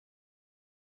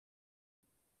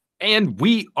And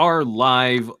we are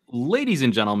live, ladies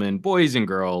and gentlemen, boys and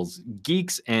girls,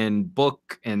 geeks and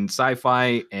book and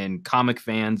sci-fi and comic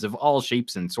fans of all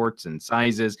shapes and sorts and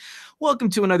sizes. Welcome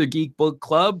to another Geek Book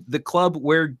Club, the club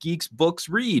where geeks books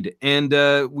read. And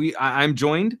I'm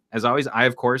joined, as always, I,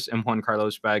 of course, am Juan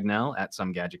Carlos Bagnell at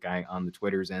SomeGadgetGuy on the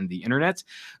Twitters and the internets.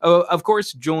 Of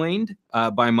course, joined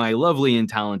by my lovely and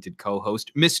talented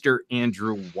co-host, Mr.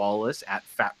 Andrew Wallace at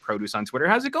Fat Produce on Twitter.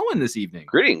 How's it going this evening?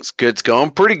 Greetings. It's going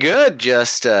pretty good.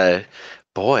 Just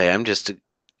boy, I'm just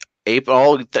ape.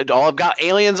 All I've got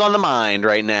aliens on the mind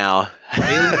right now.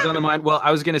 Aliens on the mind. Well,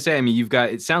 I was gonna say, I mean,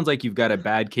 it sounds like you've got a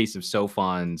bad case of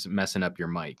Sophons messing up your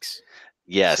mics.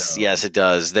 Yes, it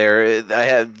does. I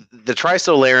have the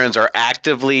Trisolarans are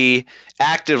actively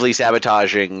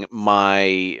sabotaging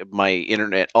my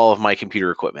internet, all of my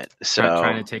computer equipment. So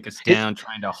trying to take us down,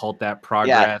 trying to halt that progress.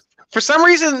 Yeah. For some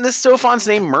reason, this Sophon's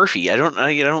named Murphy. I don't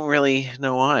really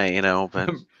know why, but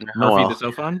Murphy the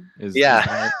Sophon is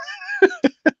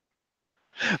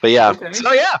But yeah, okay.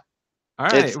 So yeah. All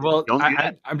right. Well,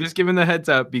 I'm just giving the heads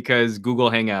up because Google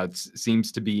Hangouts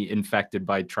seems to be infected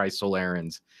by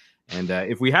Trisolarans. And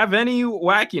if we have any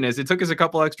wackiness, it took us a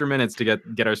couple extra minutes to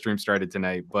get our stream started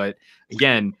tonight. But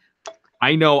again,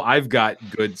 I know I've got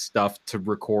good stuff to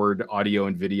record audio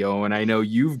and video, and I know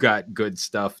you've got good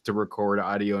stuff to record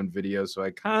audio and video. So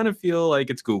I kind of feel like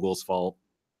it's Google's fault.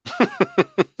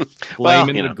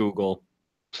 Blaming the Google.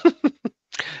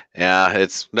 Yeah,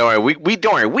 don't worry. We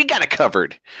don't worry. We got it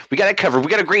covered. We got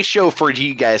a great show for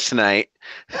you guys tonight.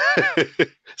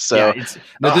 So yeah,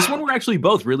 this one we're actually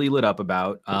both really lit up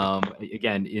about.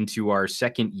 Again, into our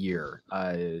second year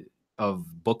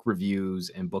of book reviews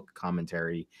and book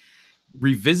commentary,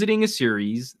 revisiting a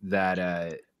series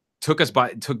that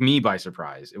took me by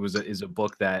surprise. It is a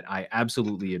book that I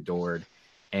absolutely adored.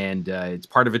 And it's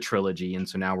part of a trilogy, and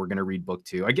so now we're going to read book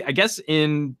 2. I guess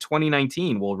in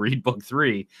 2019 we'll read book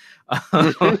 3.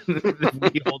 We hold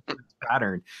this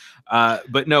pattern,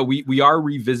 but no, we are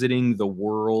revisiting the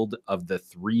world of the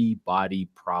 3-body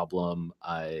problem.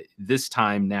 This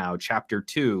time now, chapter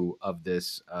 2 of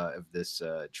this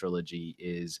trilogy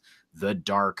is the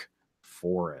Dark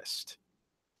Forest.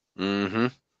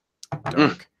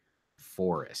 Dark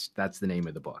Forest. That's the name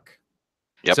of the book.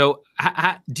 Yep. So,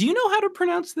 do you know how to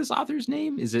pronounce this author's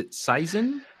name? Is it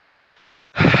Cixin?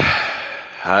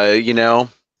 I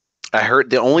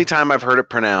heard the only time I've heard it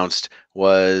pronounced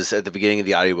was at the beginning of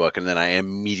the audiobook, and then I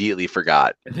immediately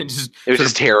forgot. It was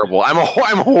just terrible.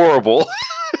 I'm horrible.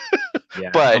 Yeah,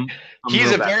 but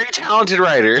he's a very talented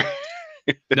writer.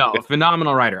 No, a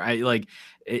phenomenal writer.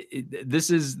 This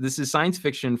is science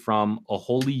fiction from a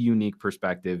wholly unique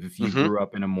perspective. If you grew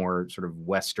up in a more sort of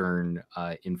Western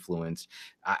influence,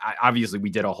 obviously we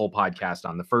did a whole podcast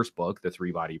on the first book, The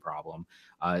 3-Body Problem.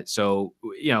 So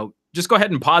just go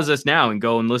ahead and pause us now and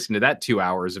go and listen to that 2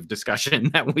 hours of discussion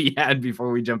that we had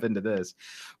before we jump into this.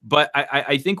 But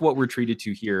I think what we're treated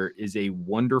to here is a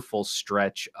wonderful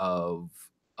stretch of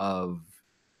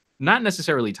not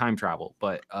necessarily time travel,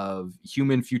 but of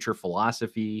human future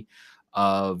philosophy,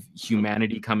 of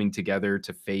humanity coming together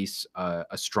to face a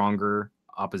stronger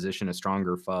opposition, a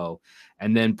stronger foe,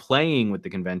 and then playing with the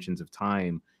conventions of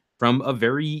time from a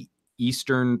very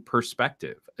Eastern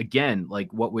perspective. Again,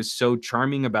 like what was so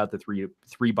charming about the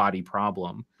three-body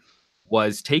problem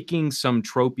was taking some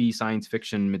tropey science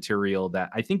fiction material that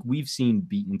I think we've seen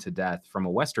beaten to death from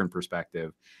a Western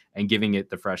perspective and giving it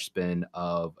the fresh spin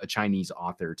of a Chinese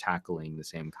author tackling the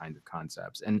same kind of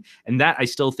concepts. And that I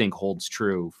still think holds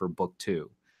true for book 2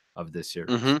 of this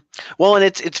series. Well, and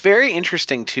it's very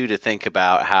interesting too to think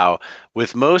about how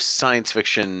with most science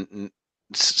fiction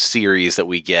series that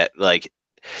we get, like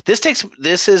this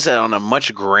is on a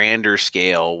much grander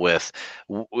scale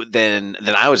than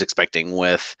I was expecting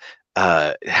with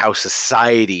how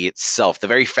society itself, the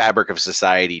very fabric of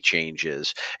society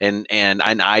changes, and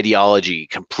an ideology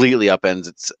completely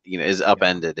is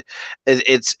upended.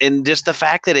 It's and just the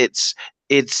fact that it's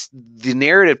the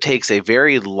narrative takes a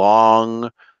very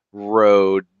long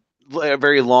road, a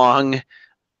very long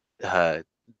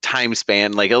time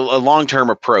span, like a long-term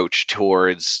approach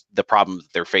towards the problem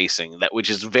that they're facing, which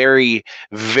is very,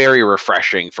 very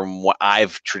refreshing from what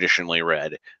I've traditionally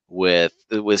read with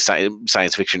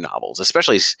science fiction novels,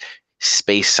 especially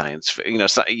space science,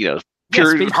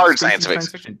 pure hard science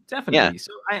fiction. Definitely. Yeah.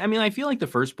 So I mean, I feel like the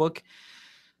first book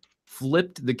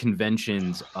flipped the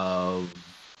conventions of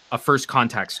a first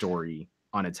contact story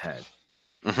on its head.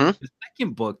 The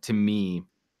second book, to me,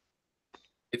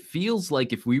 it feels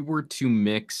like if we were to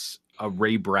mix a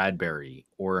Ray Bradbury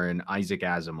or an Isaac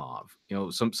Asimov,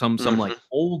 some like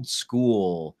old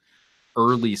school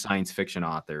early science fiction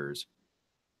authors,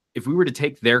 if we were to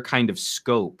take their kind of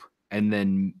scope and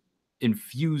then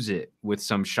infuse it with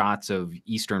some shots of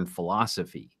Eastern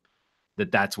philosophy,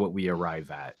 that's what we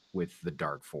arrive at with the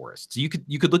Dark Forest. So you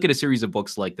could look at a series of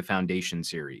books like the Foundation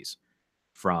series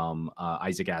from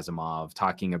Isaac Asimov,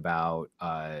 talking about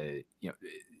I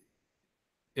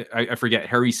forget,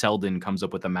 Harry Seldon comes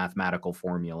up with a mathematical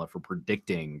formula for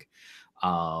predicting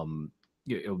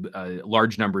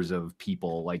large numbers of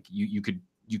people. Like you could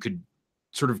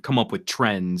sort of come up with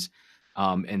trends,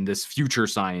 and this future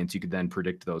science, you could then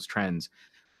predict those trends.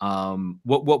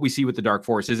 What we see with the Dark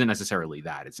Forest isn't necessarily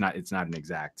that. It's not an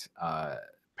exact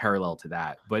parallel to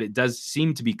that, but it does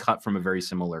seem to be cut from a very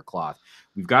similar cloth.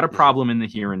 We've got a problem in the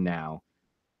here and now.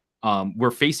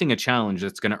 We're facing a challenge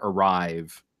that's going to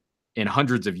arrive in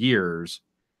hundreds of years,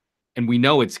 and we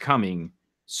know it's coming.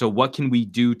 So what can we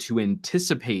do to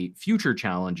anticipate future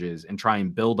challenges and try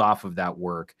and build off of that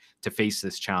work to face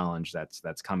this challenge that's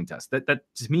coming to us? That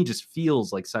to me just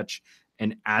feels like such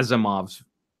an Asimov's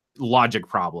logic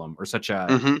problem, or such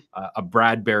a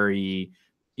Bradbury,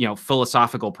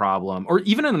 philosophical problem, or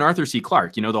even in an Arthur C.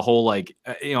 Clarke, the whole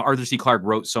Arthur C. Clarke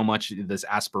wrote so much this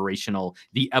aspirational,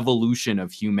 the evolution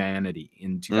of humanity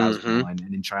in 2001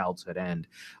 and in Childhood End.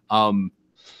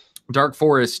 Dark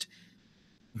Forest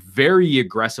very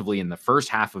aggressively in the first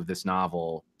half of this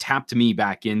novel tapped me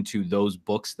back into those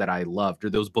books that I loved, or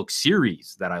those book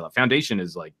series that I love. Foundation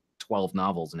is like 12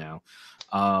 novels now.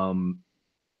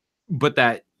 But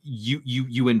that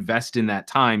you invest in that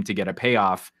time to get a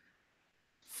payoff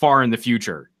far in the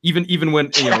future. Even when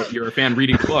you're a fan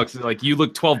reading books, like you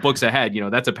look 12 books ahead,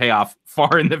 that's a payoff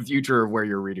far in the future of where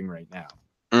you're reading right now.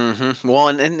 Well,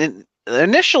 and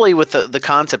initially with the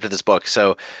concept of this book,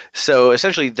 so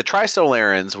essentially the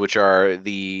Trisolarans, which are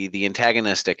the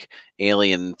antagonistic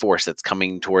alien force that's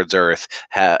coming towards Earth,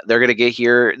 they're going to get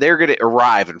here. They're going to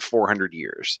arrive in 400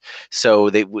 years.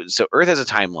 So Earth has a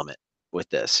time limit with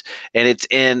this,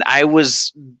 and I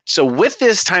was with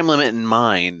this time limit in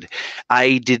mind,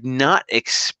 I did not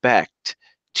expect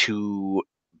to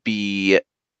be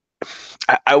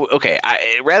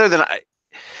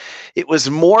it was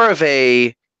more of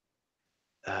a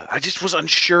I just was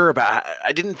unsure about.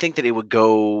 I didn't think that it would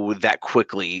go that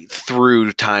quickly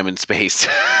through time and space.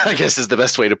 I guess is the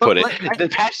best way to put it. The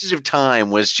passage of time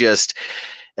was just.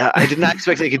 I did not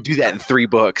expect they could do that in 3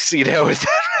 books. With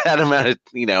that amount of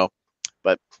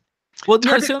But so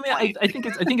I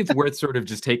think it's worth sort of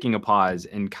just taking a pause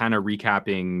and kind of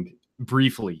recapping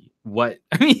briefly let's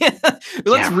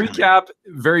recap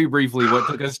very briefly what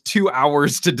took us 2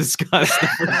 hours to discuss the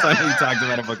first time we talked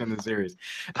about a book in the series.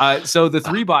 So the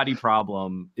 3-body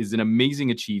problem is an amazing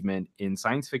achievement in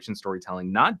science fiction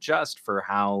storytelling, not just for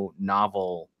how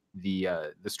novel the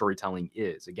storytelling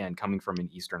is, again, coming from an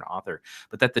Eastern author,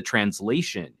 but that the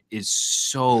translation is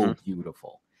so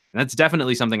beautiful. And that's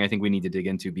definitely something I think we need to dig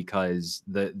into, because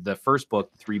the first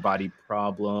book, 3-body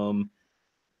problem,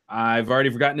 I've already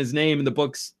forgotten his name, and the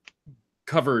book's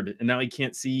covered, and now I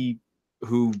can't see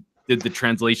who did the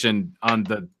translation on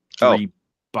the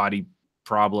 3-body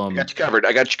problem. I got you covered.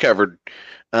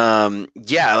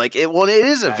 It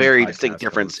is a very distinct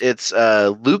difference. It's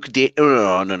Luke.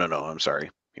 No. I'm sorry.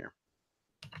 Here,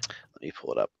 let me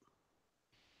pull it up.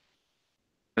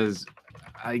 Because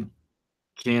I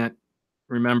can't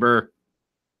remember.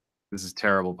 This is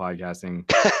terrible podcasting.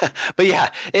 But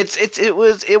yeah,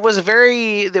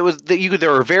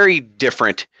 there were very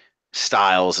different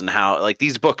styles and how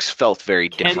these books felt very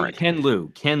different. Ken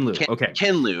Liu. Okay.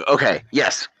 Ken Liu. Okay.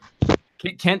 Yes.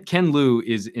 Ken Liu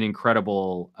is an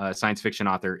incredible science fiction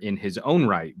author in his own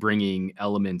right, bringing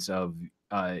elements of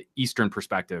Eastern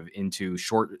perspective into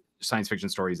short science fiction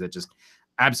stories that just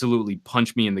absolutely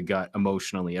punch me in the gut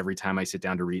emotionally every time I sit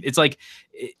down to read. It's like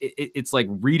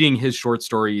reading his short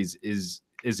stories is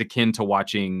akin to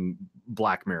watching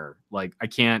Black Mirror. Like I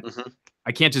can't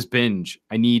just binge.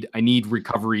 I need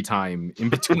recovery time in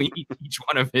between each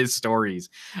one of his stories.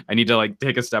 I need to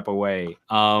take a step away.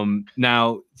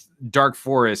 Now Dark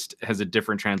Forest has a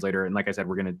different translator, and like I said,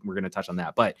 we're gonna touch on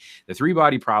that. But the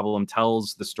 3-body problem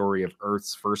tells the story of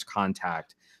Earth's first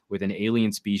contact with an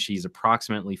alien species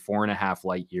approximately 4.5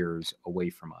 light years away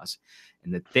from us,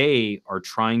 and that they are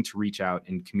trying to reach out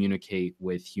and communicate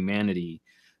with humanity,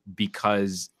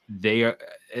 because they are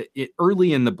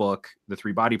early in the book, the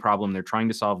 3-body problem, they're trying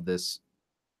to solve this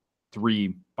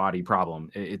 3-body problem.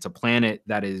 It's a planet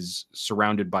that is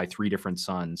surrounded by 3 different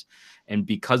suns, and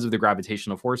because of the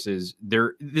gravitational forces,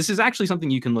 this is actually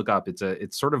something you can look up. It's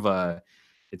sort of a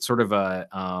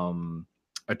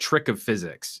trick of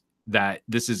physics, that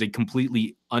this is a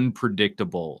completely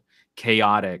unpredictable,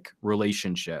 chaotic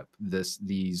relationship,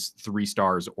 these three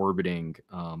stars orbiting,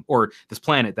 or this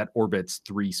planet that orbits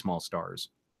three small stars.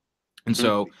 And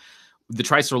so the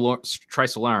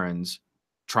Trisolarans,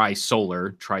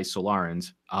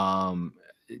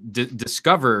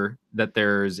 discover that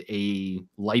there's a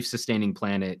life-sustaining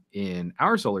planet in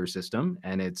our solar system,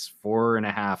 and it's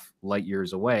 4.5 light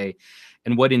years away.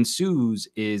 And what ensues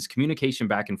is communication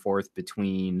back and forth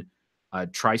between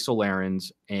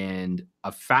Trisolarans and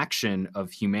a faction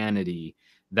of humanity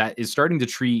that is starting to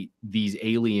treat these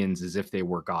aliens as if they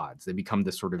were gods. They become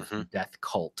this sort of death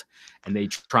cult, and they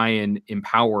try and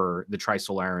empower the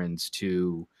Trisolarans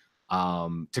to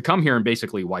come here and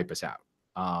basically wipe us out.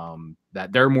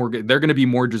 That they're going to be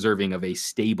more deserving of a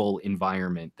stable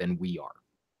environment than we are.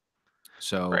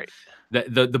 So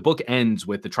the book ends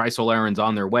with the Trisolarans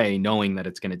on their way, knowing that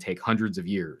it's going to take hundreds of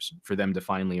years for them to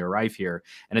finally arrive here.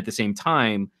 And at the same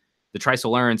time, the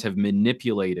Trisolarans have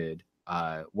manipulated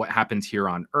what happens here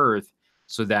on Earth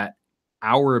so that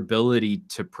our ability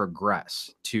to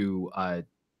progress, to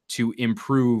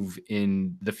improve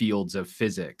in the fields of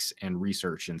physics and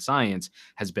research and science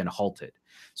has been halted.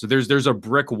 So there's a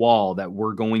brick wall that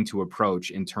we're going to approach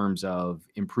in terms of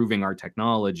improving our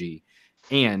technology.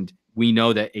 And we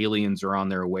know that aliens are on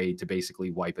their way to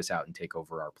basically wipe us out and take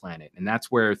over our planet. And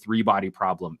that's where Three Body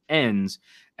Problem ends.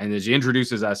 And as it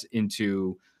introduces us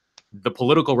into the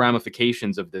political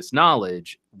ramifications of this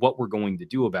knowledge, what we're going to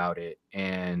do about it.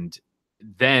 And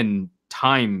then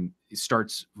time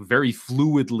starts very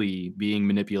fluidly being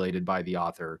manipulated by the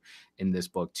author in this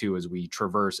book too, as we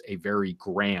traverse a very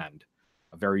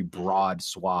broad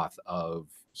swath of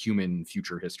human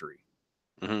future history.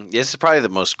 This is probably the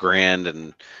most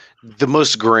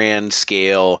grand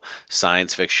scale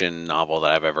science fiction novel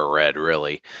that I've ever read,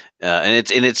 really. And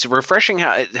it's refreshing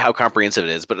how comprehensive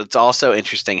it is, but it's also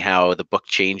interesting how the book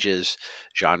changes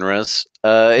genres.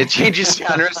 It changes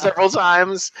genres several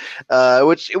times,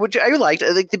 which I liked.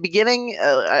 Like the beginning,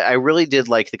 I really did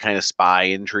like the kind of spy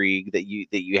intrigue that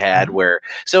you had. Where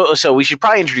so we should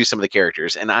probably introduce some of the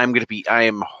characters, and I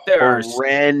am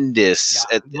horrendous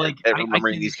at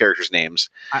remembering these characters' names.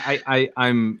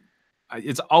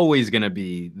 It's always going to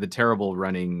be the terrible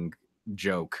running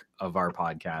joke of our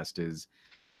podcast is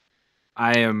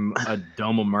I am a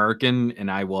dumb American, and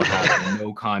I will have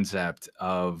no concept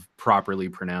of properly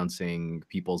pronouncing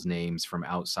people's names from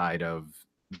outside of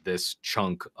this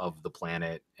chunk of the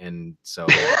planet. And so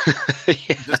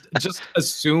just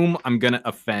assume I'm going to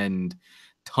offend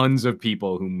tons of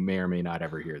people who may or may not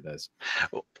ever hear this.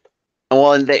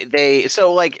 Well, and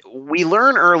so like we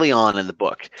learn early on in the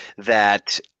book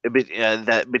that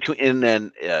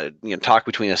talk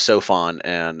between a Sophon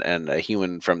and a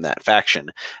human from that faction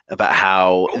about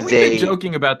how we've been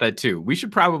joking about that too. We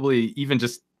should probably even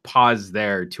just pause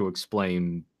there to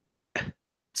explain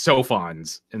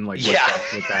Sophons and like what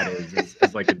that is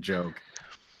like a joke.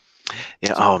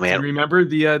 Yeah. Oh man. Do you remember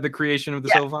the creation of the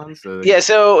Sophons?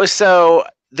 So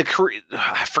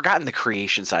I've forgotten the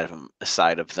creation side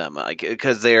of them, like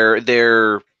because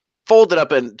they're folded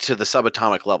up into the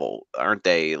subatomic level, aren't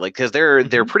they? Like because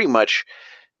they're pretty much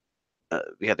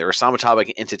they're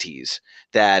subatomic entities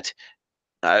that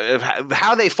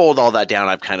how they fold all that down.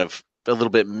 I'm kind of a little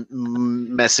bit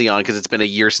messy on because it's been a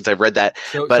year since I've read that.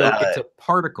 So it's a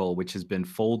particle which has been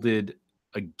folded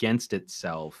against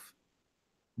itself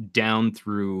down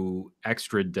through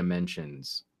extra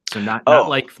dimensions. So not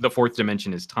like the fourth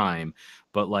dimension is time,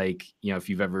 but like, if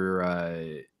you've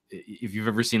ever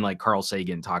seen like Carl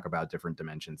Sagan talk about different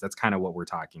dimensions, that's kind of what we're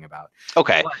talking about.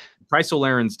 Okay.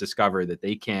 Trisolarans discover that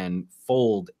they can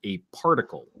fold a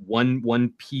particle,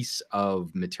 one piece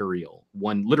of material,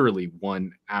 literally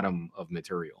one atom of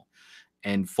material,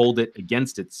 and fold it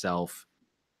against itself,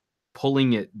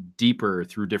 pulling it deeper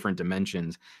through different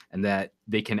dimensions, and that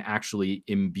they can actually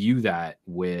imbue that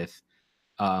with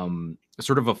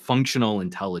sort of a functional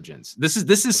intelligence. This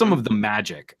is some of the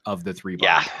magic of the Three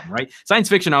Body Problem, right? Science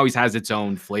fiction always has its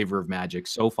own flavor of magic.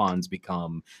 Sophons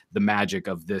become the magic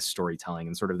of this storytelling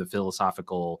and sort of the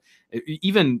philosophical.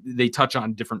 Even they touch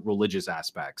on different religious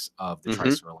aspects of the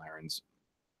Trisolarans.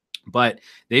 But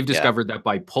they've discovered that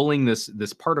by pulling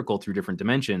this particle through different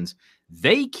dimensions,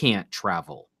 they can't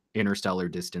travel interstellar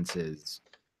distances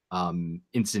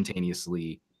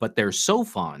instantaneously, but their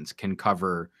Sophons can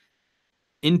cover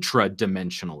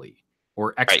intradimensionally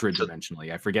or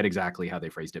extra-dimensionally. I forget exactly how they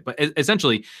phrased it. But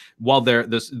essentially, while the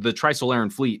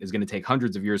Trisolaran fleet is going to take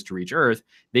hundreds of years to reach Earth,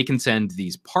 they can send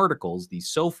these particles, these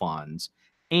Sophons,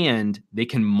 and they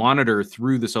can monitor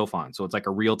through the Sophon. So it's like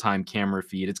a real-time camera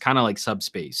feed. It's kind of like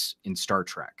subspace in Star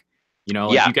Trek. You know,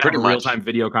 like Yeah, you can have pretty a much. real-time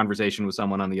video conversation with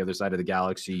someone on the other side of the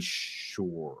galaxy,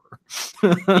 sure.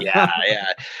 Yeah,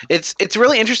 yeah. It's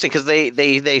really interesting because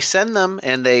they send them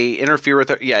and they interfere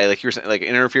with yeah, like you were saying, like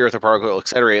interfere with the particle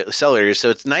accelerators. So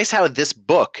it's nice how this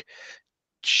book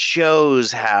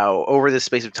shows how over this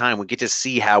space of time we get to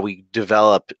see how we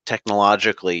develop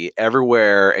technologically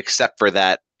everywhere except for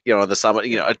that, the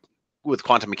summit, with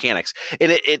quantum mechanics.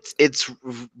 And it's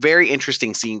very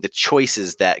interesting seeing the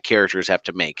choices that characters have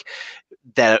to make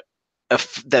that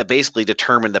that basically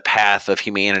determine the path of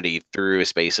humanity through a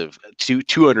space of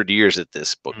 200 years that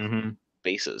this book Mhm.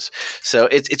 bases. So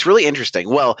it's really interesting.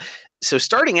 Well, so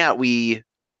starting out, we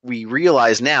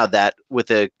realize now that with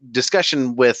a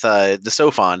discussion with the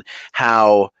Sophon,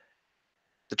 how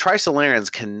the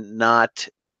Trisolarans cannot,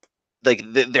 like,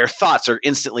 their thoughts are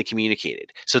instantly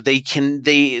communicated, so they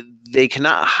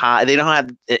cannot hide. They don't have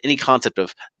any concept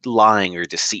of lying or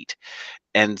deceit,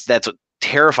 and that's what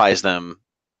terrifies them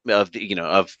of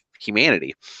of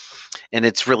humanity. And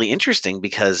it's really interesting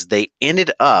because they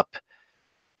ended up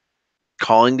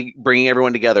bringing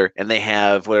everyone together, and they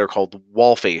have what are called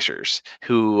wall facers,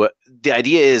 who the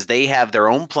idea is they have their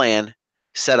own plan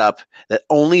set up that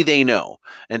only they know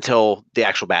until the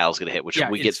actual battle's going to hit, which Yeah,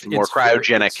 we get some more it's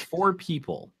cryogenic. for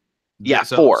people. Yeah,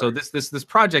 So four. this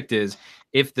project is,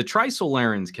 if the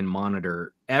Trisolarans can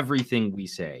monitor everything we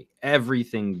say,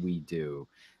 everything we do,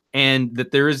 and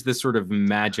that there is this sort of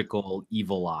magical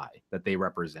evil eye that they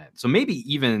represent. So maybe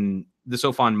even the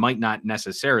Sophon might not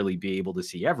necessarily be able to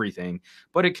see everything,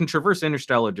 but it can traverse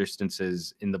interstellar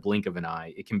distances in the blink of an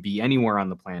eye. It can be anywhere on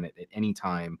the planet at any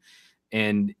time,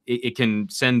 and it can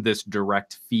send this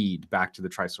direct feed back to the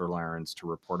Trisolarans to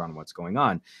report on what's going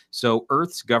on. So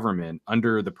Earth's government,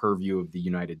 under the purview of the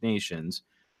United Nations,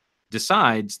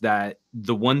 decides that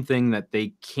the one thing that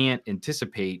they can't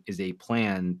anticipate is a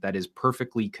plan that is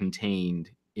perfectly contained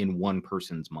in one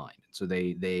person's mind. So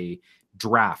they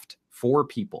draft four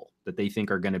people that they think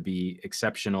are going to be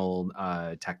exceptional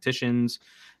tacticians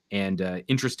and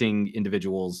interesting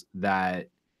individuals that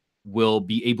will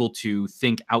be able to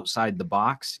think outside the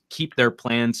box, keep their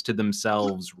plans to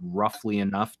themselves roughly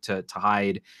enough to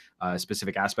hide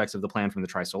specific aspects of the plan from the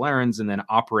Trisolarans, and then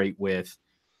operate with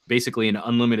basically an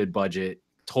unlimited budget,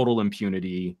 total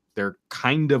impunity. They're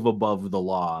kind of above the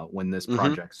law when this Mm-hmm.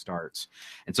 project starts.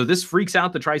 And so this freaks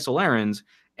out the Trisolarans,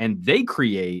 and they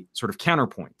create sort of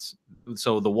counterpoints.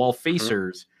 So the wall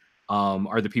facers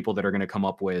are the people that are going to come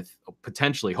up with,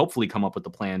 potentially, hopefully, come up with the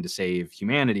plan to save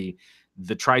humanity.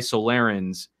 The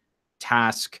Trisolarans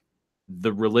task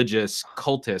the religious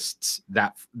cultists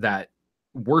that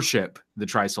worship the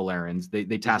Trisolarans. They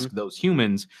task Mm-hmm. those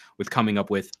humans with coming up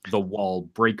with the Wall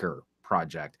Breaker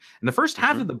project. And the first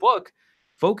half Mm-hmm. of the book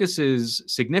focuses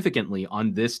significantly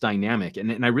on this dynamic.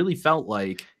 And I really felt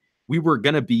like we were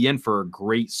going to be in for a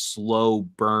great slow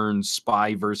burn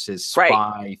spy versus Right.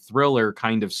 spy thriller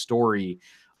kind of story,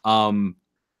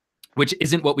 which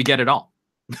isn't what we get at all.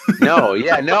 No,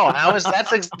 yeah, no.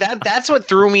 That's what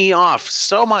threw me off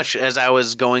so much as I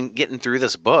was getting through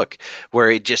this book,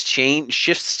 where it just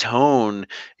shifts tone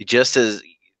just as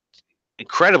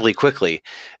incredibly quickly.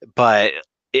 But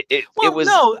it Well, was.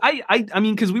 no, I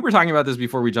mean, because we were talking about this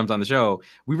before we jumped on the show.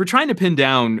 We were trying to pin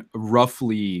down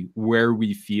roughly where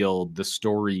we feel the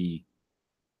story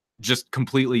just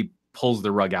completely pulls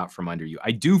the rug out from under you.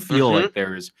 I do feel Mm-hmm.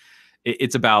 like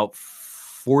it's about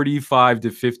 45 to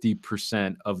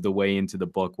 50% of the way into the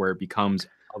book where it becomes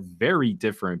a very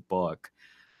different book.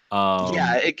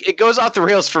 Yeah, it goes off the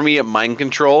rails for me at mind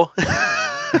control.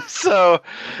 So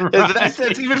Right.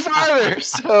 that's even farther.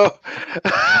 So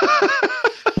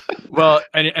Well,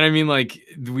 and I mean, like,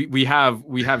 we have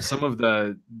some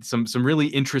of some really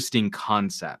interesting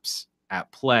concepts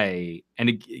at play, and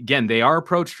again, they are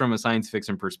approached from a science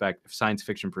fiction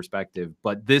perspective,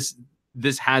 but this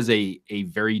has a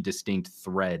very distinct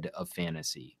thread of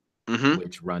fantasy mm-hmm.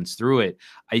 which runs through it.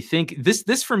 I think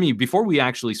this for me, before we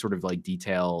actually sort of like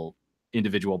detail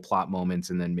individual plot moments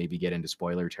and then maybe get into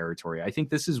spoiler territory, I think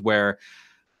this is where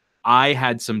I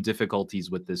had some difficulties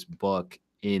with this book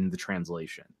in the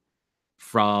translation,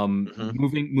 from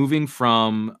Mm-hmm. moving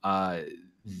from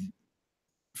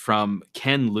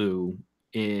Ken Liu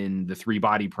in The Three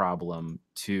Body Problem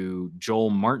to Joel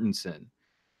Martinson.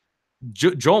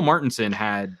 Joel Martinson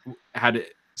had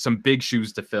some big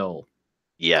shoes to fill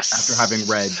after having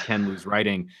read Yes. Ken Liu's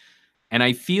writing, and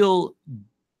I feel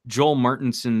Joel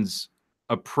Martinson's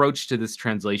approach to this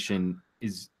translation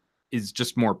is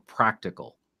just more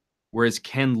practical, whereas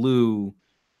Ken Liu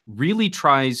really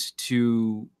tries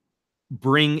to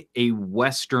bring a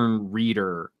Western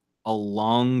reader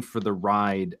along for the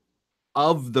ride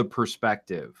of the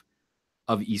perspective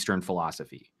of Eastern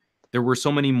philosophy. There were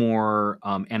so many more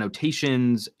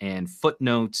annotations and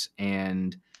footnotes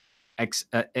and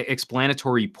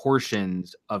explanatory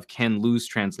portions of Ken Liu's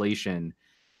translation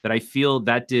that I feel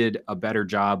that did a better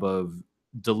job of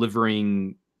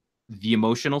delivering the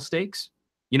emotional stakes.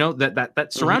 You know,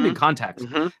 that surrounding context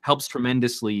helps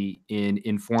tremendously in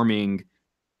informing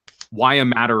why a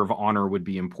matter of honor would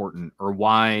be important, or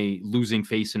why losing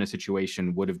face in a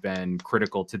situation would have been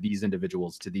critical to these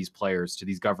individuals, to these players, to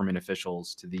these government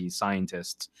officials, to these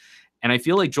scientists. And I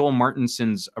feel like Joel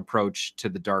Martinson's approach to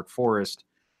the Dark Forest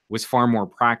was far more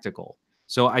practical.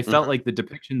 So I felt like the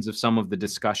depictions of some of the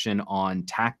discussion on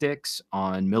tactics,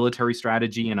 on military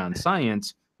strategy, and on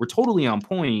science were totally on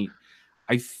point.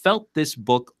 I felt this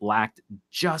book lacked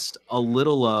just a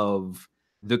little of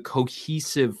the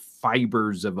cohesive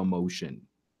fibers of emotion,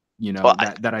 you know, Well,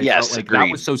 that I yes, felt like that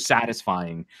agreed. was so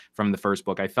satisfying from the first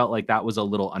book. I felt like that was a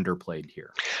little underplayed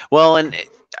here. Well, and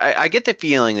I get the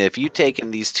feeling that if you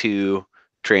taken these two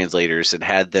translators and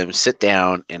had them sit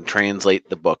down and translate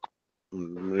the book,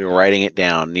 writing it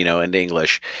down, into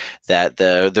English, that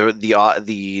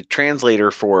the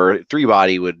translator for Three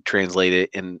Body would translate it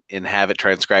and have it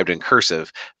transcribed in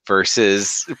cursive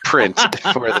versus print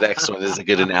for the next one is a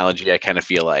good analogy. I kind of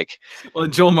feel like. Well,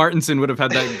 Joel Martinson would have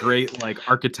had that great like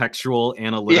architectural,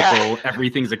 analytical,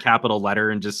 everything's a capital letter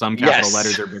and just some capital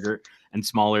letters are bigger and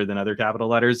smaller than other capital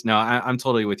letters. No, I'm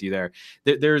totally with you there.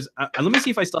 There's let me see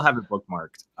if I still have it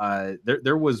bookmarked.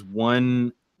 There was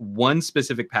one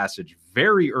specific passage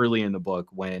very early in the book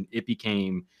when it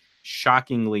became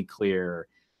shockingly clear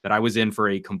that I was in for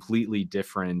a completely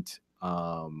different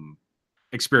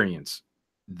experience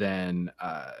than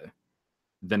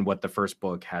what the first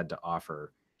book had to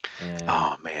offer. And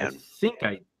oh man, I think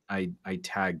I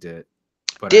tagged it,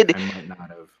 but I might not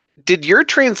have. Did your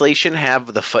translation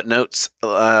have the footnotes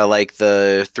like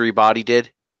the Three Body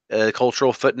did?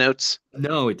 Cultural footnotes?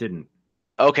 No, it didn't.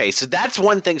 Okay, so that's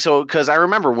one thing. So, because I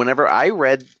remember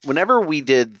whenever we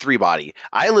did Three Body,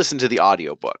 I listened to the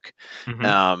audiobook.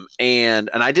 And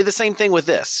I did the same thing with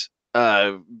this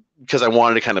because I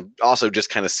wanted to kind of also just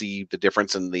kind of see the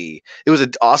difference in it was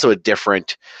also a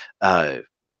different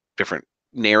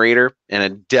narrator, and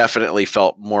it definitely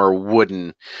felt more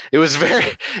wooden. It was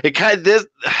I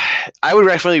would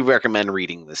definitely recommend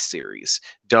reading this series.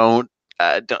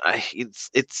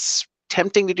 It's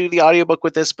tempting to do the audiobook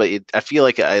with this, but I feel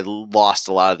like I lost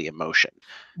a lot of the emotion.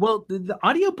 Well, the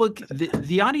audiobook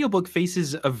the audiobook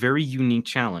faces a very unique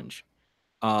challenge.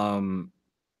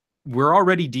 We're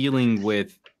already dealing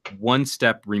with one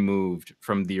step removed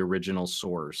from the original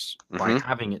source by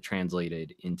having it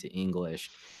translated into English.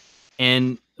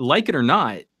 And like it or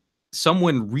not,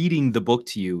 someone reading the book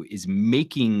to you is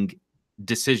making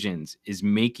decisions, is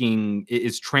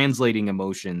translating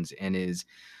emotions, and is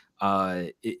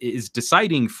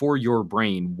deciding for your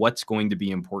brain what's going to be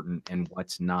important and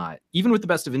what's not. Even with the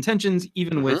best of intentions,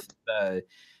 even with the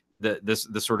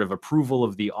sort of approval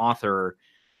of the author,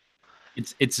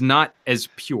 it's not as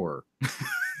pure.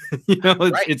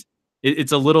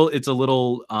 It's a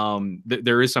little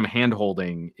there is some hand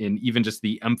holding in even just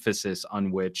the emphasis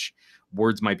on which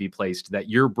words might be placed, that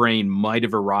your brain might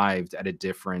have arrived at a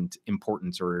different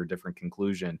importance or a different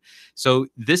conclusion. So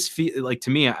this like, to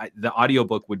me, the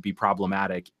audiobook would be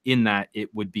problematic in that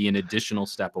it would be an additional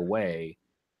step away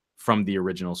from the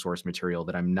original source material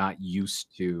that I'm not used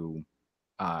to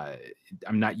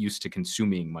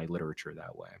consuming my literature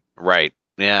that way. Right.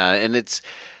 Yeah, and it's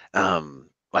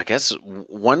I guess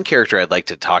one character I'd like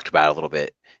to talk about a little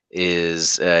bit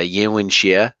is Yewin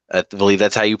Xie. I believe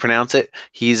that's how you pronounce it.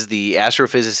 He's the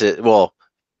astrophysicist. Well,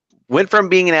 went from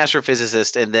being an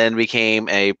astrophysicist and then became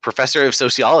a professor of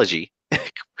sociology.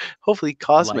 Hopefully,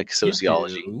 cosmic like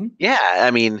sociology. Yeah,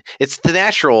 I mean, it's the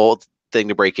natural thing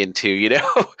to break into,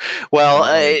 Well,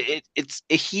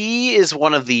 he is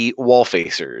one of the wall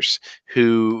facers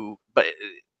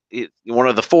one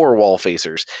of the four wall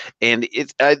facers, and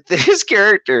it's this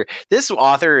character. This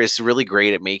author is really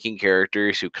great at making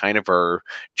characters who kind of are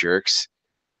jerks.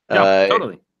 Yeah,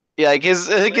 totally. Yeah, I guess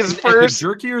first, the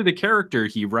jerkier the character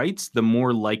he writes, the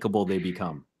more likable they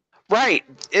become. Right.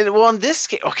 And well, in this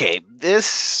case, okay,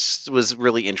 this was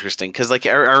really interesting because, like,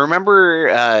 I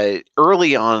remember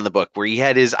early on in the book where he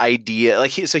had his idea,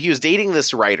 like, he was dating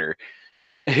this writer,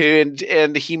 and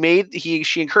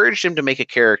she encouraged him to make a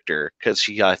character because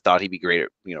she thought he'd be great at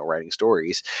writing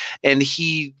stories, and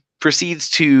he proceeds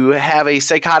to have a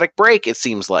psychotic break, it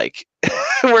seems like,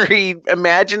 where he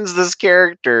imagines this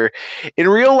character in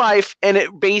real life and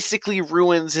it basically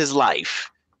ruins his life.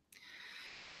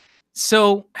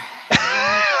 So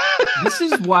This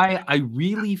is why I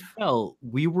really felt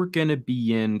we were going to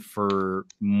be in for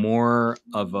more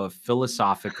of a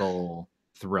philosophical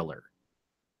thriller.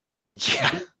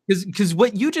 Yeah. Because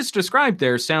what you just described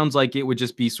there sounds like it would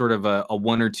just be sort of a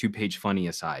 1 or 2 page funny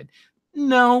aside.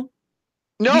 No,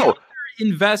 the No. author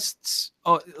invests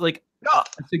like No.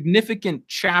 a significant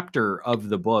chapter of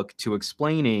the book to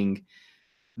explaining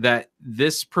that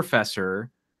this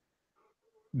professor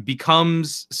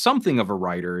becomes something of a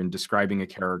writer in describing a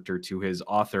character to his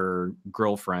author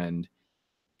girlfriend,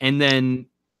 and then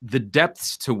the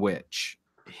depths to which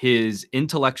his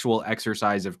intellectual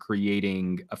exercise of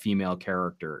creating a female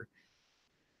character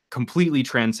completely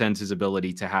transcends his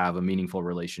ability to have a meaningful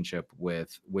relationship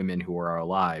with women who are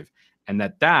alive, and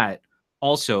that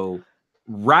also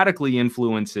radically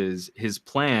influences his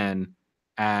plan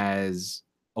as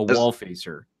a wall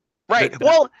facer. Right. That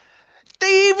Well,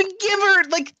 they even give her,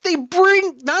 like, they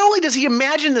bring, not only does he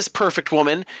imagine this perfect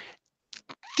woman,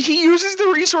 he uses the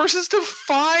resources to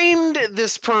find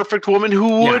this perfect woman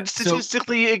who yeah, would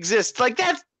statistically exist. Like,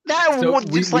 that so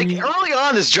would just, like, early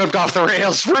on, this jumped off the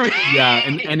rails for me. yeah,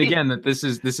 and again, that this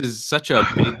is such a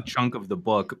big chunk of the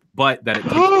book, but that it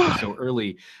takes place so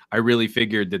early. I really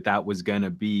figured that was going to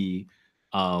be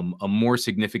a more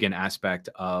significant aspect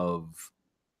of,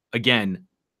 again,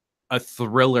 a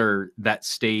thriller that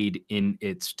stayed in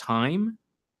its time.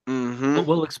 Mm-hmm. But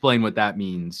we'll explain what that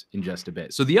means in just a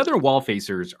bit. So the other wall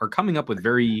facers are coming up with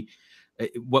very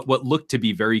what look to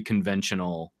be very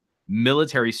conventional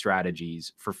military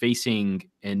strategies for facing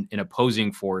an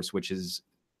opposing force which is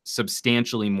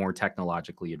substantially more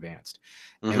technologically advanced.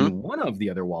 Mm-hmm. And one of the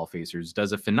other wall facers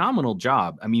does a phenomenal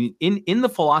job. I mean, in the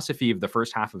philosophy of the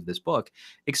first half of this book,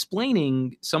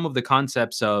 explaining some of the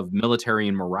concepts of military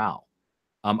and morale.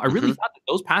 I really Mm-hmm. thought that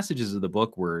those passages of the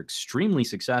book were extremely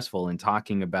successful in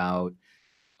talking about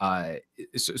uh,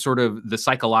 sort of the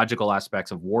psychological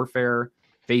aspects of warfare,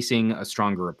 facing a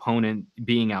stronger opponent,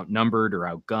 being outnumbered or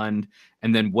outgunned,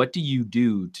 and then what do you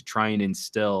do to try and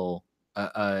instill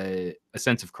a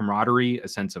sense of camaraderie, a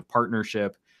sense of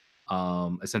partnership,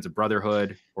 a sense of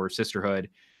brotherhood or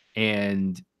sisterhood,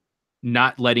 and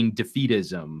not letting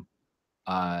defeatism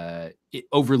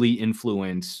overly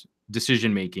influence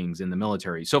decision makings in the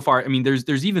military. So far, I mean,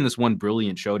 there's even this one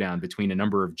brilliant showdown between a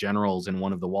number of generals and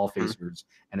one of the wall Mm-hmm. facers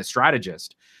and a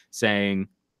strategist saying,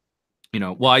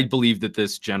 well, I believe that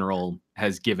this general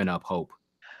has given up hope.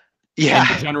 Yeah.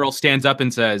 And the general stands up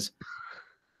and says,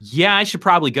 yeah, I should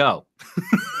probably go.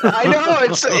 I know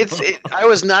I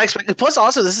was not expecting. Plus,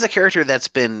 also, this is a character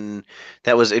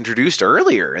that was introduced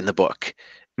earlier in the book.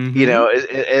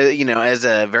 Mm-hmm. As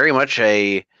a very much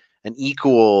an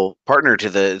equal partner to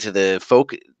the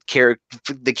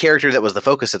character that was the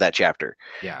focus of that chapter.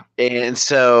 Yeah. And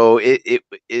so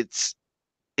it's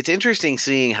interesting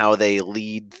seeing how they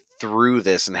lead through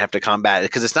this and have to combat it,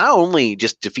 because it's not only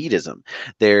just defeatism.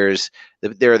 There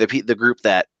are the group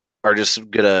that are just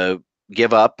gonna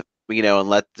give up, and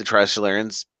let the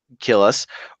Trisolarians kill us.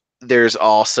 There's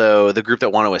also the group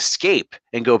that want to escape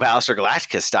and go Battlestar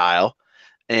Galactica style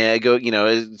and go,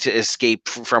 to escape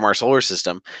from our solar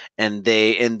system. And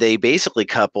they basically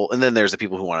couple, and then there's the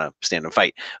people who want to stand and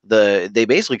fight. They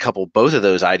basically couple both of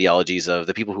those ideologies of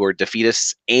the people who are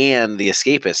defeatists and the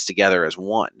escapists together as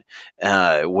one,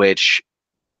 which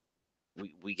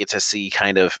we get to see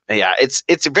kind of. Yeah,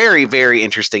 it's very, very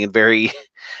interesting and very,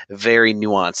 very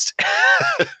nuanced.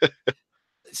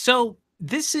 So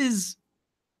this is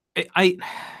I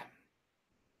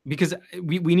because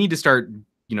we need to start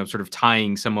sort of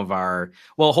tying some of our,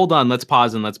 well, hold on, let's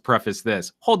pause and let's preface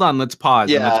this, hold on, let's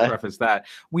pause and let's Yeah. preface that.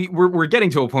 We're getting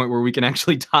to a point where we can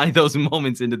actually tie those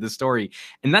moments into the story,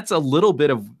 and that's a little bit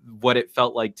of what it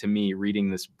felt like to me reading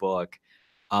this book,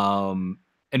 and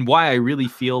why I really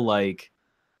feel like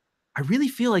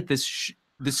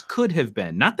this could have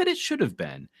been, not that it should have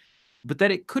been, but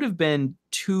that it could have been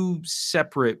two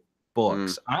separate Mm.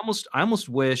 books. I almost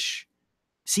wish.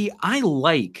 See, I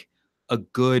like a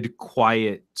good,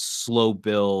 quiet, slow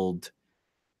build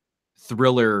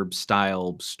thriller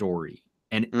style story.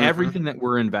 And Mm-hmm. everything that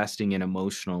we're investing in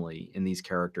emotionally in these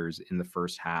characters in the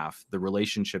first half, the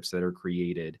relationships that are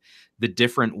created, the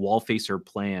different wall facer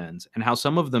plans, and how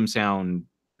some of them sound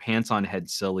pants on head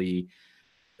silly.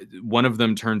 One of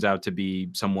them turns out to be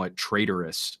somewhat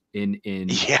traitorous in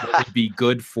what Yeah. would be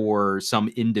good for some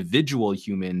individual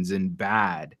humans and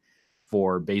bad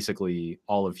for basically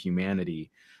all of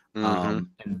humanity. Mm-hmm.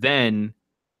 And then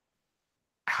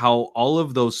how all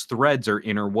of those threads are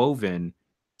interwoven.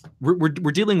 We're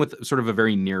dealing with sort of a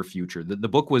very near future. The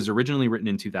book was originally written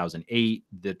in 2008.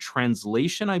 The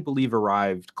translation, I believe,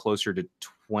 arrived closer to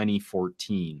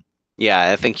 2014.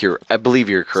 Yeah, I believe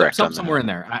you're correct on that. Somewhere in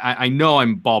there. I know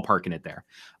I'm ballparking it there.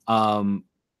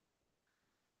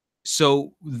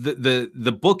 So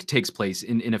the book takes place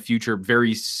in a future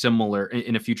very similar,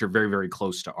 in a future very, very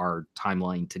close to our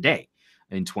timeline today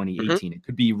in 2018. It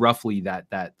could be roughly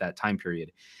that time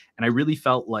period. And I really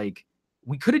felt like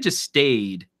we could have just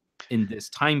stayed in this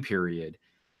time period,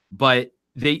 but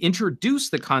they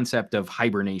introduced the concept of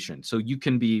hibernation. So you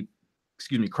can be,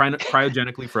 excuse me,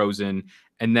 cryogenically frozen,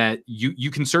 and that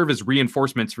you can serve as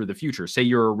reinforcements for the future. Say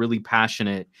you're a really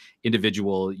passionate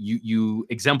individual, you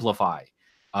exemplify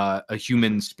a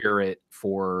human spirit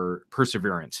for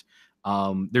perseverance.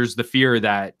 There's the fear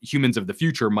that humans of the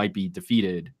future might be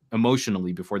defeated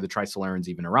emotionally before the Trisolarans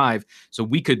even arrive. So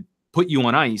we could put you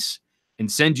on ice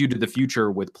and send you to the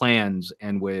future with plans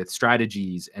and with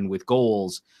strategies and with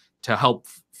goals to help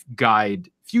guide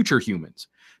future humans.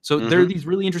 So there are these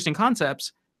really interesting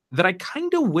concepts that I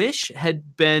kind of wish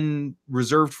had been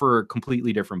reserved for a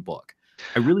completely different book.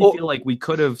 I really feel like we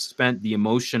could have spent the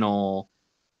emotional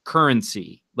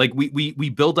currency. Like we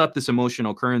build up this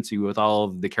emotional currency with all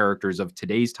of the characters of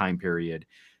today's time period,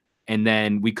 and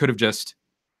then we could have just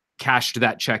cashed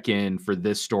that check in for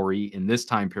this story in this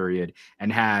time period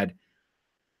and had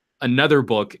another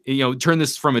book, turn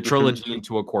this from a trilogy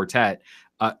into a quartet,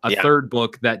 a third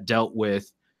book that dealt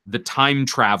with the time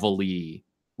travel-y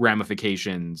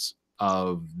ramifications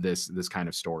of this kind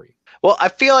of story. Well, I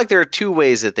feel like there are two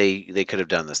ways that they could have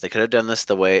done this. They could have done this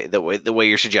the way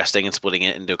you're suggesting and splitting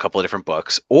it into a couple of different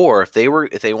books. Or if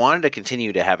they wanted to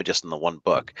continue to have it just in the one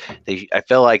book, I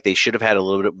feel like they should have had a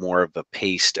little bit more of a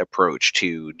paced approach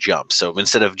to jump. So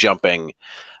instead of jumping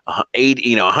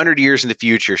 100 years in the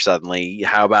future suddenly,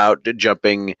 how about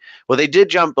jumping? Well, they did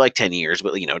jump like 10 years,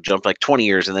 but jump like 20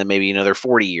 years and then maybe another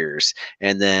 40 years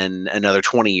and then another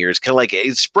 20 years. Kind of like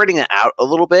spreading it out a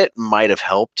little bit might have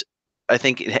helped, I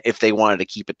think, if they wanted to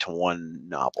keep it to one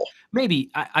novel.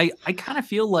 Maybe. I kind of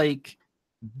feel like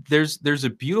there's a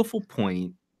beautiful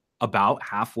point about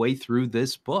halfway through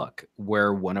this book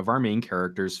where one of our main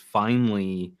characters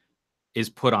finally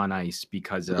is put on ice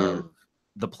because of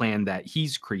the plan that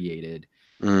he's created.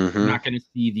 We're not going to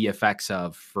see the effects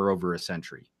of for over a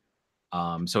century.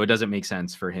 So it doesn't make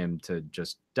sense for him to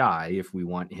just die if we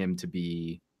want him to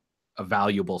be a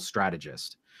valuable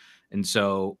strategist. And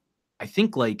so I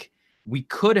think like we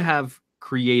could have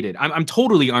created. I'm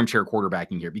totally armchair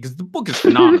quarterbacking here because the book is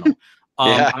phenomenal.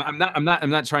 Yeah. I'm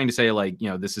not trying to say like,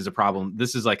 this is a problem.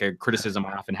 This is like a criticism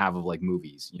I often have of like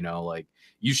movies, like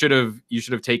you should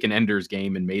have taken Ender's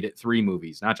Game and made it 3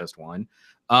 movies, not just one.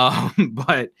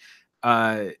 But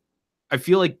I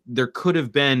feel like there could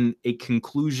have been a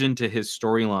conclusion to his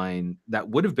storyline that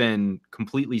would have been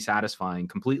completely satisfying,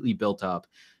 completely built up,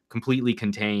 completely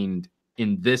contained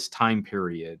in this time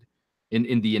period,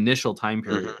 in the initial time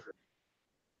period,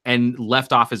 and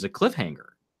left off as a cliffhanger.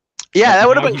 Yeah, that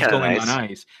would have Now been he's kind of going on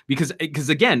nice. ice because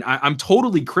again, I'm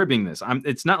totally cribbing this.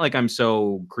 It's not like I'm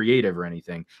so creative or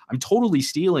anything. I'm totally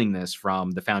stealing this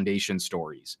from the Foundation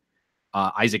stories.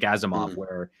 Isaac Asimov,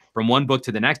 where from one book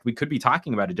to the next, we could be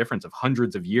talking about a difference of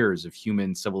hundreds of years of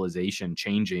human civilization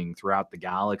changing throughout the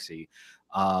galaxy.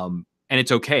 And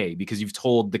it's okay because you've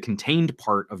told the contained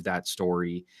part of that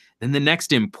story. Then the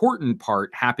next important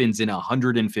part happens in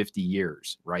 150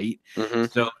 years, right?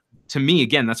 So to me,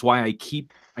 again, that's why I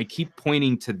keep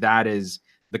pointing to that as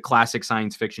the classic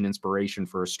science fiction inspiration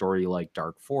for a story like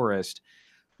Dark Forest.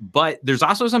 But there's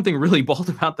also something really bold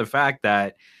about the fact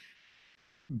that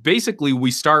basically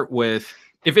we start with,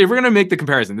 if we're going to make the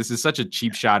comparison, this is such a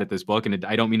cheap shot at this book, and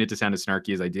I don't mean it to sound as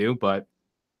snarky as I do, but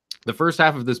the first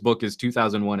half of this book is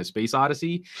 2001: A Space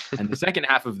Odyssey, and the second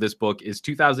half of this book is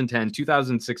 2010,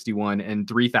 2061, and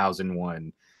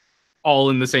 3001, all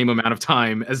in the same amount of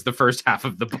time as the first half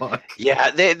of the book.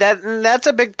 Yeah, that's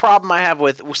a big problem I have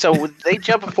with. So they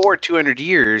jump forward 200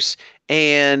 years,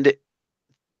 and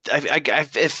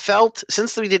it felt,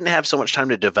 since we didn't have so much time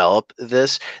to develop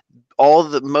this, all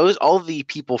the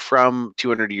people from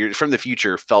 200 years from the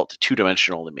future felt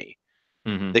two-dimensional to me.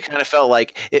 They kind of felt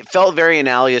like, it felt very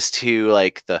analogous to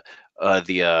like the dark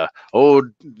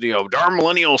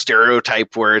millennial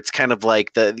stereotype, where it's kind of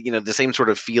like the same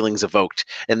sort of feelings evoked,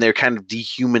 and they're kind of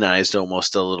dehumanized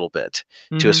almost a little bit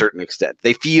to a certain extent.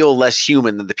 They feel less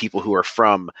human than the people who are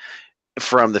from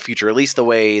the future, at least the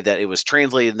way that it was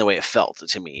translated and the way it felt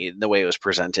to me, the way it was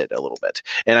presented a little bit.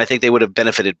 And I think they would have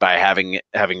benefited by having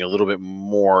a little bit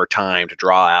more time to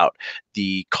draw out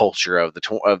the culture of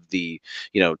the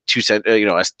 2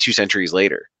 centuries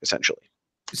later, essentially.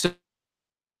 So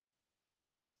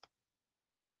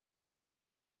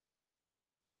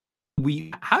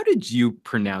how did you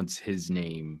pronounce his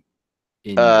name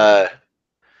in your Uh,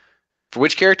 For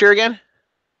which character again?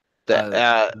 Uh,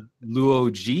 The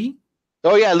Luo Ji.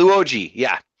 oh yeah, Luoji.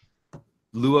 Yeah.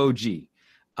 Luo Ji.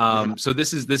 Mhm. So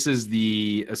this is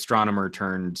the astronomer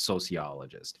turned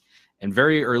sociologist, and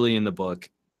very early in the book,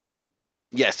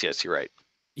 Yes, you're right.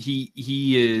 he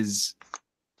is.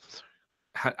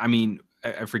 I mean,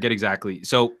 I forget exactly.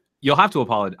 So you'll have to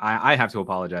apologize. I have to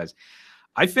apologize.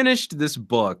 I finished this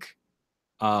book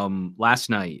last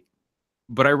night,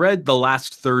 but I read the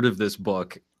last third of this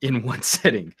book in one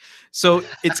sitting. So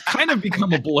it's kind of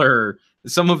become a blur.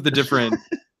 Some of the different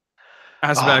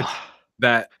aspects Oh,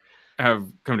 that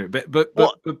have come to it.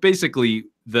 well, But basically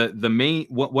the main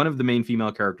one of the main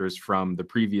female characters from the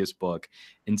previous book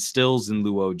instills in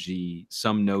Luo Ji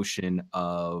some notion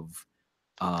of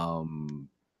um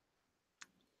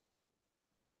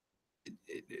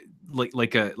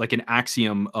like an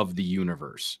axiom of the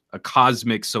universe, a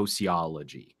cosmic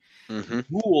sociology, mhm,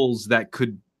 rules that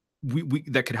could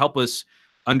that could help us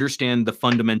understand the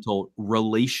fundamental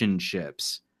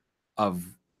relationships of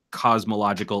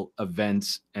cosmological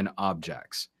events and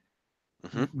objects.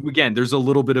 mhm. Again, there's a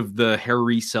little bit of the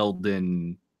Harry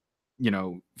Seldon,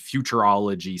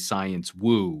 futurology science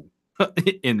woo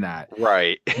in that.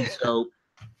 Right. And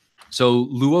so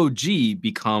Luo Ji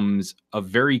becomes a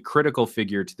very critical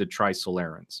figure to the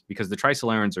Trisolarans because the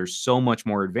Trisolarans are so much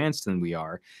more advanced than we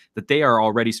are that they are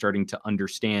already starting to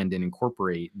understand and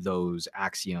incorporate those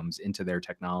axioms into their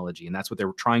technology. And that's what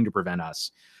they're trying to prevent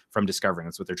us from discovering.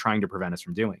 That's what they're trying to prevent us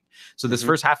from doing. So this Mhm,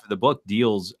 first half of the book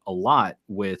deals a lot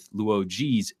with Luo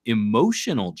Ji's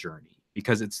emotional journey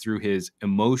because it's through his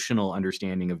emotional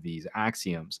understanding of these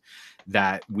axioms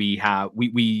that we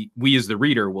as the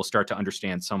reader will start to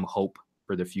understand some hope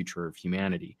for the future of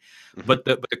humanity. mhm. But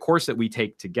the course that we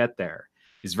take to get there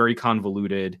is very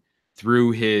convoluted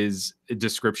through his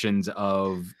descriptions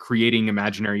of creating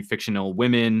imaginary fictional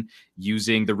women,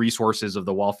 using the resources of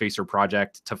the Wallfacer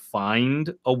Project to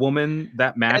find a woman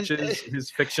that And matches his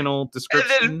fictional and then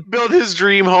description. build his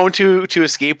dream home to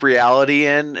escape reality,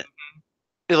 and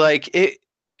like it.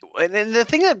 And then the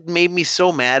thing that made me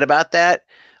so mad about that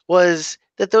was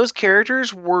that those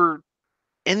characters were,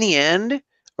 in the end,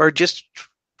 or just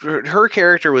her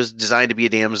character was designed to be a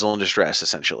damsel in distress,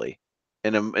 essentially,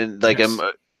 and like Yes.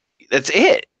 that's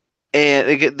it. And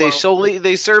Well,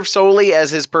 they serve solely as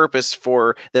his purpose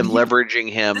for them yeah. leveraging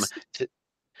him. This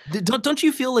To, don't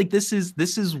you feel like this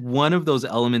is one of those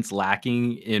elements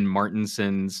lacking in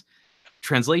Martinson's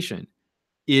translation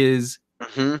is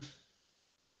mhm.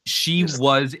 she Just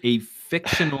was a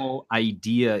fictional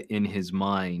idea in his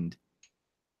mind.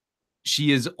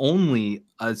 She is only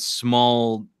a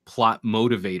small plot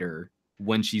motivator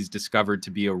when she's discovered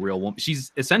to be a real woman.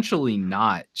 She's essentially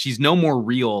not. She's no more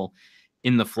real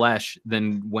in the flesh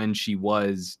than when she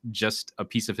was just a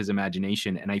piece of his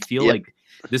imagination. And I feel yep. like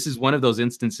this is one of those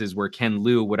instances where Ken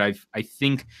Liu I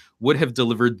think would have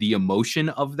delivered the emotion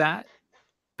of that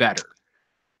better.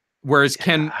 Whereas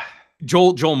Ken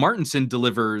Yeah. Joel Martinson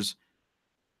delivers,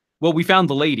 well, we found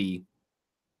the lady,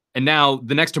 and now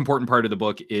the next important part of the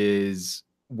book is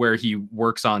where he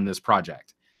works on this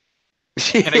project.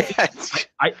 And I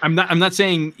think I'm not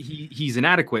saying he's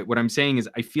inadequate. What I'm saying is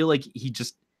I feel like he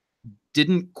just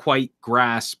didn't quite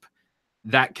grasp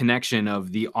that connection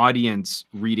of the audience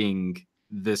reading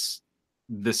this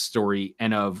story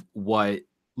and of what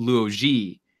Luo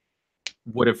Ji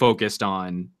would have focused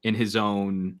on in his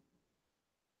own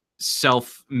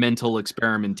self mental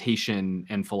experimentation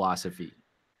and philosophy,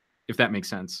 if that makes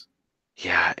sense.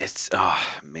 Yeah, it's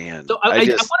oh man. So I, I I, I want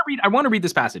just to read. I want to read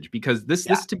this passage because this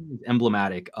yeah. this to me is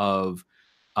emblematic of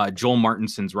Joel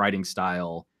Martinson's writing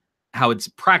style. How it's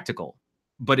practical,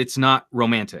 but it's not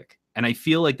romantic, and I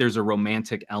feel like there's a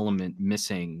romantic element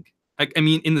missing. I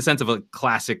mean, in the sense of a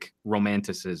classic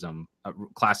romanticism,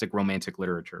 classic romantic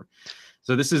literature.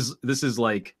 So this is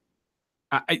like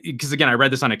because again, I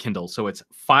read this on a Kindle, so it's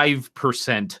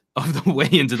 5% of the way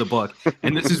into the book,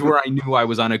 and this is where I knew I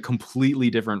was on a completely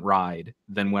different ride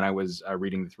than when I was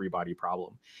reading the Three Body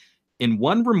Problem. In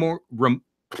one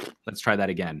let's try that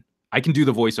again. I can do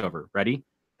the voiceover. Ready?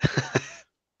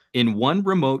 In one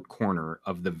remote corner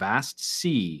of the vast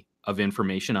sea of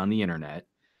information on the internet,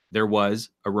 there was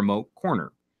a remote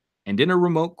corner. And in a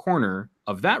remote corner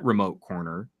of that remote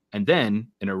corner, and then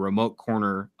in a remote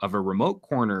corner of a remote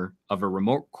corner of a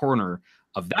remote corner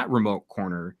of that remote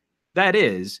corner, that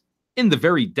is, in the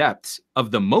very depths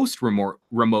of the most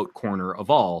remote corner of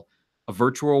all, a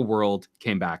virtual world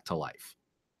came back to life.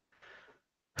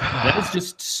 That is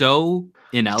just so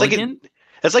it's like it, inelegant.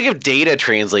 it's like if Data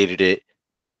translated it.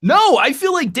 No, I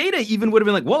feel like Data even would have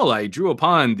been like, well, I drew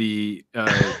upon the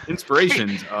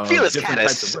inspirations of Felix different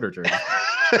types of Caddis. literature.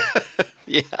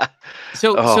 Yeah.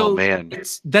 So Oh so man.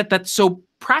 it's that's so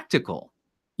practical.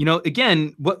 You know,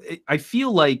 again, what I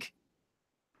feel like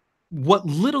what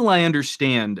little I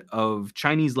understand of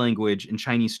Chinese language and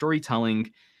Chinese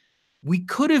storytelling, we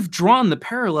could have drawn the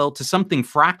parallel to something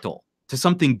fractal, to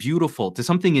something beautiful, to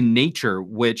something in nature,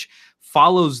 which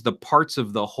follows the parts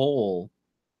of the whole,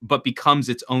 but becomes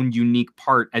its own unique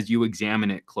part as you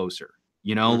examine it closer.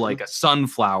 You know, Mm-hmm. like a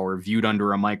sunflower viewed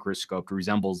under a microscope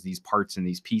resembles these parts and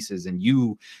these pieces. And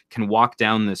you can walk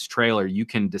down this trail or you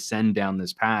can descend down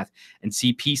this path and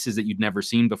see pieces that you'd never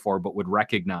seen before, but would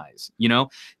recognize. You know,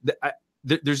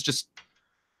 there's just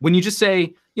when you just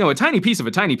say, you know, a tiny piece of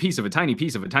a tiny piece of a tiny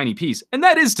piece of a tiny piece, and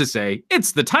that is to say,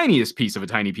 it's the tiniest piece of a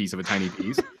tiny piece of a tiny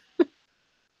piece,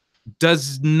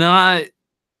 does not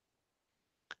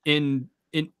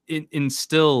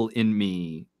instill in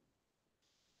me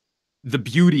the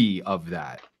beauty of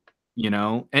that, you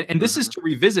know. And this is Mm-hmm. to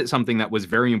revisit something that was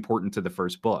very important to the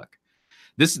first book.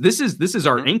 This is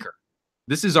our Mm-hmm. anchor.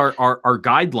 This is our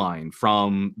guideline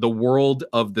from the world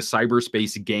of the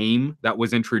cyberspace game that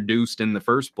was introduced in the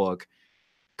first book,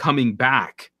 coming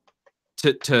back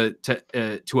to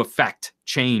affect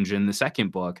change in the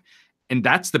second book, and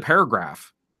that's the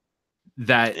paragraph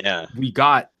that Yeah. we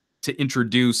got to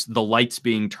introduce the lights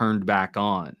being turned back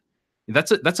on.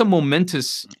 That's a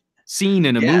momentous scene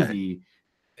in a Yeah. movie,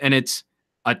 and it's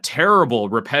a terrible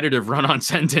repetitive run-on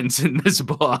sentence in this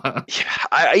book.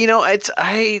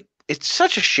 Yeah. It's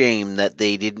such a shame that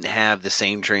they didn't have the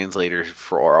same translator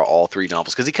for all three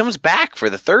novels, because he comes back for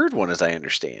the third one, as I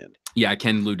understand. Yeah,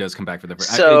 Ken Liu does come back for the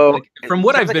first. So Like, it from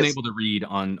what sounds I've like been it's able to read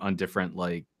on different,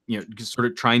 like, you know, just sort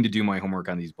of trying to do my homework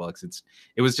on these books,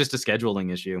 it was just a scheduling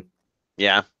issue.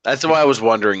 yeah. That's why I was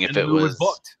wondering if Ken it Liu was was.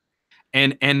 booked,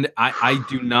 and I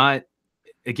do not.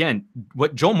 Again,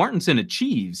 what Joel Martinson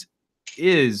achieves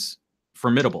is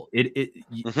formidable.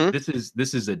 Mm-hmm.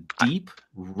 This is a deep,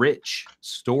 rich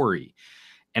story,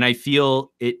 and I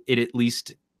feel it at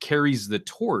least carries the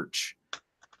torch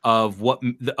of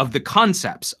of the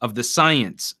concepts, of the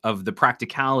science, of the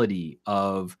practicality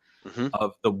Mm-hmm.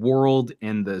 of the world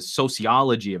and the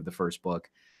sociology of the first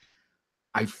book.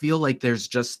 I feel like there's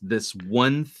just this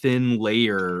one thin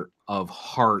layer of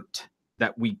heart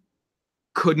that we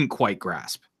couldn't quite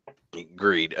grasp.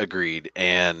 Agreed,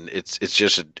 and it's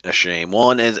just a shame.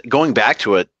 Well, and as going back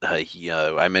to it,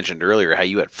 I mentioned earlier how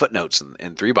you had footnotes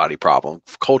in Three Body Problem,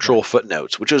 cultural Right.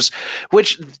 footnotes,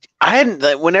 which I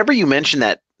hadn't. Whenever you mentioned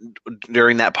that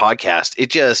during that podcast,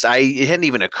 it hadn't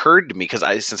even occurred to me,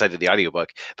 because since I did the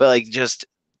audiobook, but like just,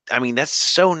 I mean, that's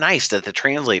so nice that the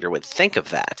translator would think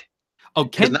of that, Oh,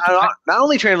 because not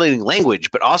only translating language,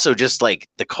 but also just like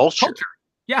the culture. culture.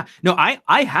 Yeah. No,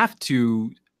 I have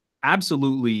to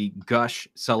absolutely gush,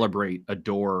 celebrate,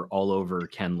 adore all over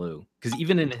Ken Liu, because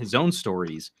even in his own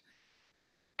stories,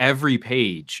 every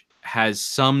page has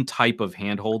some type of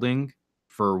handholding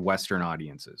for Western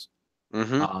audiences.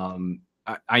 Mm-hmm.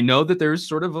 I know that there's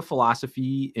sort of a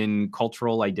philosophy in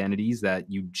cultural identities that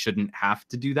you shouldn't have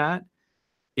to do that.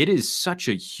 It is such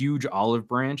a huge olive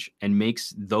branch and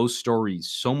makes those stories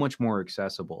so much more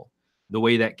accessible. The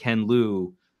way that Ken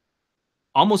Liu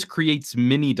almost creates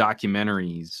mini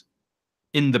documentaries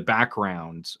in the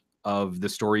background of the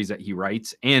stories that he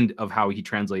writes and of how he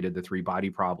translated the Three Body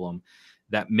Problem,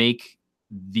 that make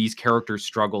these characters'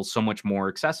 struggles so much more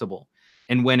accessible.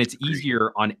 And when it's Agreed.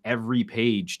 easier on every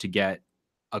page to get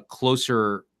a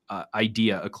closer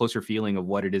idea, a closer feeling of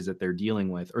what it is that they're dealing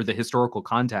with, or the historical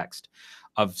context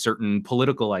of certain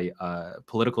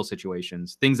political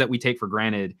situations, things that we take for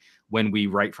granted when we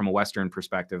write from a Western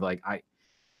perspective. Like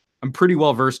I'm pretty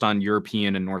well versed on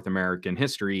European and North American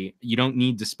history. You don't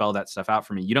need to spell that stuff out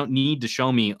for me. You don't need to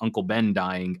show me Uncle Ben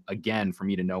dying again for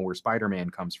me to know where Spider-Man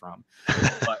comes from.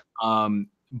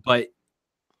 But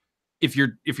if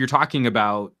you're talking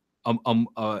about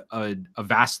a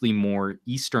vastly more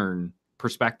Eastern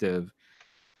perspective,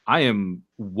 I am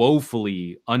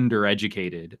woefully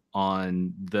undereducated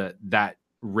on that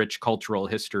rich cultural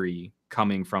history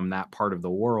coming from that part of the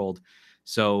world.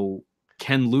 So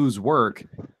Ken Liu's work,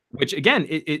 which again,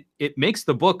 it makes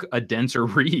the book a denser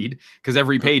read, because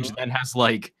every page Mm-hmm. then has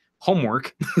like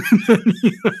homework.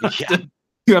 Yeah.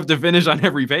 You have to finish on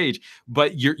every page,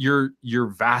 but you're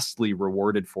vastly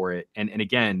rewarded for it. And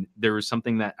again, there was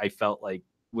something that I felt like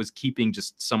was keeping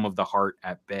just some of the heart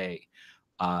at bay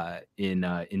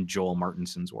in Joel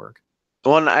Martinson's work.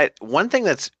 Well, and one thing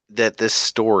that this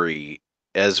story,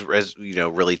 as you know,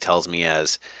 really tells me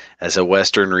as a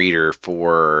Western reader,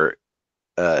 for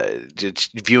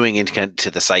viewing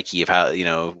into the psyche of how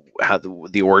how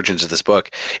the origins of this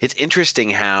book. It's interesting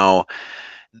how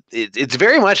it's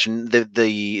very much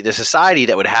the society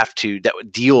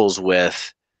that deals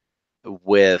with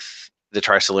the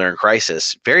Trisolaren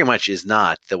crisis very much is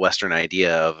not the Western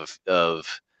idea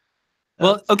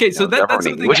Well, okay, so that's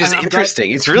governing, something which is I'm glad.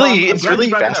 interesting. It's No, really I'm it's glad you really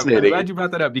brought that up. I'm fascinating. glad you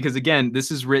brought that up because again,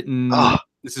 this is Oh, written.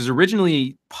 This is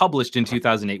originally published in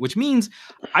 2008, which means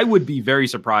I would be very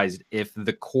surprised if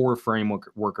the core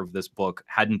framework work of this book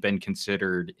hadn't been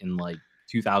considered in like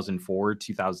 2004,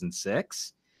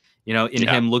 2006. You know, in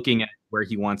yeah. him looking at where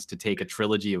he wants to take a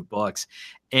trilogy of books.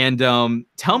 And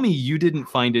tell me you didn't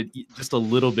find it just a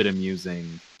little bit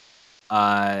amusing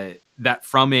that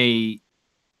from a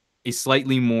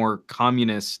slightly more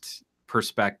communist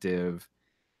perspective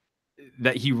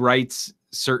that he writes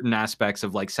certain aspects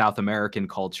of like South American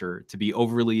culture to be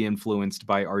overly influenced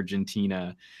by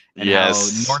Argentina and how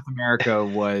Yes. North America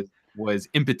was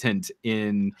impotent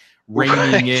in reining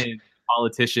Right. in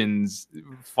politicians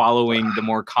following the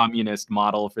more communist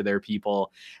model for their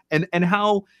people and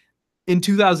how in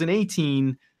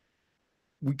 2018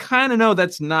 we kind of know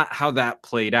that's not how that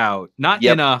played out. Not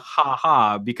in Yep. a ha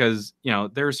ha, because you know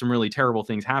there are some really terrible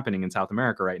things happening in South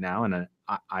America right now, and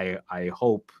I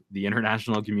hope the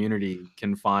international community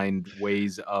can find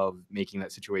ways of making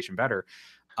that situation better.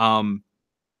 Um,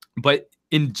 but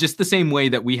in just the same way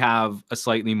that we have a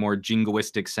slightly more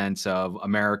jingoistic sense of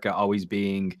America always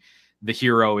being the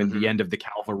hero in the end of the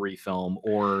cavalry film,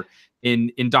 or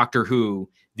in Doctor Who,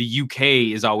 the UK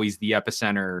is always the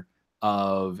epicenter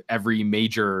of every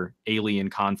major alien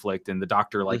conflict, and the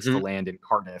Doctor likes to land in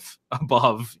Cardiff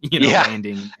above, Yeah.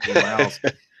 landing anywhere else.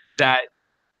 That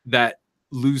that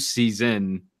Liu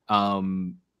Cixin,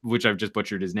 which I've just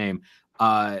butchered his name,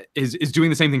 is doing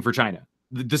the same thing for China.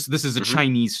 This is a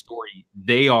Chinese story.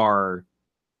 They are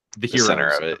the center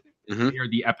heroes. of it. They are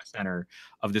the epicenter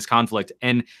of this conflict,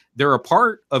 and they're a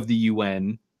part of the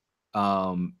UN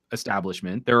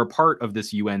establishment. They're a part of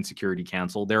this UN Security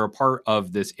Council. They're a part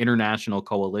of this international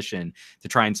coalition to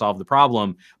try and solve the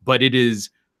problem. But it is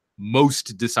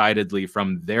most decidedly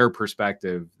from their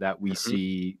perspective that we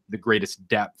see the greatest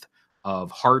depth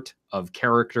of heart, of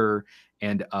character,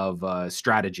 and of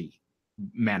strategy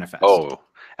manifest. Oh,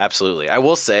 absolutely. I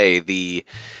will say the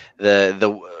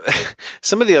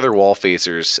some of the other wall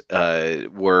facers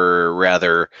were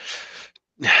rather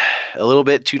a little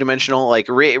bit two dimensional. Like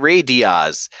Ray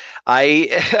Diaz,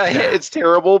 it's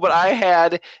terrible, but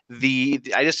I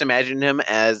just imagined him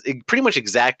as pretty much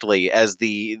exactly as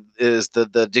the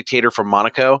dictator from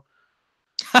Monaco.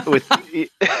 With he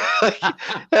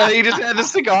just had the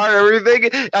cigar and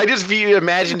everything. I just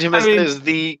imagined him as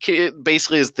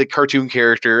basically as the cartoon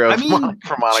character of from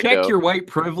Monaco. Check your white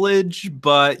privilege,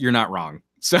 but you're not wrong.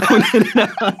 So well,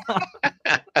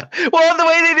 the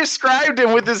way they described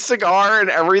him with his cigar and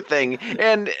everything,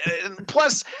 and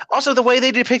plus also the way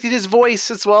they depicted his voice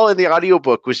as well in the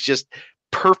audiobook was just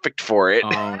perfect for it.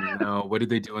 Oh no, what did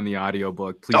they do in the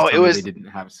audiobook? Please tell me they didn't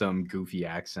have some goofy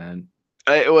accent.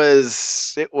 It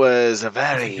was a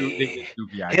very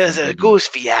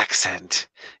goofy accent.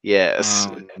 Yes.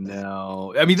 Oh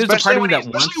no. I mean, there's especially a part of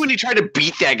me that especially when he tried to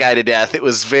beat that guy to death. It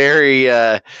was very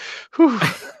I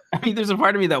mean, there's a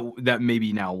part of me that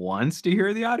maybe now wants to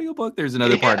hear the audiobook. There's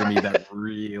another part of me that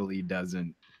really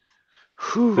doesn't.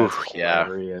 That's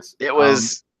hilarious. It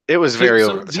was very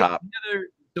over the top.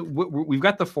 We've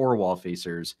got the 4 wall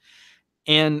facers.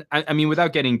 And I mean,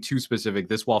 without getting too specific,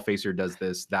 this wall facer does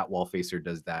this, that wall facer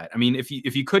does that. I mean, if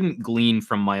you couldn't glean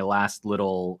from my last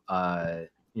little,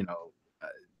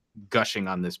 gushing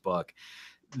on this book,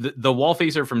 the wall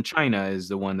facer from China is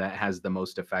the one that has the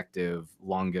most effective,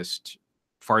 longest,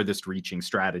 farthest reaching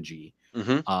strategy,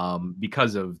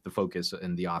 because of the focus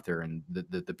and the author and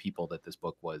the people that this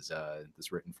book was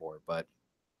written for. But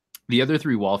the other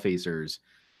 3 wall facers,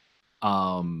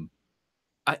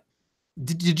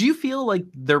 did you feel like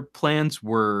their plans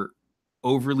were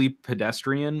overly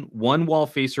pedestrian? One wall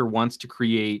facer wants to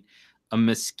create a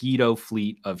mosquito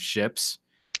fleet of ships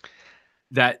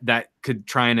that could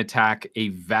try and attack a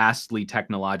vastly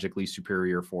technologically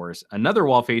superior force. Another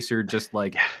wall facer just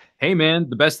like, hey man,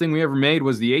 the best thing we ever made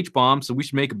was the H-bomb, so we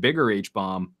should make a bigger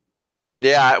H-bomb.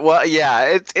 Yeah, well,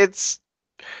 yeah, it's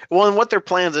well, and what their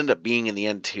plans end up being in the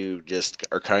end too just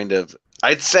are kind of,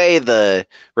 I'd say the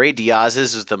Ray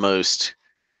Diaz's is the most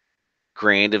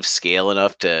grand of scale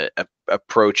enough to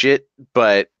approach it,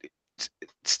 but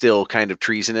still kind of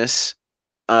treasonous.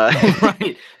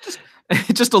 Right.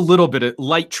 Just a little bit of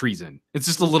light treason. It's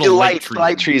just a little light treason.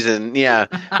 Light treason, yeah.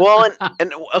 Well,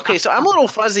 and okay, so I'm a little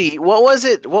fuzzy. What was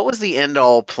it? What was the end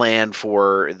all plan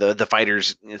for the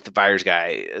fighters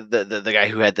guy, the guy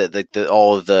who had the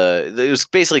all of the? It was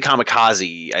basically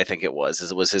kamikaze. I think it was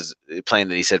his plan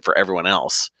that he said for everyone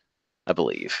else, I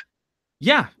believe.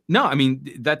 Yeah, no, I mean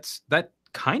that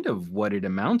kind of what it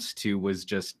amounts to was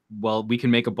just, well, we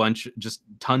can make a bunch, just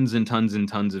tons and tons and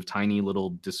tons of tiny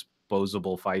little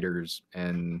disposable fighters,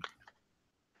 and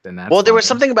then that's well, there was fine.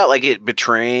 something about like it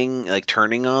betraying, like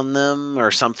turning on them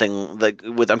or something. Like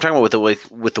I'm talking about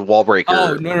with the wall breaker.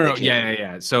 Oh no,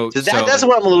 yeah. So that's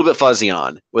what I'm a little bit fuzzy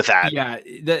on with that. Yeah,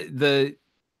 the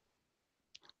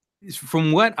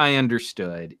from what I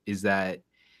understood is that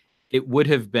it would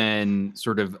have been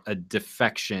sort of a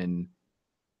defection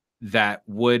that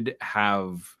would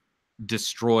have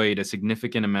destroyed a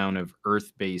significant amount of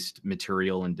Earth-based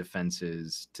material and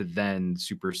defenses to then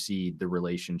supersede the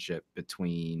relationship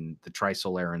between the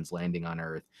Trisolarans landing on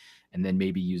Earth, and then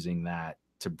maybe using that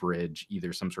to bridge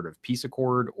either some sort of peace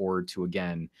accord or to,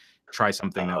 again, try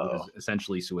something that was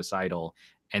essentially suicidal.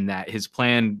 And that his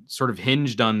plan sort of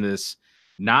hinged on this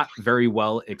not very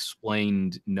well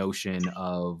explained notion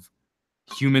of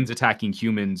humans attacking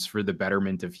humans for the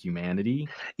betterment of humanity.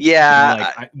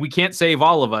 Yeah, like, we can't save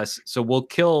all of us, so we'll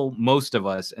kill most of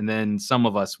us, and then some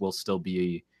of us will still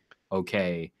be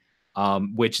okay.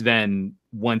 Which then,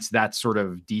 once that's sort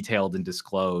of detailed and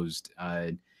disclosed,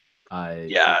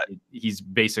 he's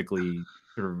basically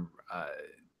sort of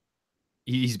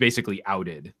he's basically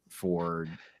outed for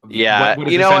what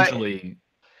is essentially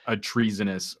a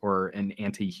treasonous or an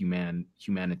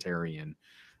humanitarian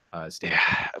standpoint.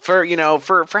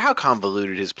 For how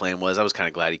convoluted his plan was, I was kind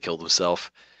of glad he killed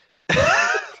himself.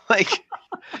 Like,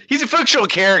 he's a fictional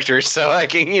character, so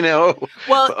like, Well,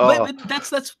 but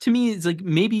that's to me, it's like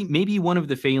maybe one of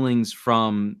the failings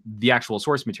from the actual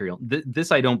source material.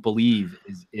 This I don't believe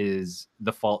is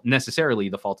necessarily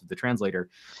the fault of the translator.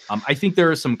 I think there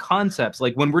are some concepts,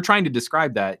 like when we're trying to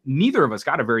describe that, neither of us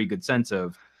got a very good sense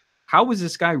of how was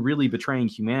this guy really betraying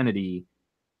humanity.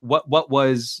 What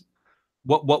was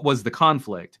the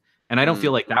conflict? And I don't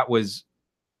feel like that was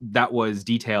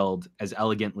detailed as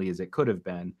elegantly as it could have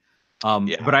been.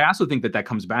 But I also think that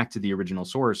comes back to the original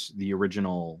source, the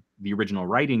original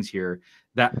writings here,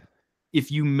 that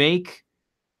if you make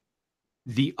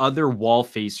the other wall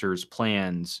facers'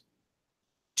 plans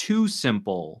too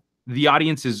simple, the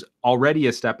audience is already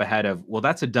a step ahead of, well,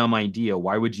 that's a dumb idea.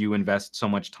 Why would you invest so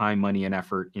much time, money, and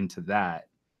effort into that?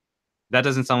 That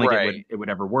doesn't sound like it would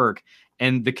ever work.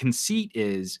 And the conceit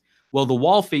is, well, the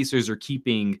wall facers are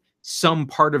keeping some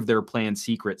part of their plan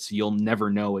secret, so you'll never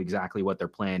know exactly what their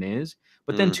plan is.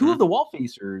 But then two of the wall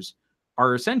facers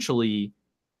are essentially,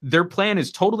 their plan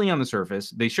is totally on the surface.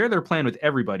 They share their plan with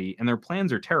everybody, and their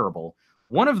plans are terrible.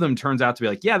 One of them turns out to be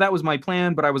like, yeah, that was my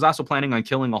plan, but I was also planning on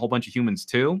killing a whole bunch of humans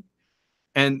too.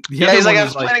 And the other he's like, I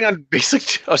was planning on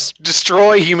basically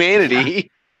destroy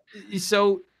humanity. Yeah.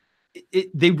 So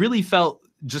they really felt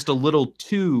just a little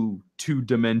too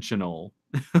two-dimensional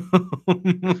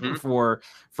for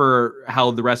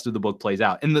how the rest of the book plays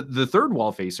out. And the third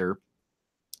wall facer,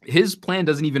 his plan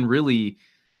doesn't even really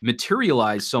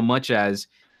materialize so much as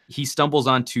he stumbles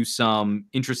onto some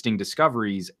interesting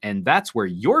discoveries, and that's where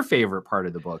your favorite part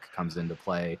of the book comes into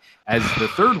play, as the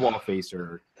third wall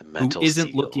facer who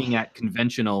isn't looking at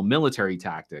conventional military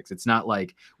tactics. It's not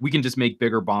like we can just make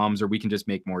bigger bombs or we can just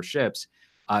make more ships.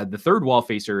 The third wall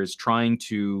facer is trying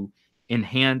to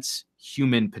enhance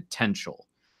human potential,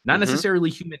 not necessarily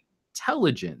human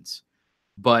intelligence,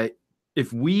 but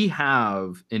if we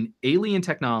have an alien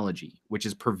technology which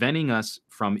is preventing us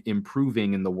from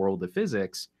improving in the world of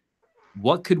physics,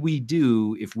 what could we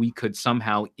do if we could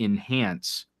somehow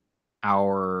enhance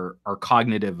our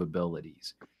cognitive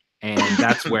abilities? And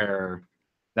that's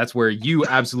where you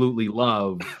absolutely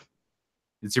love.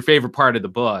 It's your favorite part of the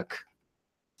book.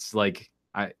 It's like,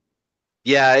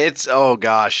 it's, oh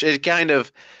gosh, it kind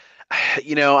of,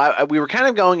 we were kind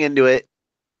of going into it,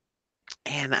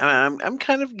 and I'm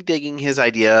kind of digging his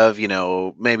idea of,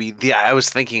 maybe I was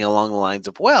thinking along the lines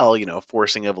of, well,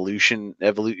 forcing evolution,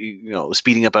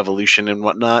 speeding up evolution and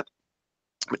whatnot.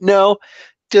 But no,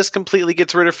 just completely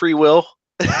gets rid of free will.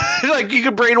 Like, you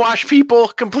could brainwash people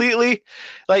completely.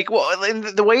 Like, well, and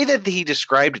the way that he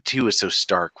described it too is so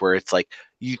stark, where it's like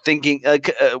you thinking,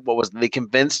 what was it? They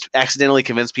accidentally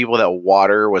convinced people that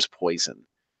water was poison.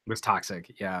 It was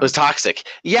toxic. Yeah. It was toxic.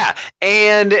 Yeah.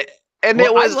 And And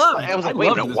Well, I was I like, wait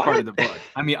a loved minute, this part what? of the book.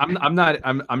 I mean, I'm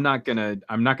not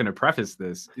gonna preface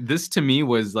this. This to me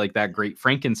was like that great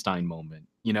Frankenstein moment.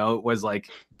 You know, it was like,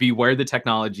 beware the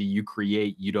technology you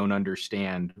create. You don't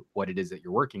understand what it is that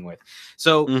you're working with.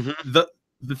 So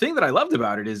the thing that I loved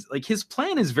about it is like his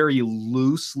plan is very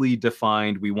loosely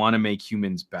defined. We want to make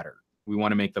humans better. We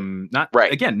want to make them not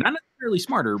necessarily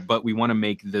smarter, but we want to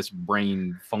make this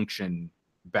brain function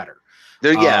better.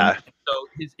 So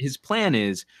his plan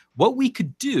is, what we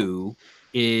could do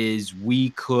is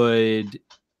we could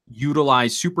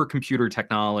utilize supercomputer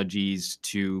technologies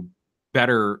to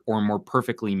better or more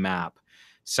perfectly map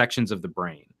sections of the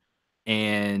brain.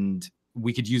 And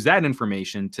we could use that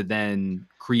information to then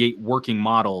create working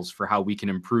models for how we can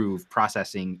improve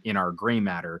processing in our gray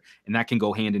matter. And that can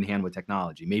go hand in hand with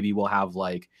technology. Maybe we'll have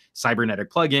like cybernetic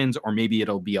plugins, or maybe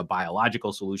it'll be a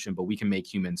biological solution, but we can make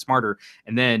humans smarter.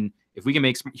 And then if we can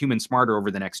make humans smarter over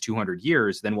the next 200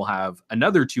 years, then we'll have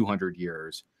another 200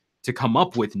 years to come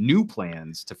up with new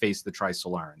plans to face the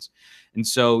Trisolarans. And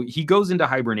so he goes into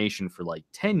hibernation for like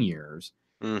 10 years.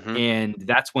 And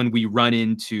that's when we run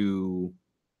into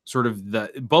sort of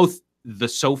both the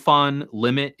Sophon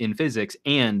limit in physics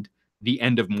and the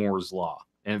end of Moore's law.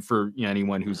 And for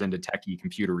anyone who's into techie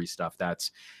computery stuff,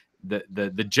 that's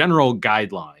the general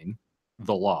guideline,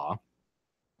 the law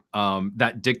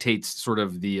that dictates sort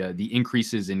of the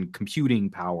increases in computing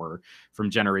power from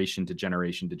generation to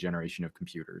generation to generation of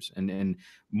computers. And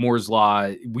Moore's law,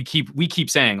 we keep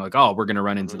saying like, oh, we're going to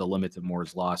run into the limits of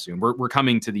Moore's law soon. We're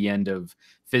coming to the end of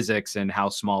physics and how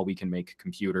small we can make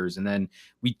computers, and then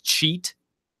we cheat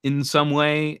in some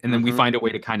way, and then we find a way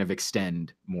to kind of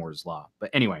extend Moore's law. But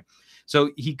anyway,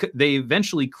 so they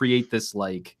eventually create this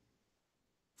like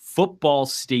football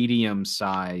stadium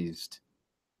sized,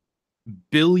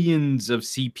 billions of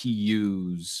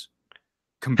CPUs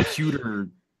computer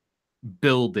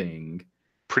building,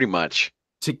 pretty much,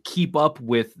 to keep up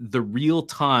with the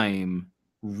real-time,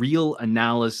 real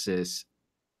analysis,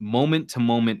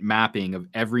 moment-to-moment mapping of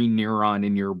every neuron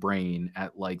in your brain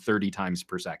at like 30 times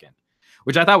per second.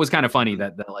 Which I thought was kind of funny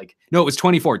that like, no, it was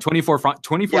 24 times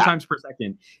per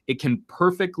second. It can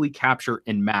perfectly capture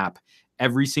and map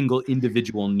every single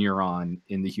individual neuron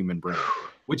in the human brain.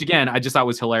 Which again, I just thought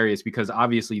was hilarious, because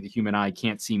obviously the human eye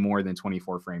can't see more than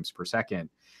 24 frames per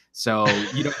second. So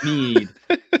you don't need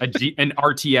an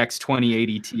RTX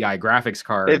 2080 Ti graphic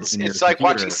card. It's like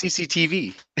watching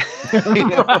CCTV.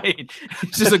 Right.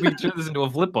 It's just like we turn this into a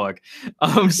flip book.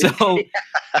 So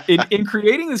in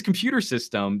creating this computer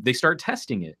system, they start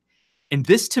testing it. And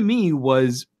this to me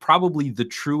was probably the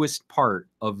truest part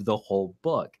of the whole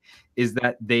book, is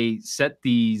that they set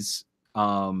these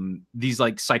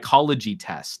like psychology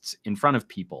tests in front of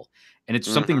people. And it's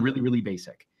something really, really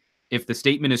basic. If the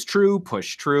statement is true,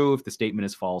 push true. If the statement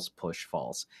is false, push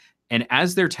false. And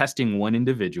as they're testing one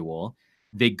individual,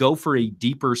 they go for a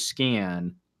deeper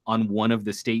scan on one of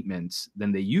the statements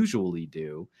than they usually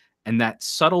do. And that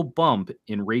subtle bump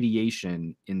in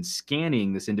radiation in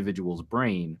scanning this individual's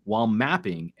brain while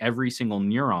mapping every single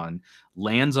neuron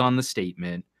lands on the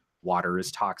statement, water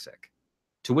is toxic.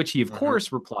 To which he, of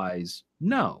course, replies,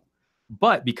 no.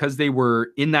 But because they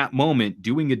were in that moment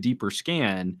doing a deeper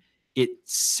scan, it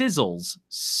sizzles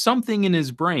something in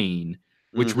his brain,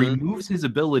 which removes his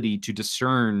ability to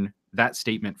discern that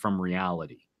statement from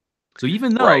reality. So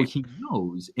even though he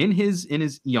knows in his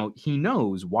he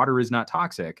knows water is not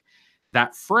toxic,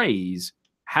 that phrase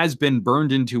has been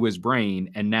burned into his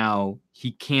brain, and now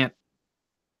he can't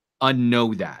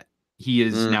unknow that. He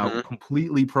is now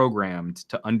completely programmed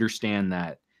to understand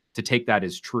that, to take that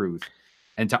as truth,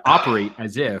 and to operate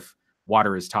as if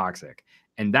water is toxic.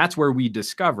 And that's where we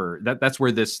discover that's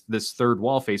where this third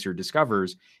wall facer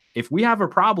discovers, if we have a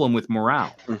problem with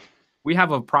morale, we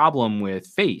have a problem with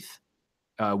faith,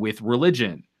 with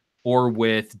religion, or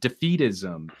with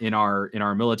defeatism in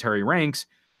our military ranks,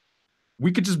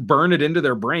 we could just burn it into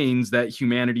their brains that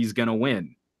humanity's going to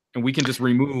win. And we can just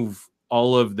remove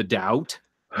all of the doubt,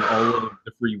 and all of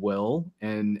the free will,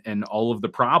 and all of the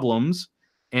problems.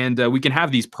 And we can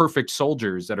have these perfect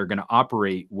soldiers that are going to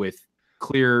operate with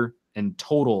clear and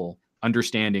total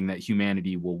understanding that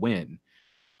humanity will win.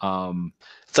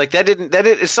 It's like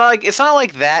it's not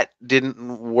like that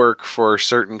didn't work for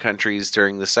certain countries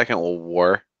during the Second World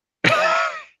War.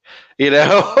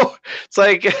 It's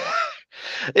like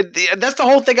that's the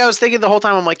whole thing I was thinking the whole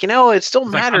time. I'm like, it still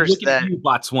matters that you,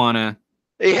 Botswana.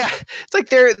 Yeah, it's like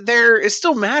it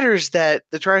still matters that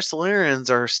the Trisolarans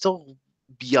are still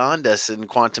beyond us in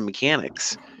quantum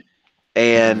mechanics,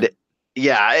 and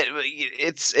Yeah,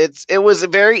 it was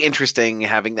very interesting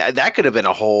having that. That could have been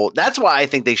a whole. That's why I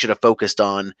think they should have focused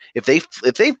on, if they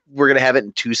were going to have it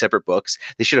in two separate books,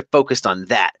 they should have focused on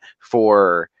that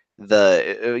for for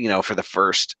the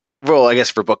first. Well, I guess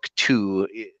for book two,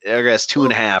 I guess two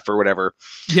and a half or whatever.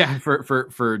 Yeah,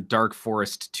 for Dark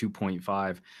Forest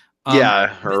 2.5.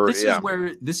 Yeah, or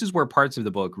yeah. This is where parts of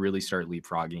the book really start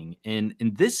leapfrogging, and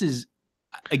this is,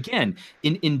 again,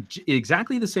 in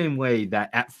exactly the same way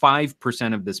that at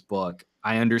 5% of this book,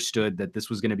 I understood that this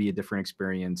was going to be a different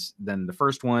experience than the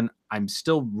first one. I'm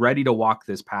still ready to walk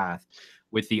this path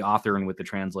with the author and with the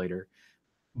translator,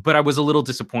 but I was a little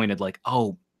disappointed. Like,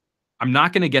 oh, I'm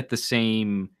not going to get the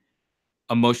same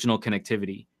emotional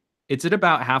connectivity. It's at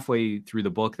about halfway through the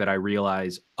book that I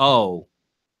realize, oh,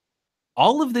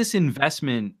 all of this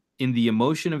investment in the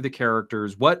emotion of the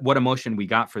characters, what emotion we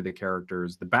got for the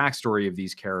characters, the backstory of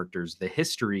these characters, the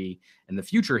history and the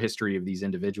future history of these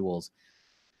individuals.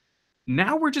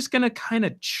 Now we're just going to kind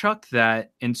of chuck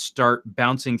that and start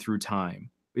bouncing through time.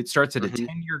 It starts at a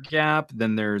 10-year gap,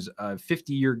 then there's a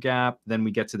 50-year gap, then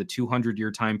we get to the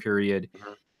 200-year time period.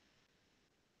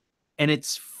 And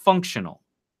it's functional.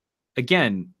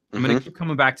 Again, I'm going to keep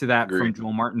coming back to that from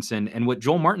Joel Martinson, and what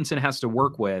Joel Martinson has to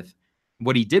work with,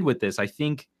 what he did with this, I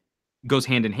think goes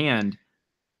hand in hand.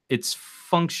 It's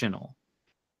functional,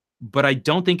 but I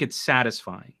don't think it's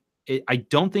satisfying. I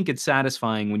don't think it's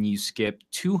satisfying when you skip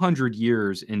 200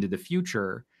 years into the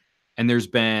future and there's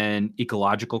been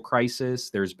ecological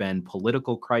crisis, there's been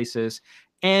political crisis,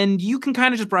 and you can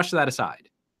kind of just brush that aside.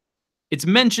 It's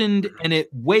mentioned and it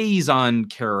weighs on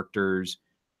characters,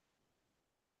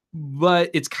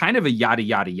 but it's kind of a yada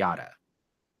yada yada.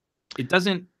 It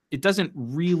doesn't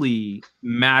really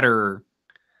matter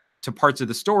to parts of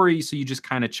the story, so you just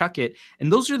kind of chuck it.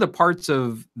 And those are the parts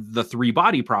of the three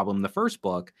body problem, the first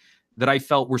book, that I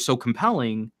felt were so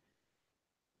compelling.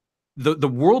 The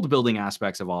world building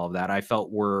aspects of all of that I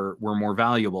felt were more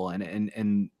valuable,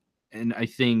 and I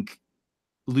think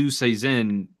Liu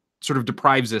Cixin sort of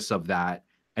deprives us of that.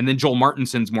 And then Joel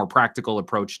Martinson's more practical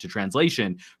approach to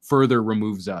translation further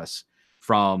removes us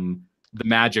from the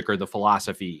magic or the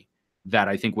philosophy that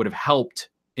I think would have helped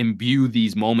imbue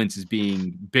these moments as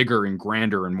being bigger and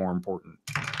grander and more important.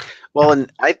 Well,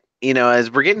 and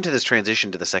as we're getting to this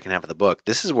transition to the second half of the book,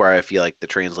 this is where I feel like the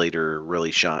translator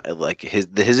really shone. Like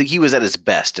he was at his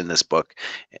best in this book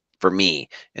for me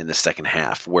in the second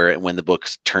half, when the book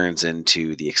turns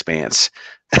into The Expanse.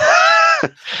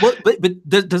 Well, but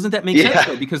doesn't that make sense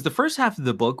though? Because the first half of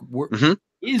the book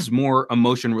is more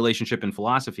emotion, relationship, and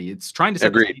philosophy. It's trying to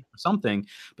set the stage for something,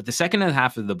 but the second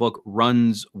half of the book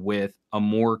runs with a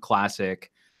more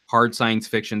classic hard science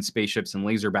fiction, spaceships and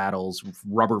laser battles,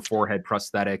 rubber forehead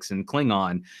prosthetics, and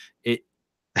Klingon.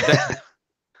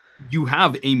 You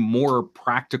have a more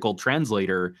practical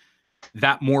translator.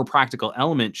 That more practical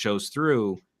element shows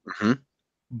through.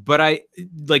 But I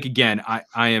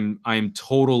am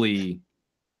totally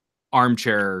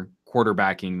armchair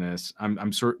quarterbacking this.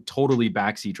 I'm totally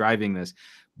backseat driving this,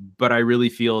 but I really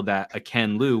feel that a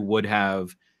Ken Liu would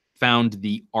have found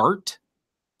the art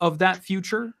of that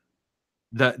future,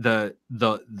 the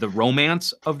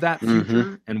romance of that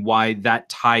future, and why that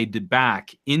tied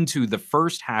back into the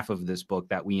first half of this book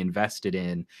that we invested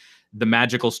in, the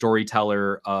magical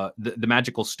storyteller, the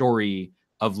magical story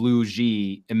of Liu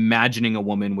Ji imagining a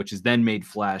woman which is then made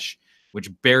flesh, which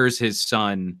bears his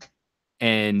son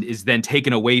and is then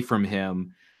taken away from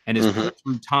him and is put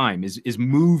through time, is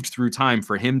moved through time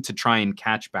for him to try and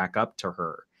catch back up to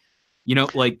her.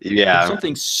 There's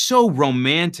something so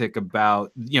romantic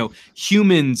about,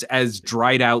 humans as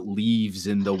dried out leaves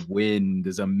in the wind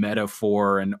as a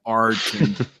metaphor and art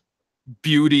and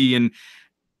beauty. And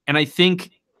I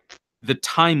think the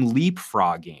time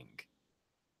leapfrogging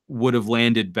would have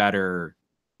landed better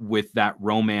with that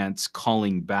romance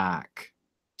calling back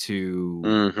to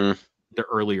the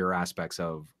earlier aspects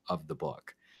of the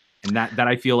book. And that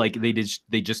I feel like they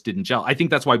just didn't gel. I think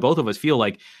that's why both of us feel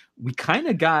like we kind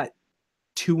of got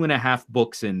 2.5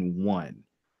 books in one.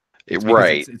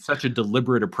 It's such a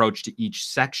deliberate approach to each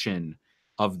section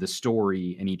of the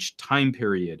story and each time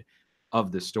period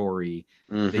of the story.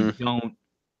 They don't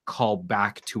call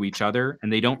back to each other,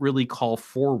 and they don't really call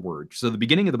forward. So the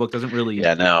beginning of the book doesn't really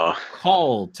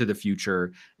call to the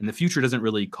future, and the future doesn't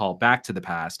really call back to the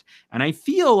past. And I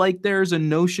feel like there's a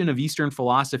notion of Eastern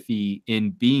philosophy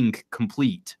in being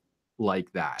complete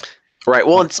like that. Right.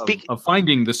 Well, of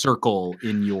finding the circle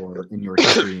in your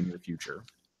history and your future.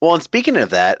 Well, and speaking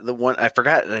of that, the one I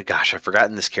forgot, gosh, I've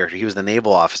forgotten this character. He was the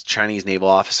naval officer, Chinese naval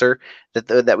officer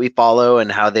that we follow,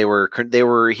 and how they were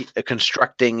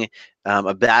constructing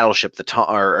a battleship.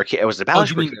 Or it was a Oh,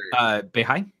 you battleship. mean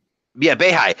Beihai? Yeah,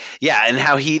 Beihai. Yeah, and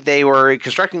how they were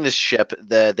constructing this ship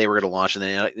that they were going to launch, and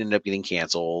then it ended up getting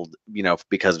canceled,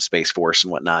 because of Space Force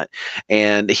and whatnot.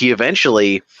 And he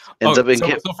eventually ends Oh, up in.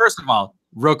 so first of all,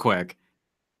 real quick,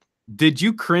 did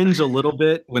you cringe a little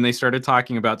bit when they started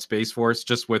talking about Space Force,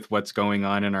 just with what's going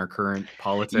on in our current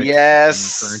politics and our current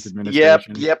Yes. Yep.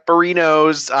 administration? Yep.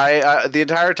 Barinos. I the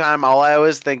entire time, all I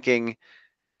was thinking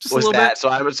Just a was little bit.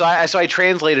 that. So I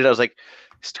translated. I was like,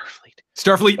 Starfleet.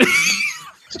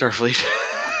 Starfleet.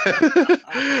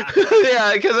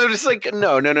 Yeah, because I'm just like,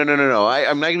 no. I'm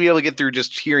not gonna be able to get through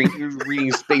just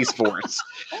reading Space Force.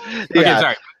 Okay,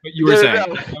 sorry, but you were saying that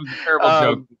was a terrible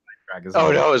joke.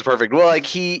 Oh no, it was perfect. Well,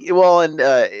 it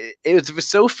was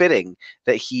so fitting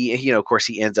that of course,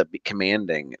 he ends up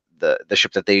commanding the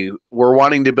ship that they were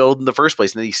wanting to build in the first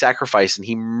place, and then he sacrificed and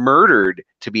he murdered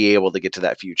to be able to get to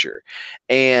that future.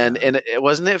 And it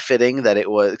wasn't it fitting that it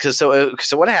was because so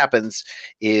what happens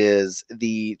is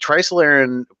the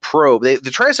Trisolarans probe. The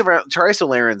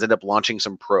Trisolarans end up launching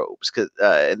some probes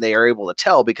and they are able to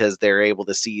tell because they're able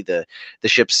to see the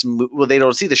ships. Well, they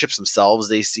don't see the ships themselves;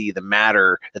 they see the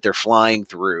matter that they're flying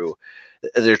through.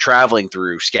 They're traveling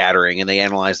through, scattering, and they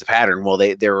analyze the pattern. Well,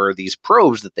 there were these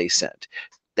probes that they sent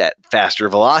at faster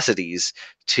velocities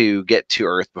to get to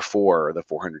Earth before the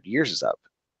 400 years is up.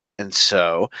 And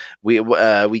so we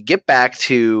get back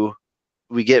to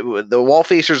we get the wall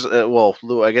facers.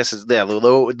 I guess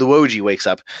Luoji wakes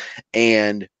up,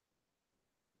 and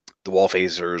the wall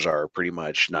phasers are pretty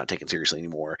much not taken seriously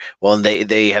anymore. Well, and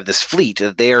they have this fleet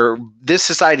that this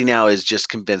society now is just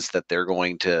convinced that they're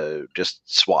going to just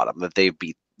swat them, that they've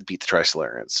beat the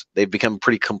Trisolarans. They've become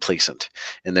pretty complacent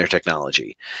in their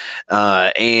technology,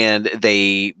 and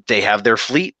they have their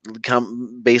fleet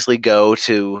go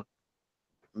to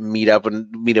meet up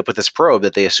with this probe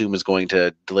that they assume is going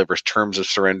to deliver terms of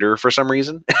surrender for some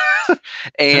reason.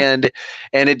 and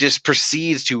it just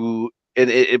proceeds to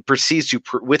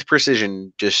with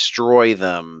precision destroy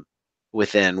them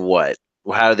within what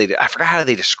I forgot how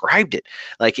they described it.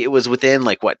 Like it was within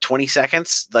 20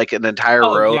 seconds, like an entire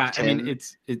row yeah, of 10. I mean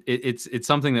it's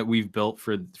something that we've built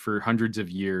for hundreds of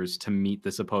years to meet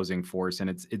this opposing force, and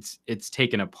it's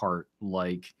taken apart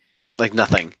like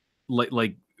nothing.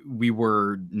 Like we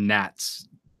were gnats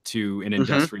to an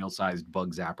industrial sized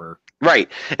bug zapper. Right.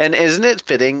 And isn't it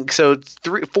fitting? So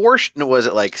was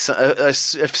it like a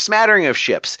smattering of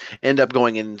ships end up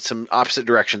going in some opposite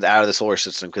directions out of the solar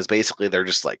system, because basically they're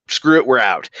just like, screw it, we're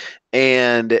out.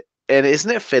 And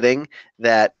isn't it fitting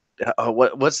that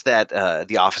what's that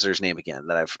the officer's name again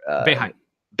that I've Beihai.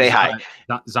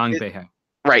 Zhang Beihai.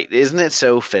 Right. Isn't it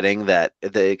so fitting that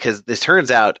because this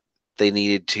turns out they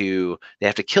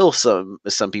have to kill some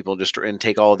people just and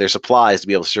take all of their supplies to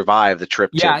be able to survive the trip.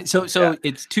 So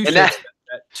it's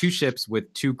two ships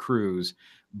with two crews,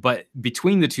 but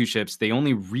between the two ships they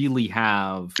only really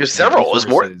have there's several. It was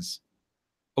more.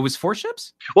 Oh, it was 4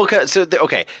 ships? Well, so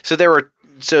there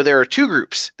are two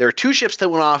groups. There are 2 ships that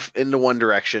went off into one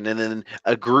direction, and then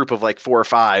a group of 4 or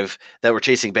 5 that were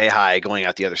chasing Beihai going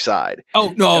out the other side.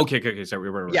 Oh no! Okay. Sorry,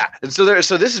 right. Yeah, and so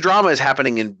this drama is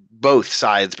happening in both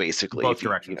sides, basically. Both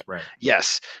directions, right?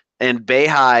 Yes, and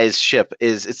Beihai's ship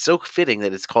it's so fitting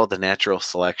that it's called the Natural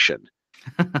Selection.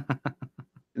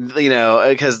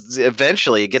 Because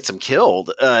eventually it gets him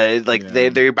killed.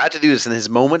 They're about to do this, in his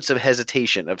moments of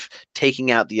hesitation of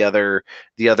taking out the other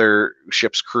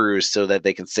ship's crews so that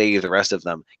they can save the rest of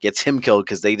them, gets him killed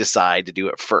because they decide to do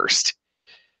it first.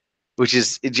 Which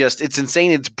is it's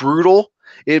insane. It's brutal.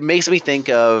 It makes me think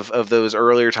of those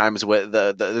earlier times with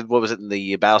what was it in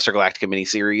the Battlestar Galactica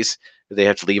miniseries? They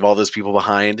have to leave all those people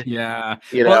behind. Yeah,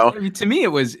 I mean, to me, it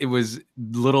was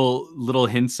little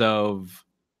hints of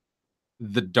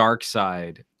the dark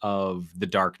side of the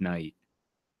Dark Knight.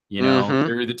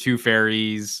 There are the 2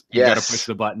 fairies. You got to push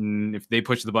the button. If they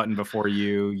push the button before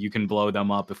you can blow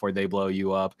them up before they blow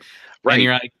you up. Right. And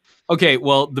you're like, okay,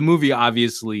 well, the movie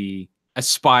obviously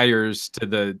aspires to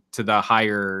the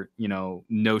higher,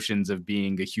 notions of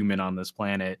being a human on this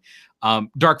planet.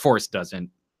 Dark Force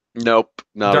doesn't. Nope,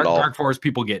 not at all. Dark Force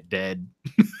people get dead.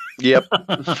 Yep.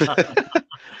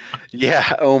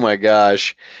 Yeah. Oh my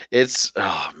gosh. It's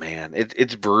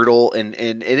it's brutal, and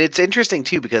it's interesting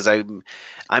too, because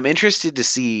I'm interested to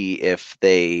see if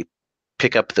they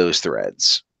pick up those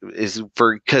threads.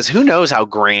 Because who knows how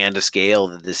grand a scale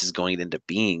that this is going to end up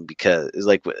being, because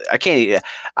I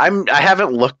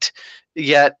haven't looked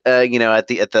Yet, at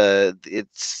the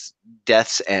its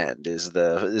death's end is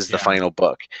the Yeah. final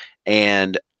book,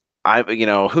 and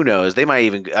who knows? They might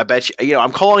even. I bet you.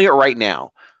 I'm calling it right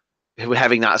now,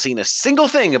 having not seen a single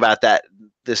thing about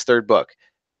this third book,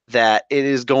 that it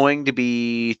is going to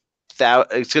be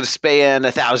it's going to span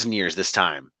 1,000 years this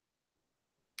time,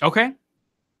 Okay. All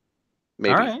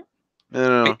maybe. right. I don't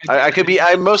know. I Again, could be.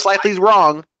 I'm most likely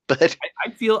wrong, but I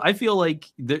feel like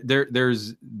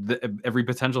there's every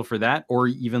potential for that, or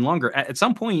even longer. At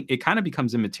some point, it kind of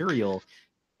becomes immaterial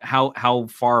how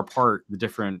far apart the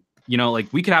different,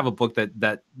 like we could have a book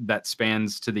that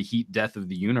spans to the heat death of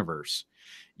the universe,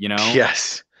 you know,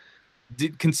 yes.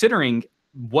 considering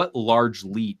what large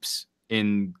leaps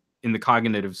in the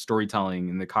cognitive storytelling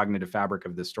and the cognitive fabric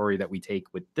of the story that we take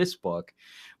with this book,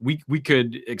 we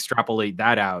could extrapolate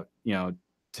that out,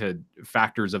 to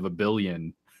factors of a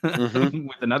billion Mm-hmm.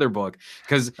 with another book,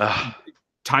 because Ugh.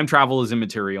 time travel is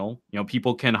immaterial.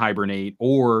 People can hibernate,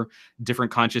 or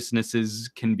different consciousnesses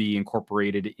can be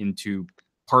incorporated into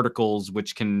particles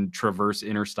which can traverse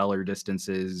interstellar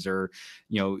distances, or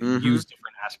Mm-hmm. use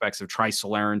different aspects of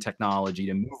trisolaran technology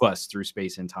to move us through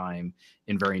space and time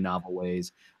in very novel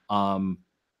ways. um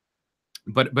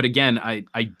but again, I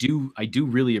do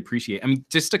really appreciate, I mean,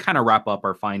 just to kind of wrap up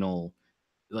our final,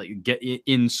 like, get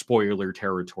in spoiler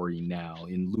territory now,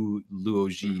 in Mm-hmm.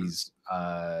 Luoji's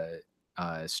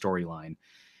storyline,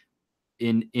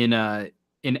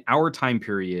 in our time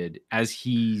period, as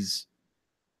he's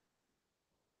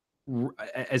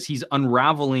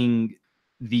unraveling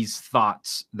these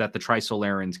thoughts that the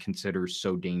Trisolarans consider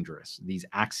so dangerous, these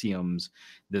axioms,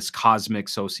 this cosmic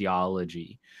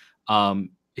sociology.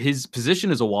 His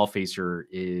position as a wall facer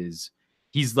is,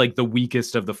 he's like the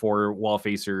weakest of the four wall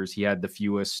facers. He had the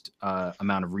fewest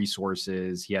amount of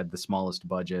resources. He had the smallest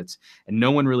budgets, and no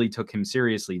one really took him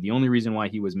seriously. The only reason why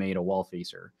he was made a wall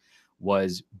facer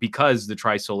was because the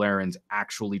Trisolarans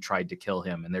actually tried to kill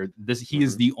him, and he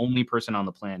is Mm-hmm. the only person on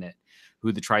the planet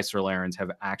who the Trisolarans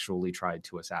have actually tried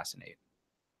to assassinate.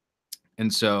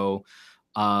 And so,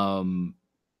 um,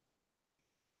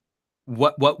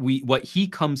 what he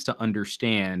comes to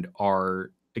understand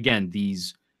are, again,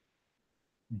 these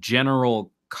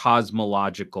general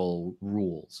cosmological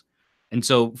rules. And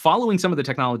so, following some of the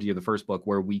technology of the first book,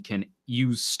 where we can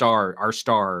use our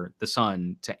star, the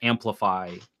sun, to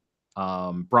amplify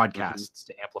Mm-hmm. broadcasts,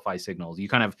 to amplify signals, you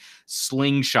kind of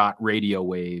slingshot radio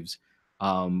waves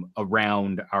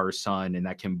around our sun, and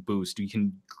that can boost.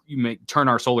 You turn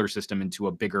our solar system into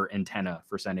a bigger antenna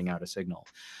for sending out a signal.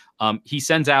 He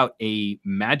sends out a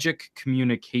magic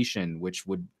communication, which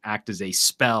would act as a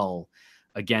spell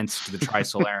against the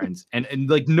Trisolarans, and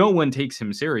like no one takes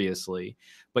him seriously,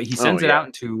 but he Oh sends it yeah. out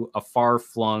into a far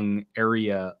flung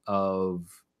area of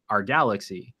our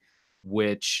galaxy,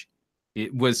 which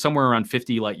it was somewhere around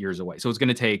 50 light years away. So it's going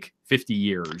to take 50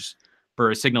 years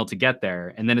for a signal to get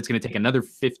there, and then it's going to take another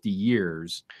 50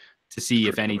 years to see For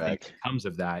if it to come anything back. comes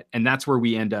of that. And that's where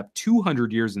we end up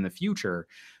 200 years in the future.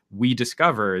 We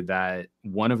discover that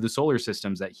one of the solar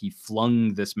systems that he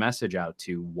flung this message out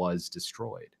to was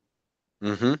destroyed.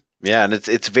 Mm-hmm. Yeah, and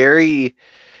it's very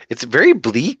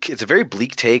bleak. It's a very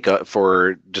bleak take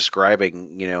for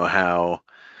describing, how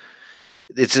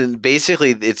it's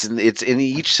in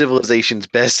each civilization's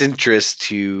best interest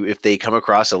to, if they come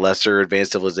across a lesser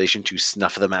advanced civilization, to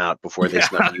snuff them out before they Yeah,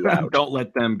 snuff you out. don't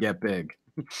let them get big.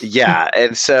 Yeah,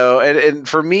 and so and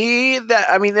for me, that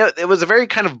I mean it was a very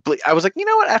kind of I was like, you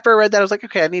know what? After I read that, I was like,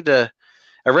 okay, I need to.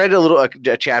 I read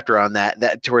a chapter on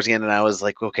that towards the end, and I was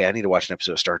like, okay, I need to watch an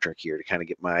episode of Star Trek here to kind of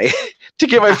get my to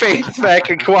get my faith back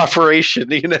in cooperation,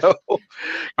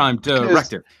 Prime because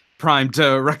directive. Prime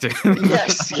directive.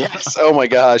 yes, yes. Oh my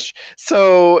gosh.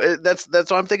 So that's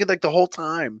what I'm thinking like the whole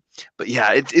time. But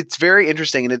yeah, it's very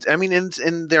interesting, and it's I mean, and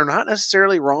they're not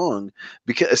necessarily wrong,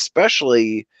 because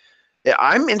especially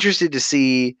I'm interested to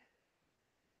see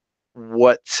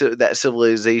that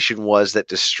civilization was that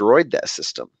destroyed that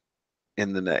system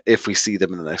if we see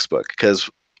them in the next book, because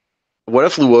what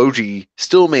if Luoji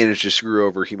still managed to screw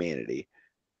over humanity?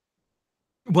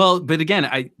 Well, but again,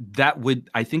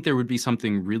 I think there would be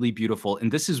something really beautiful,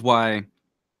 and this is why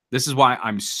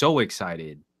I'm so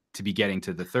excited to be getting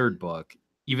to the third book,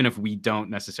 even if we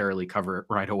don't necessarily cover it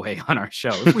right away on our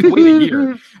show. If we wait a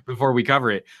year before we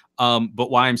cover it, but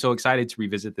why I'm so excited to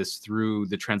revisit this through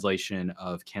the translation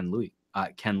of Ken Liu,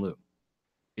 Yeah.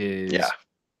 is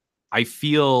I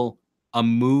feel a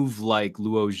move like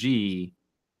Luoji,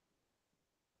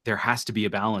 there has to be a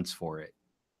balance for it.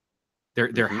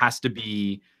 There Hmm. has to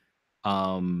be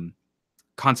um,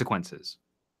 consequences.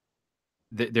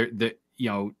 The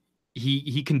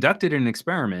he conducted an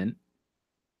experiment,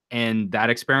 And that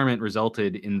experiment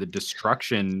resulted in the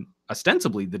destruction,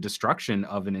 ostensibly the destruction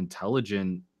of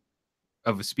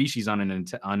a species on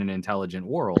an intelligent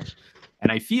world.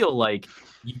 And I feel like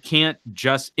you can't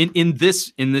just in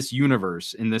this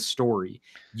universe, in this story,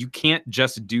 you can't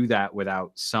just do that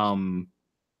without some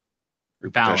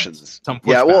balance, Repercussions. some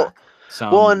Yeah,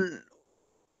 pushback,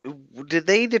 and did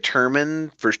they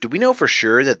determine do we know for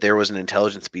sure that there was an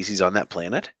intelligent species on that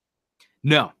planet?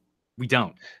 No, we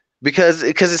don't. Because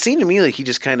it seemed to me like he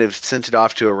just kind of sent it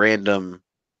off to a random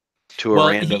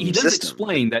He does system.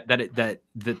 explain that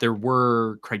there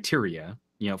were criteria,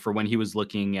 for when he was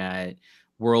looking at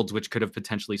worlds which could have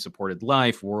potentially supported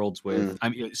life, worlds with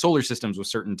solar systems with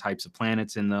certain types of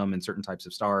planets in them and certain types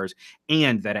of stars,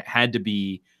 and that it had to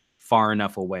be far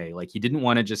enough away. Like, he didn't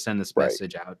want to just send this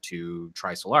message out to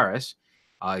Trisolaris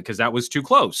because that was too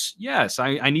close. Yes,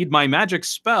 I need my magic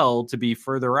spell to be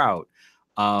further out.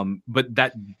 But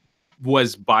that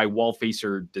was by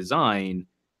Wallfacer design.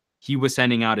 He was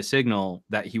sending out a signal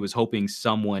that he was hoping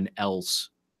someone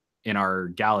else in our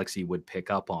galaxy would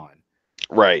pick up on.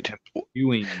 Right.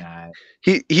 Doing that.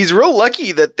 He's real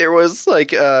lucky that there was like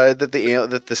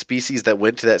that the species that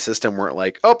went to that system weren't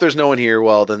like, oh, there's no one here.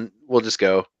 Well, then we'll just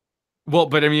go. Well,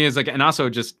 but I mean, it's like, and also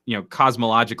just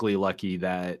cosmologically lucky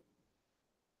that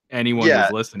anyone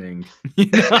was listening.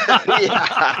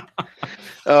 Yeah.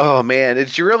 Oh man,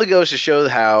 it really goes to show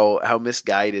how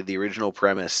misguided the original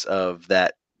premise of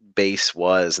that base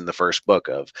was in the first book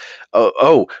of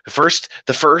the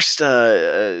first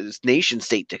nation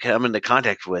state to come into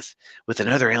contact with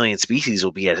another alien species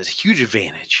will be at a huge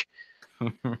advantage.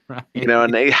 Right.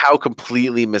 And how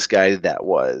completely misguided that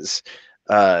was.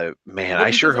 Man, well, I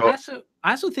sure hope.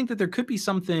 I also think that there could be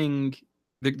something.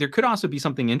 There could also be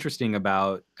something interesting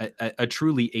about a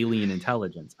truly alien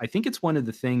intelligence. I think it's one of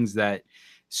the things that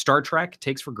Star Trek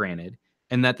takes for granted,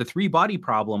 and that the three-body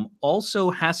problem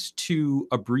also has to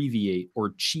abbreviate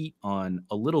or cheat on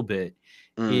a little bit,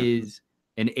 is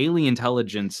an alien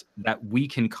intelligence that we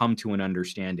can come to an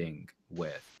understanding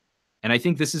with. And I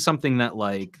think this is something that,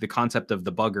 like, the concept of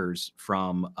the buggers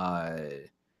from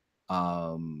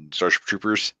Starship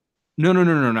Troopers. No,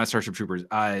 not Starship Troopers.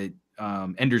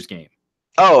 Ender's Game.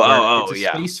 It's a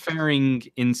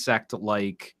spacefaring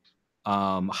insect-like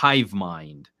hive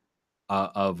mind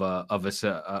of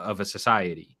a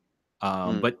society,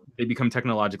 but they become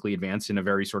technologically advanced in a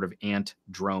very sort of ant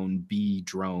drone, bee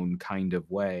drone kind of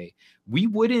way. We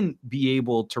wouldn't be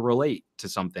able to relate to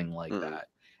something like that.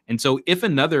 And so, if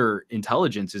another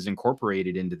intelligence is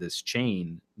incorporated into this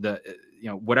chain,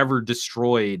 whatever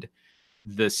destroyed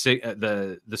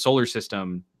the solar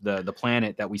system, the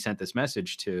planet that we sent this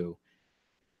message to,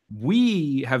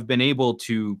 we have been able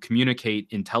to communicate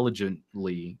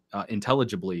intelligibly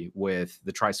with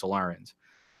the Trisolarans.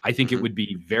 I think it would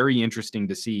be very interesting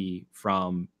to see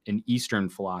from an Eastern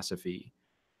philosophy,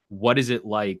 what is it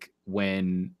like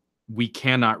when we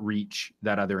cannot reach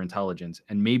that other intelligence?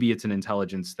 And maybe it's an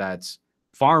intelligence that's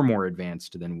far more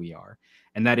advanced than we are,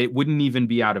 and that it wouldn't even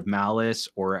be out of malice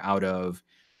or out of,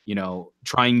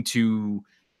 trying to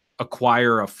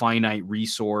acquire a finite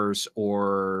resource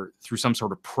or through some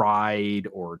sort of pride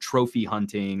or trophy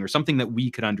hunting or something that we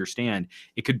could understand.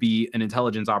 It could be an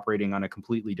intelligence operating on a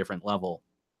completely different level.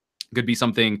 It could be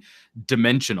something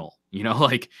dimensional,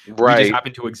 like we just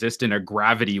happen to exist in a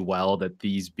gravity well that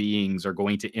these beings are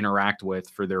going to interact with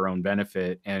for their own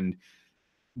benefit. And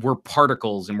we're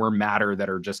particles and we're matter that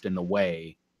are just in the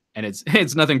way. And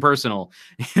it's nothing personal,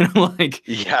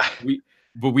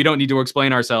 but we don't need to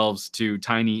explain ourselves to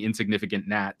tiny, insignificant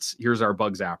gnats. Here's our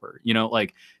bug zapper.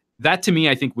 Like that to me,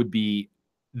 I think would be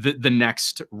the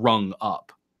next rung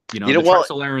up. The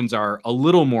Trisolarans are a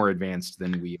little more advanced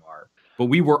than we are, but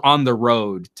we were on the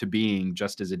road to being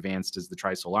just as advanced as the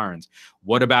Trisolarans.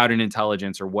 What about an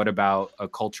intelligence, or what about a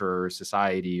culture or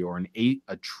society, or a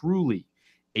truly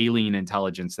alien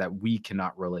intelligence that we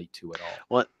cannot relate to at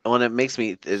all? Well, it makes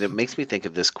me think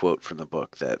of this quote from the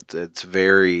book that's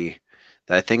very,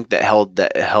 that I think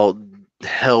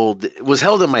was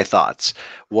held in my thoughts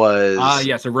was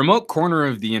yes, a remote corner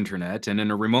of the internet, and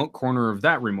in a remote corner of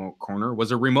that remote corner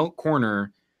was a remote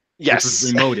corner, which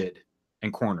was remoted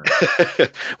and cornered.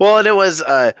 Well, and it was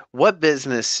what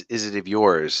business is it of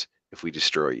yours if we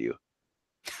destroy you?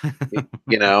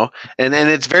 And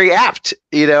it's very apt,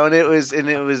 and it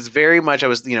was very much, I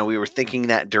was, we were thinking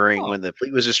that during when the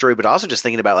fleet was destroyed, but also just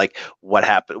thinking about like what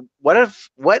happened,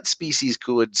 what species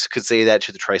could say that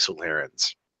to the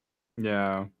Trisolarans?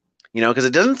 Yeah. Because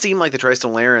it doesn't seem like the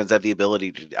Trisolarans have the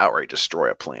ability to outright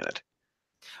destroy a planet.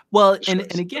 Well, and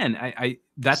again, I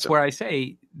that's where I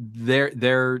say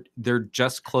they're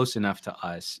just close enough to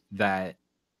us that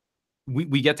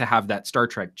we get to have that Star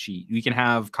Trek cheat. We can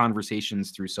have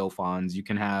conversations through sophons. You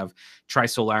can have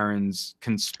Trisolarans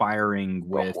conspiring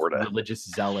with religious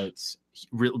zealots,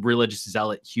 religious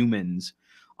zealot humans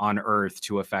on Earth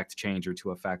to affect change or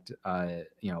to affect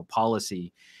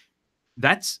policy.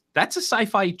 That's a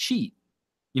sci-fi cheat.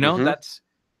 That's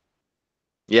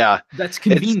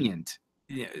convenient.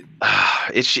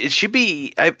 It should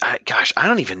be. Gosh, I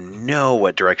don't even know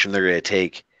what direction they're going to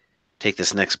take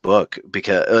this next book,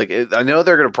 because I know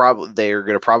they're going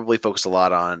to probably focus a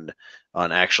lot on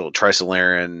actual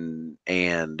Trisolaran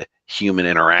and human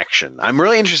interaction. I'm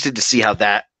really interested to see how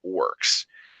that works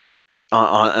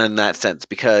on that sense,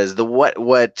 because what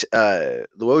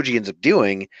Luoji ends up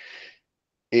doing.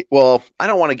 Well, I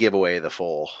don't want to give away the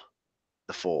full.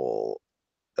 What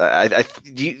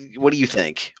do you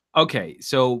think? Okay,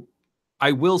 so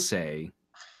I will say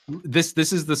this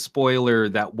is the spoiler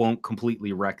that won't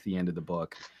completely wreck the end of the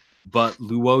book, but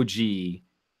Luoji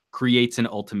creates an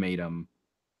ultimatum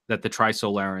that the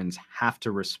Trisolarans have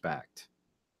to respect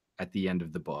at the end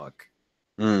of the book.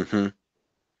 Mm-hmm.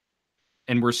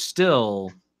 And we're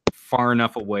still far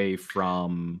enough away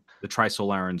from the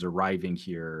Trisolarans arriving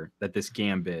here that this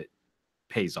gambit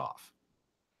pays off.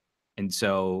 And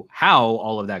so how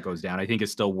all of that goes down, I think,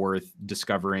 is still worth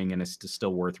discovering, and it's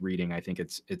still worth reading. I think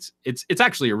it's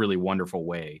actually a really wonderful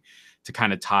way to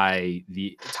kind of tie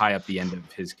up the end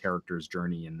of his character's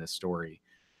journey in this story.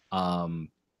 But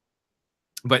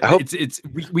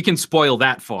we can spoil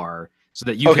that far so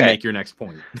that you can make your next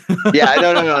point. Yeah,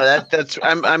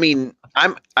 no.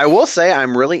 I will say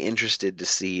I'm really interested to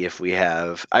see if we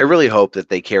have. I really hope that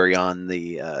they carry on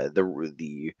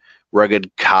the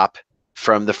rugged cop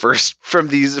from the first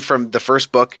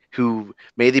book who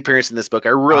made the appearance in this book. I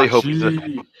really hope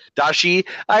Dashi.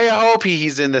 I hope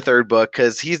he's in the third book,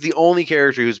 because he's the only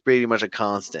character who's pretty much a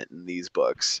constant in these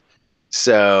books.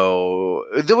 So,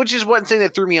 which is one thing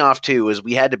that threw me off too, is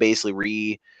we had to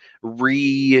basically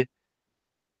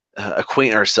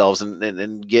acquaint ourselves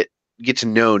and get to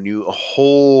know a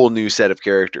whole new set of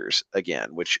characters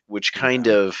again, which kind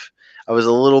of I was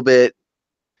a little bit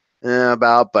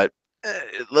about, but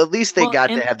at least they got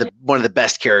to have one of the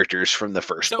best characters from the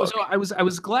first book. So I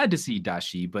was glad to see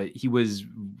Dashi, but he was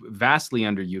vastly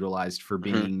underutilized for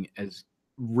being as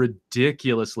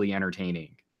ridiculously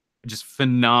entertaining, just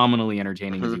phenomenally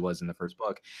entertaining as he was in the first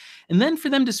book. And then for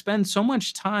them to spend so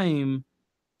much time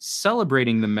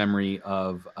celebrating the memory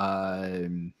of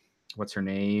what's her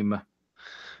name?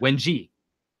 Wenji.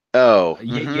 Oh,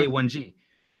 Ye Wenji.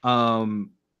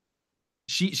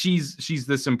 She's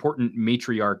this important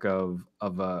matriarch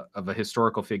of a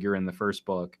historical figure in the first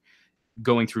book,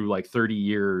 going through like 30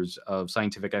 years of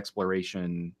scientific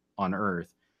exploration on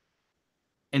Earth.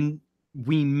 And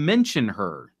we mention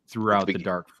her throughout the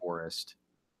Dark Forest,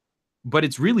 but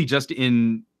it's really just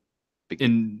in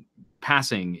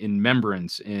passing, in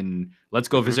remembrance, in let's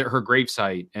go visit her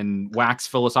gravesite and wax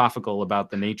philosophical about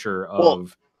the nature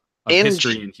of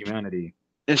history and humanity.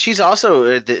 And she's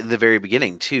also at the very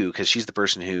beginning too, because she's the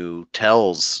person who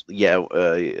tells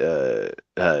Luoji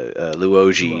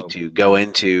to go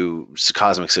into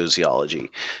cosmic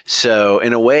sociology. So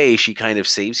in a way, she kind of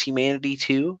saves humanity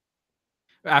too,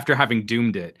 after having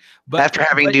doomed it.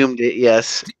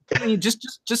 Yes.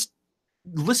 Just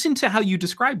listen to how you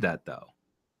describe that, though.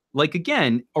 Like,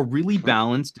 again, a really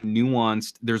balanced,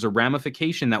 nuanced. There's a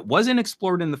ramification that wasn't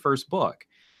explored in the first book,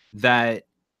 that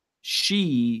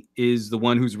she is the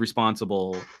one who's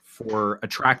responsible for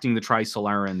attracting the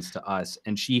Trisolarans to us.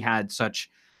 And she had such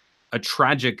a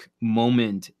tragic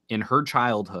moment in her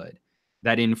childhood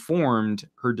that informed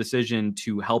her decision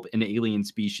to help an alien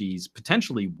species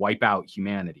potentially wipe out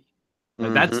humanity.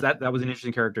 That was an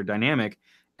interesting character dynamic.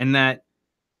 And that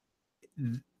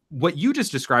what you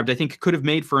just described, I think, could have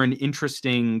made for an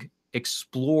interesting,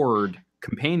 explored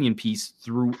companion piece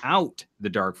throughout the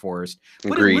Dark Forest.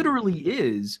 But it literally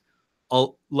is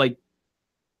like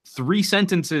 3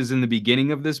 sentences in the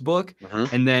beginning of this book,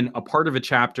 and then a part of a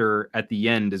chapter at the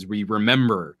end as we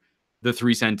remember the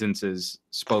 3 sentences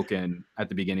spoken at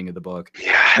the beginning of the book.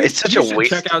 Yeah, it's such a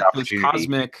waste. Check out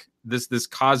this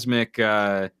cosmic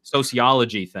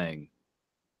sociology thing.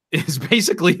 Is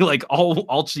basically like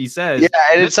all she says. Yeah,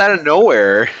 and it's out of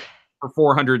nowhere for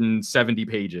 470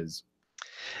 pages.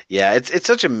 Yeah, it's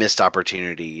such a missed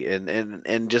opportunity,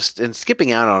 and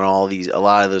skipping out on a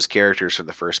lot of those characters from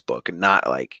the first book, and not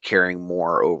like carrying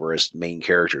more over as main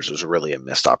characters, was really a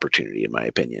missed opportunity, in my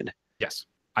opinion. Yes,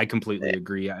 I completely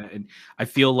agree. I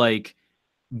feel like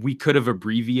we could have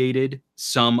abbreviated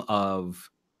some of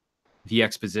the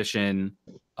exposition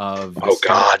of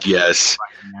yes,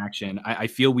 action. I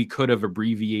feel we could have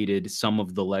abbreviated some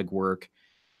of the legwork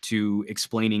to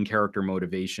explaining character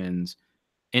motivations,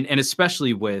 and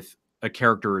especially with a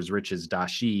character as rich as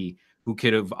Dashi, who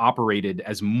could have operated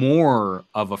as more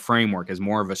of a framework, as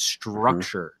more of a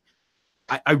structure.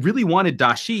 I really wanted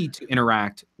Dashi to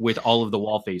interact with all of the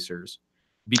wall facers,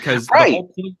 because the whole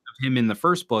point of him in the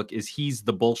first book is he's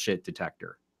the bullshit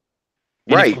detector.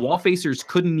 And if the wall facers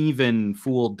couldn't even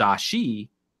fool Dashi,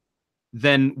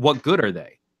 then what good are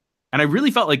they? And I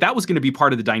really felt like that was going to be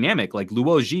part of the dynamic. Like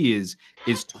Luo Ji is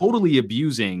totally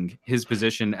abusing his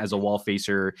position as a wall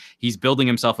facer. He's building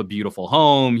himself a beautiful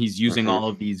home. He's using all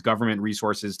of these government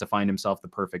resources to find himself the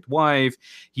perfect wife.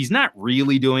 He's not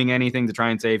really doing anything to try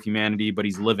and save humanity, but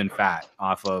he's living fat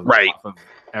off of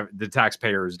the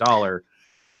taxpayer's dollar.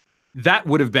 That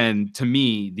would have been, to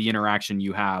me, the interaction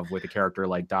you have with a character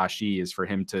like Dashi, is for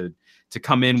him to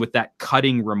come in with that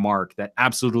cutting remark that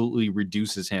absolutely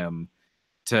reduces him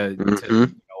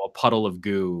to a puddle of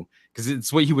goo, because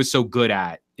it's what he was so good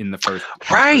at in the first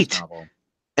novel.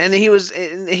 And he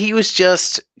was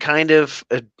just kind of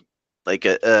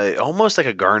almost like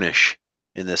a garnish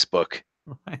in this book.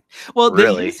 Well,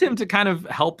 really, they used him to kind of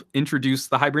help introduce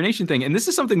the hibernation thing, and this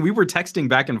is something we were texting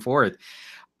back and forth.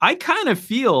 I kind of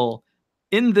feel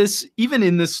even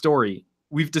in this story,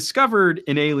 we've discovered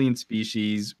an alien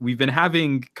species. We've been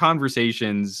having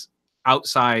conversations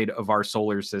outside of our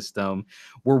solar system.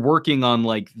 We're working on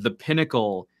like the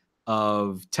pinnacle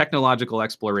of technological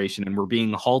exploration, and we're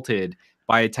being halted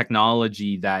by a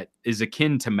technology that is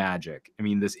akin to magic. I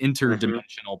mean, this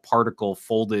interdimensional particle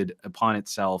folded upon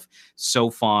itself,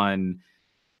 Sophon,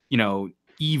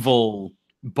 evil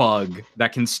bug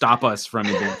that can stop us from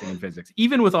advancing in physics.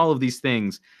 Even with all of these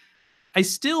things, I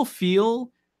still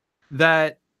feel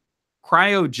that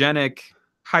cryogenic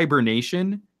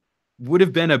hibernation would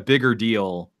have been a bigger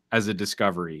deal as a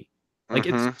discovery. Like,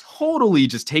 it's totally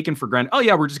just taken for granted. Oh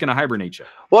yeah, we're just going to hibernate you.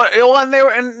 Well,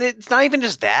 and it's not even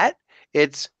just that.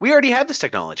 It's, we already have this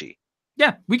technology.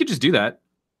 Yeah, we could just do that.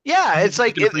 Yeah, it's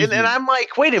like, and I'm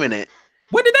like, wait a minute.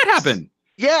 When did that happen?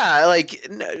 Yeah, like,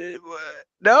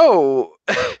 no.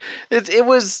 It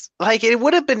was like, it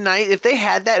would have been nice if they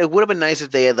had that. It would have been nice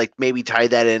if they had like maybe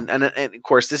tied that in. And of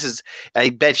course, this is, I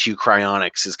bet you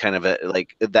cryonics is kind of a,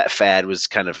 like, that fad was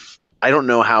kind of, I don't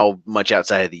know how much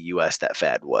outside of the US that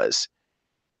fad was.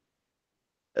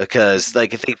 Because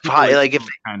like if they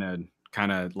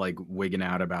kind of like wigging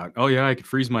out about, oh yeah, I could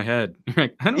freeze my head. I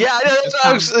know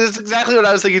that's exactly what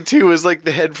I was thinking too, is like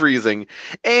the head freezing,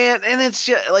 and it's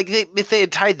just like if they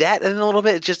had tied that in a little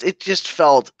bit, it just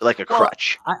felt like a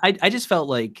crutch. I just felt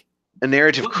like a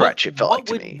narrative crutch. It felt like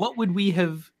to me. What would we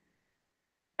have?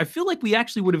 I feel like we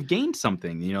actually would have gained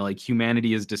something. Like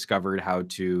humanity has discovered how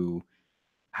to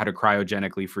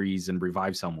cryogenically freeze and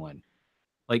revive someone.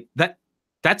 Like that.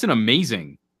 That's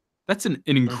an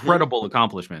incredible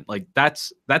accomplishment. Like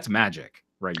that's magic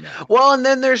right now. Well, and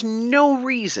then there's no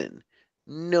reason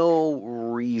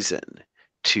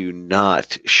to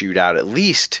not shoot out at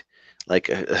least like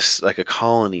a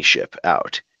colony ship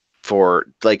out for,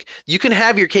 like, you can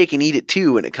have your cake and eat it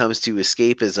too when it comes to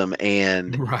escapism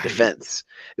and defense.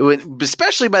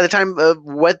 Especially by the time of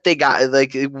what they got,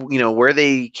 like, where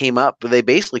they came up, they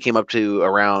basically came up to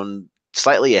around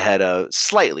slightly ahead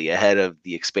of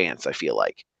the Expanse, I feel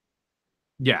like.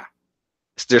 Yeah.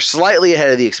 They're slightly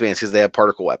ahead of the Expanse because they have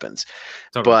particle weapons.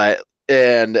 Totally. But,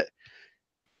 and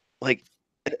like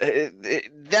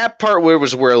that part where a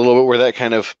little bit where that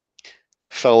kind of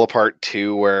fell apart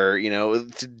too, where,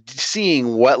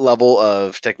 seeing what level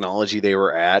of technology they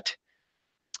were at,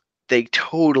 they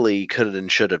totally could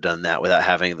and should have done that without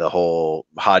having the whole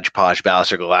hodgepodge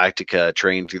Battlestar Galactica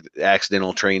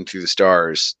accidental train through the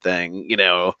stars thing,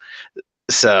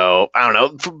 So I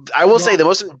don't know. I will say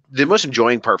the most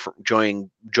enjoyment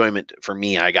for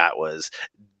me I got was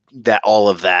that all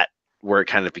of that where it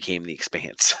kind of became the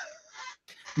Expanse.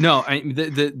 No,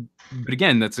 but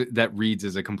again, that reads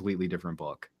as a completely different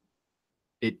book.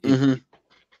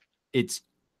 It's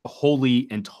wholly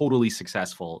and totally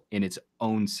successful in its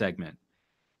own segment.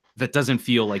 That doesn't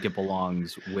feel like it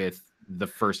belongs with the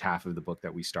first half of the book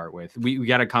that we start with. We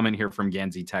got a comment here from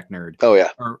Ganzi Tech Nerd. Oh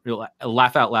yeah. Or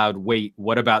laugh out loud. Wait,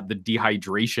 what about the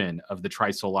dehydration of the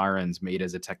Trisolarans made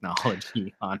as a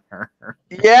technology on her?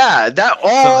 Yeah,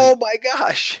 my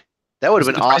gosh. That would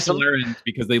have been awesome.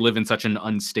 Because they live in such an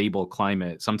unstable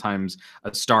climate. Sometimes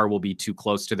a star will be too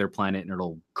close to their planet and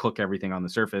it'll cook everything on the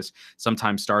surface.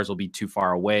 Sometimes stars will be too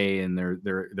far away and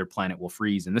their planet will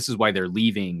freeze. And this is why they're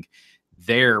leaving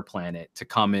their planet to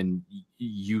come and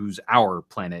use our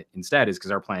planet instead, is because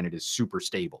our planet is super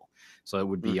stable. So it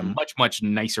would be a much, much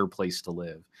nicer place to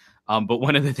live. But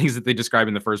one of the things that they describe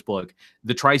in the first book,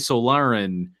 the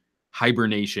Trisolaran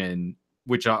hibernation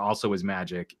which also is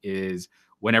magic, is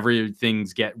whenever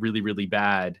things get really, really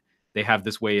bad, they have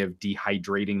this way of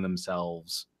dehydrating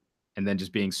themselves and then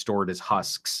just being stored as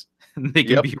husks. They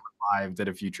can be revived at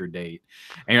a future date.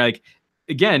 And you're like,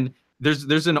 again,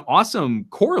 there's an awesome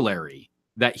corollary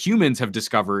that humans have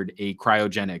discovered a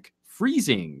cryogenic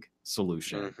freezing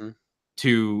solution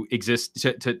to exist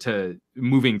to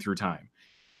moving through time.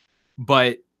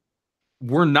 But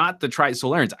we're not the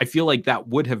Tri-Solarians. I feel like that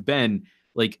would have been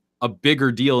like a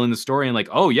bigger deal in the story, and like,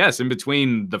 oh yes, in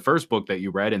between the first book that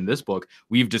you read and this book,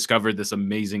 we've discovered this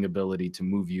amazing ability to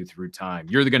move you through time.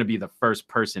 You're going to be the first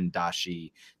person,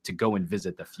 Dashi, to go and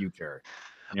visit the future.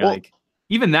 And you're like,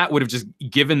 even that would have just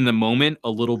given the moment a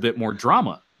little bit more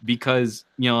drama, because,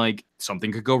 you know, like,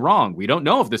 something could go wrong. We don't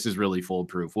know if this is really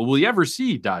foolproof. Will we ever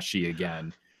see Dashi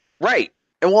again? Right.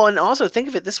 And well, and also think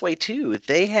of it this way too.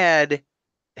 They had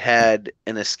an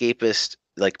escapist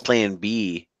like Plan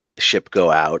B ship go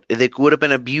out. It would have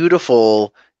been a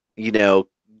beautiful, you know,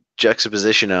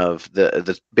 juxtaposition of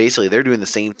the basically they're doing the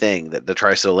same thing that the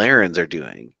Tri-Solarians are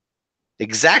doing.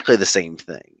 Exactly the same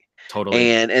thing.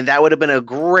 Totally. And that would have been a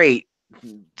great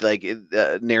like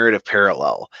narrative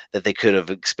parallel that they could have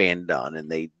expanded on,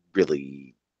 and they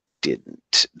really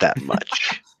didn't that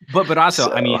much. but also,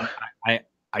 so, I mean,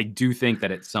 I do think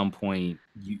that at some point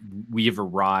we have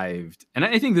arrived, and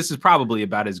I think this is probably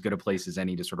about as good a place as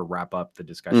any to sort of wrap up the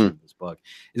discussion of this book,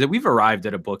 is that we've arrived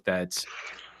at a book that's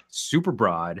super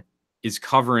broad, is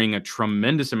covering a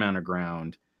tremendous amount of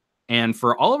ground. And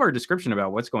for all of our description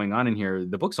about what's going on in here,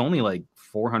 the book's only like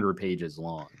 400 pages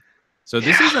long. So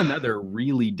this is another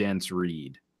really dense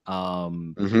read.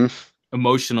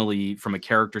 Emotionally, from a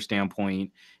character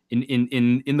standpoint,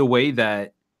 in the way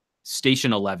that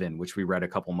Station 11, which we read a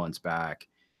couple months back,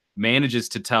 manages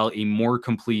to tell a more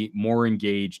complete, more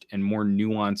engaged, and more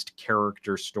nuanced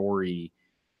character story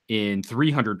in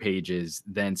 300 pages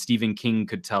than Stephen King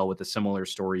could tell with a similar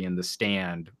story in The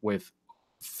Stand with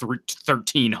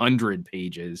 1,300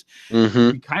 pages.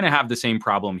 We kind of have the same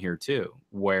problem here too,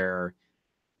 where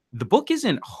the book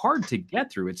isn't hard to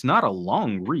get through. It's not a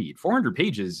long read. 400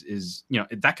 pages is, you know,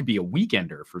 that could be a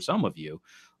weekender for some of you.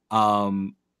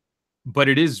 But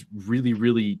it is really,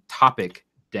 really topic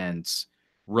dense,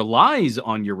 relies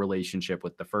on your relationship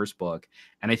with the first book.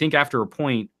 And I think after a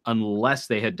point, unless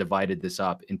they had divided this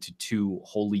up into two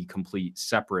wholly complete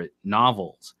separate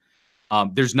novels,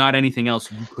 there's not anything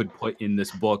else you could put in this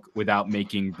book without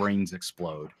making brains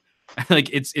explode. Like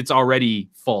it's already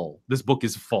full. This book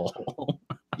is full.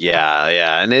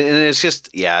 Yeah. And it's just,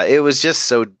 it was just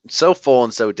so full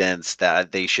and so dense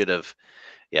that they should have,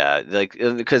 like,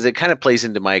 because it kind of plays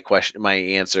into my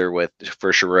answer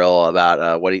for Sherrill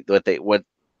about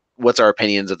what's our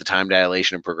opinions of the time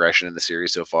dilation and progression in the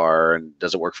series so far, and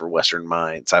does it work for Western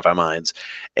sci-fi minds?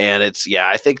 And it's,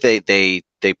 I think they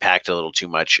packed a little too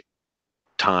much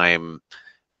time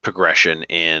progression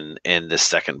in this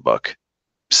second book.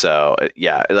 So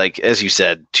like as you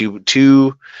said,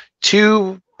 two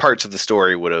parts of the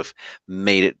story would have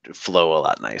made it flow a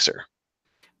lot nicer.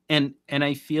 And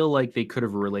I feel like they could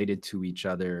have related to each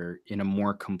other in a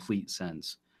more complete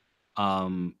sense.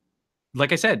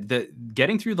 Like I said,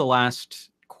 getting through the last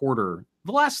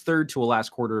third to a last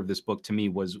quarter of this book to me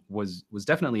was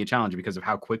definitely a challenge because of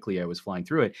how quickly I was flying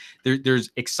through it. There's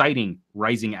exciting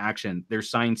rising action. There's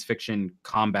science fiction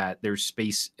combat. There's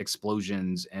space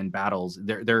explosions and battles.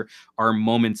 There are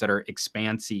moments that are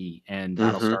expansy and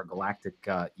Battlestar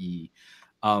Galactica-y.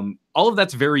 All of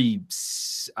that's very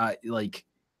like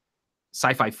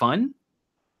sci-fi fun.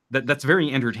 That's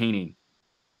very entertaining.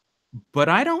 But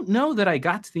I don't know that I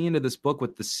got to the end of this book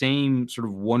with the same sort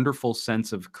of wonderful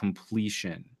sense of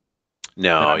completion.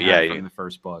 No, from the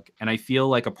first book. And I feel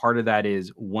like a part of that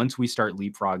is once we start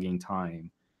leapfrogging time,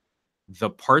 the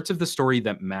parts of the story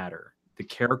that matter, the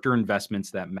character investments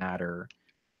that matter,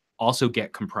 also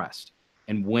get compressed.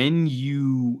 And when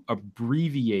you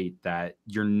abbreviate that,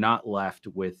 you're not left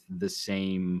with the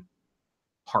same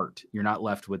heart. You're not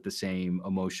left with the same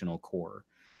emotional core.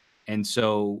 And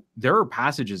so there are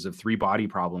passages of Three Body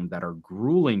Problem that are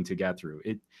grueling to get through.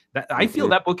 I feel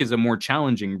that book is a more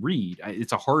challenging read.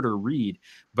 It's a harder read,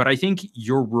 but I think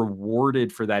you're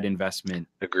rewarded for that investment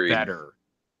better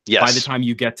by the time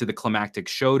you get to the climactic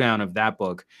showdown of that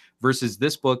book versus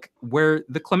this book, where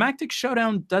the climactic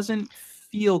showdown doesn't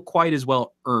feel quite as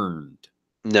well earned.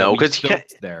 No, because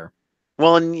there.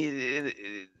 Well, and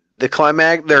the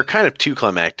climax, there are kind of two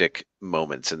climactic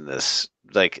moments in this,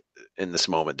 like. In this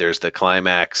moment, there's the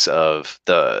climax of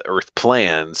the Earth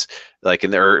plans, like,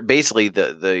 and they're basically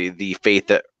the fate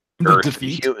that The Earth,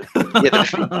 defeat. yeah, the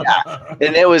defeat, yeah,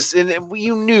 and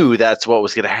you knew that's what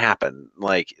was going to happen.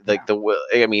 I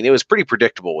mean, it was pretty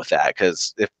predictable with that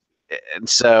and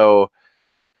so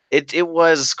it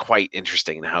was quite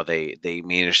interesting how they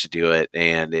managed to do it,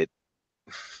 and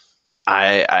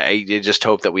I just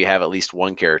hope that we have at least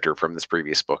one character from this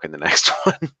previous book in the next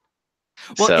one.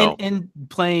 Well, So, and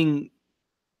playing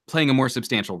a more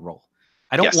substantial role.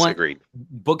 I don't yes, want agreed.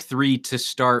 book 3 to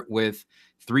start with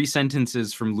 3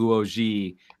 sentences from Luo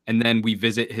Ji, and then we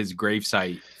visit his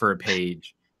gravesite for a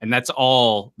page, and that's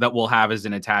all that we'll have as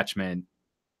an attachment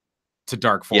to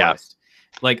Dark Forest.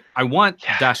 Like, I want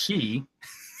Dashi.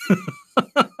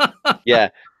 Yeah,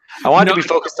 I want to be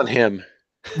focused on him.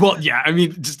 Well, yeah, I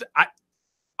mean, just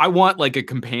I want like a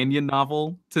companion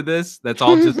novel to this. That's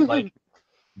all just like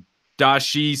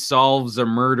Dashi solves a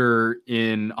murder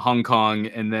in Hong Kong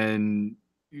and then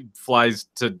flies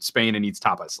to Spain and eats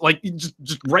tapas. Like, just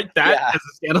write that as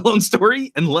a standalone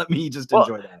story and let me just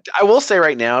enjoy that. I will say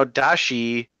right now,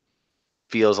 Dashi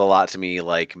feels a lot to me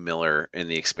like Miller in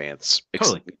The Expanse.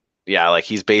 Totally. Yeah, like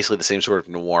he's basically the same sort of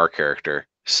noir character.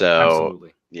 So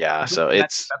absolutely. Yeah, so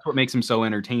that's what makes him so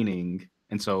entertaining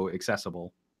and so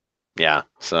accessible. Yeah,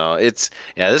 so this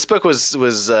book was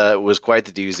quite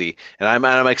the doozy, and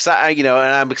I'm excited, and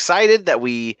I'm excited that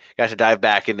we got to dive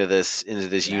back into this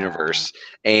universe,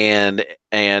 and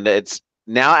it's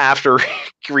now after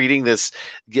reading this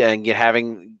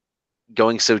and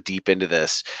going so deep into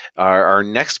this, our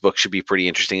next book should be pretty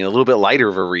interesting and a little bit lighter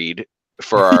of a read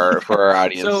for our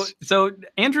audience. So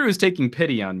Andrew is taking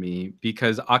pity on me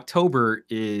because October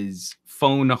is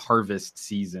phone harvest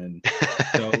season.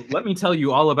 So let me tell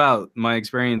you all about my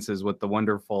experiences with the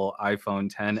wonderful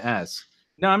iPhone XS.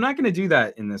 No, I'm not going to do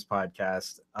that in this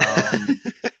podcast.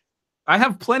 I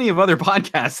have plenty of other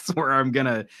podcasts where I'm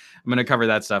gonna cover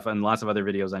that stuff and lots of other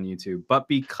videos on YouTube. But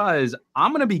because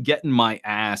I'm gonna be getting my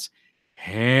ass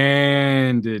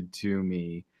handed to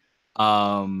me,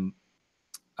 we're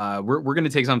going to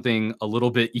take something a little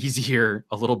bit easier,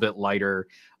 a little bit lighter,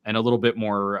 and a little bit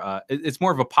more. It's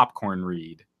more of a popcorn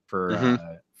read for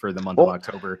the month of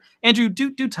October. Andrew,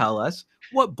 do tell us,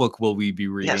 what book will we be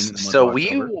reading? Yes, in the month so of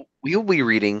October? we will be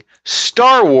reading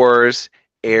Star Wars: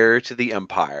 Heir to the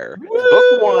Empire, Woo!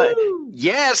 book 1.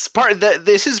 Yes,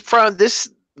 this is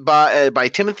by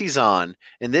Timothy Zahn,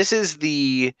 and this is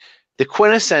the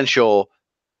quintessential,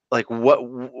 like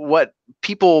what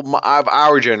people of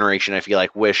our generation, I feel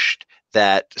like, wished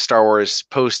that Star Wars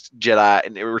post Jedi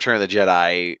and Return of the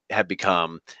Jedi had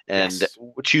become, and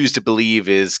choose to believe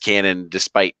is canon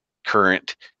despite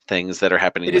current things that are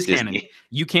happening with Disney. Canon.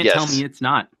 You can't tell me it's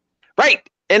not. Right.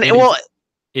 And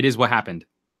it is what happened.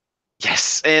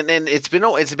 Yes, and it's been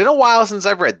a while since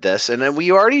I've read this, and then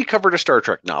we already covered a Star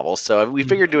Trek novel, so we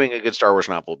figured doing a good Star Wars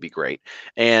novel would be great.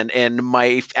 And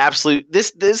my absolute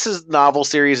this novel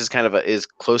series is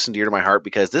close and dear to my heart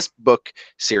because this book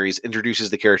series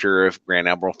introduces the character of Grand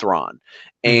Admiral Thrawn,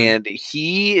 and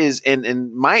he is some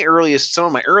of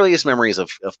my earliest memories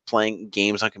of playing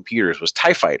games on computers was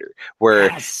TIE Fighter, where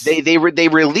they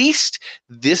released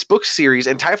this book series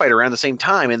and TIE Fighter around the same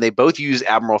time, and they both use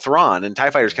Admiral Thrawn, and TIE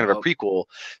Fighter is kind of a prequel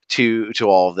to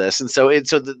all of this, and so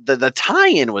the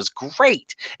tie-in was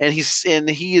great, and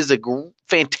he is a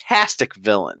fantastic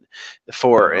villain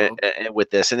with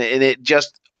this, and it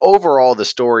just overall the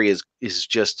story is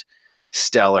just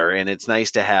stellar, and it's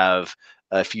nice to have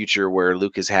a future where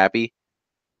Luke is happy.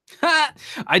 Not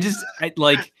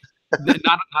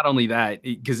only that,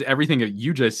 because everything that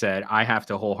you just said, I have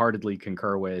to wholeheartedly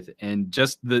concur with. And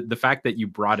just the fact that you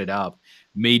brought it up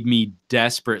made me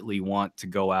desperately want to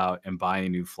go out and buy a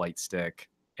new flight stick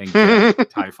and get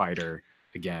TIE Fighter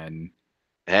again.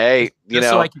 Hey,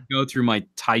 so I could go through my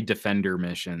TIE Defender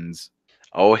missions.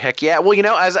 Oh, heck yeah. Well,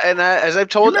 as I've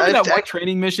told, remember that one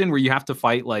training mission where you have to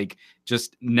fight like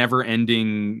just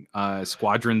never-ending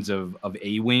squadrons of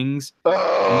A-wings? Oh.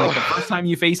 And like the first time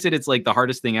you face it, it's like the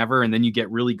hardest thing ever, and then you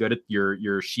get really good at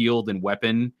your shield and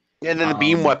weapon. And then the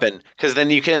beam weapon, because then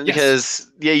you can,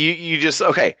 you just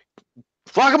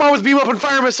flock them on with beam weapon,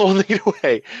 fire missile, and get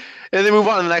away. And then move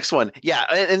on to the next one. Yeah,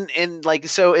 and like,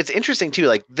 so it's interesting too.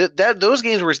 Like those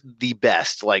games were the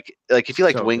best. Like if you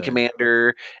liked Wing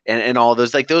Commander and all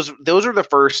those, like those are the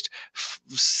first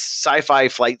sci-fi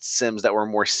flight sims that were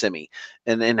more simmy,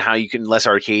 and how you can less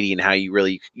arcadey and how you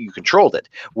controlled it.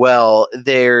 Well,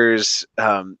 it's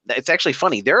actually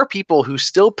funny. There are people who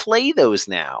still play those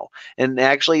now, and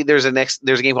actually there's a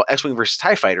game called X-Wing versus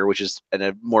TIE Fighter, which is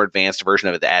a more advanced version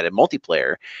of it that added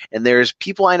multiplayer. And there's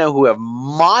people I know who have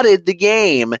modded the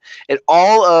game and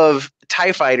all of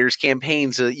TIE Fighter's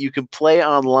campaigns so that you can play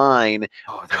online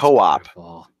co-op.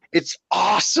 Beautiful. It's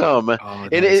awesome. Oh,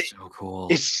 And that is so cool.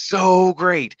 it's so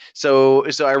great. So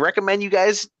I recommend you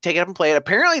guys take it up and play it.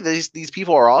 Apparently these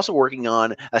people are also working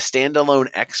on a standalone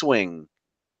X-Wing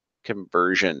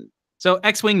conversion. So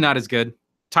X-Wing not as good.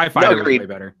 TIE No, Fighter was way agreed.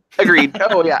 better. Agreed.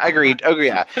 Oh yeah, agreed. Oh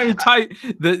yeah. I mean,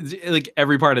 like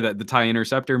every part of that, the TIE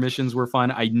Interceptor missions were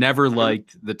fun. I never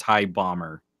liked the TIE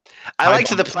Bomber. I TIE liked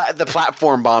Bomber, the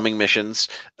platform bombing missions,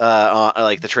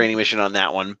 like the training mission on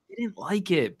that one. I didn't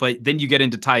like it, but then you get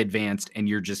into TIE Advanced, and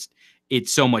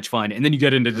it's so much fun. And then you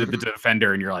get into the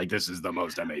Defender, and you're like, this is the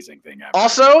most amazing thing ever.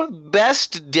 Also,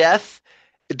 best death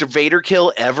Vader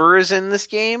kill ever is in this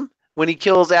game when he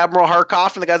kills Admiral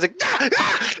Harkoff, and the guy's like,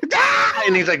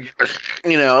 and he's like,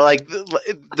 like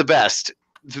the best,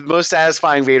 the most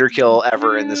satisfying Vader kill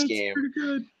ever in this game. Pretty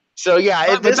good. So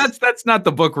yeah, but that's not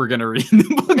the book we're gonna read.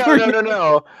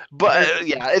 No. But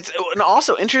yeah, it's an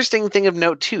also interesting thing of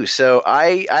note too. So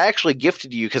I actually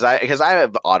gifted you because I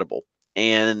have Audible,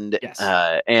 and yes.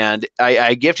 and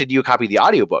I gifted you a copy of the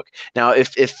audiobook. Now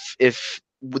if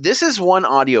this is one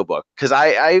audiobook, because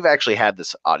I've actually had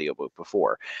this audiobook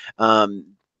before.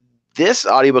 This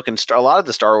audiobook and a lot of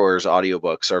the Star Wars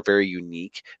audiobooks are very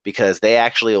unique because they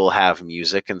actually will have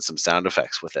music and some sound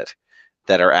effects with it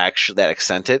that are actually that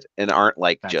accent it and aren't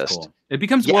like That's just cool. It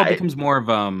becomes it becomes more of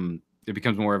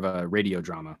a radio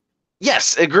drama.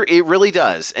 Yes, it really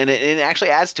does, and it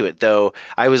actually adds to it. Though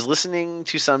I was listening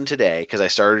to some today because I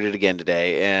started it again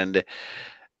today,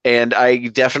 and I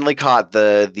definitely caught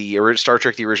the Star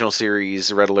Trek the original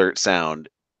series Red Alert sound,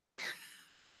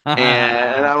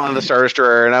 and I'm on the Star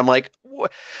Destroyer, and I'm like,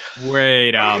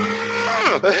 wait a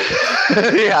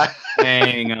minute. Yeah.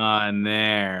 Hang on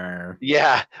there.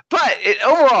 Yeah, but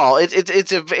overall,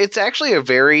 it's actually a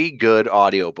very good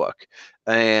audiobook.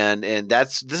 And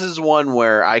this is one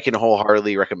where I can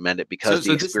wholeheartedly recommend it because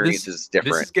the experience is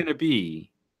different.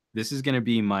 This is gonna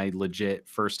be my legit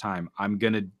first time. I'm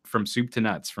gonna, from soup to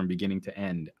nuts, from beginning to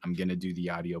end, I'm gonna do the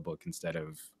audiobook instead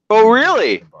of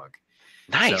really? the book.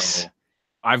 Nice. So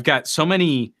I've got so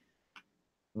many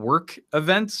work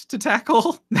events to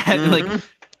tackle that like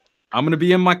I'm gonna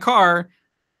be in my car.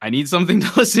 I need something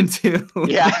to listen to.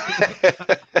 Yeah.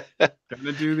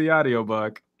 Gonna do the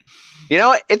audiobook.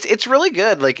 It's really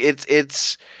good. Like I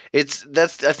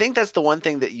think that's the one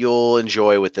thing that you'll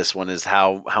enjoy with this one is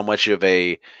how much of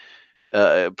a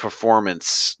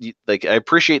performance. Like I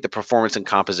appreciate the performance and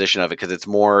composition of it because it's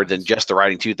more than just the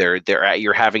writing too.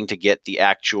 You're having to get the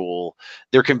actual.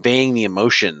 They're conveying the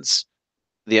emotions.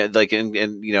 Like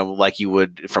like you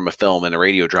would from a film and a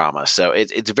radio drama. So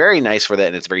it's very nice for that,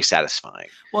 and it's very satisfying.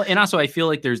 Well, and also I feel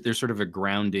like there's sort of a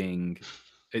grounding.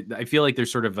 I feel like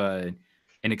there's sort of an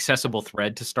accessible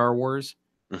thread to Star Wars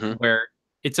where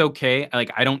it's okay. Like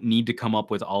I don't need to come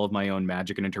up with all of my own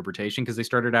magic and interpretation because they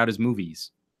started out as movies.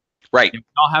 Right. We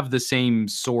all have the same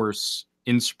source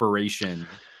inspiration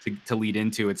to lead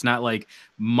into. It's not like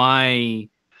my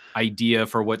idea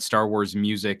for what Star Wars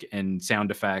music and sound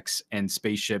effects and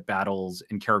spaceship battles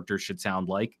and characters should sound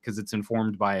like because it's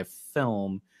informed by a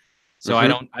film. So I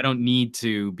don't need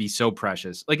to be so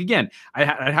precious. Like again,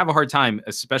 I'd have a hard time,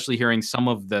 especially hearing some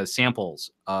of the samples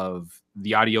of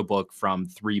the audiobook from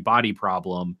 3 Body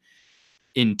Problem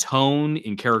in tone,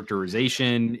 in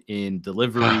characterization, in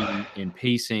delivery, in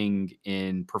pacing,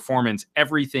 in performance.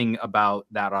 Everything about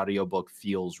that audiobook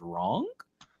feels wrong.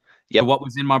 Yep. What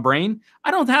was in my brain?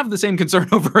 I don't have the same concern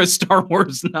over a Star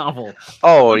Wars novel.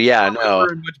 Oh yeah, no.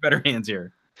 We're in much better hands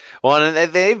here. Well,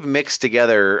 and they've mixed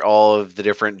together all of the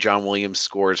different John Williams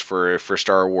scores for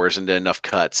Star Wars into enough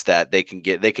cuts that they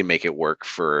can make it work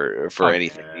for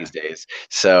anything these days.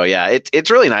 So yeah, it's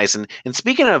really nice. And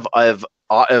speaking of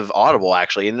Audible,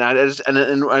 actually, and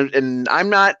I'm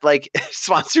not like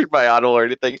sponsored by Audible or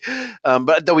anything,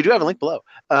 but though we do have a link below.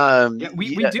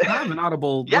 We do have an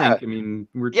Audible link. I mean,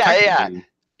 we're technically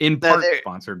in part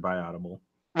sponsored by Audible.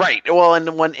 Right. Well,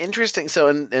 and one interesting. So,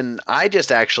 and I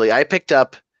just I picked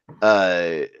up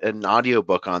an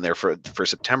audiobook on there for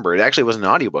September. It actually was an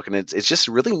audiobook, and it's just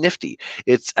really nifty.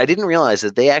 I didn't realize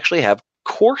that they actually have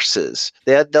courses.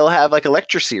 They'll have like a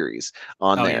lecture series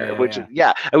on there, which and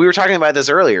we were talking about this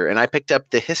earlier, and I picked up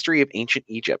the history of ancient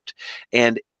Egypt,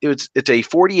 and it's a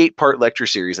 48-part lecture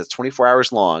series that's 24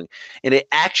 hours long, and it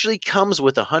actually comes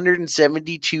with a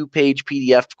 172-page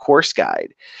PDF course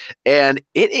guide, and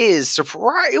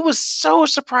it was so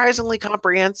surprisingly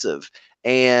comprehensive.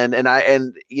 And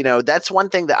that's one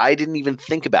thing that I didn't even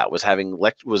think about was having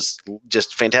was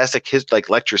just fantastic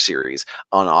lecture series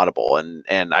on Audible,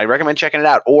 and I recommend checking it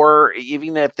out. Or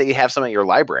even if they have some at your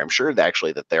library, I'm sure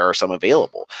that there are some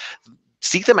available.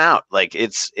 Seek them out. Like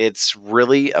it's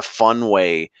really a fun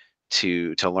way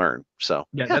to learn. So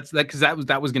yeah, that's that, because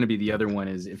that was going to be the other one,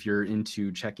 is if you're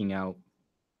into checking out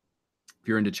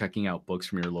books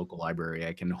from your local library,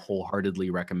 I can wholeheartedly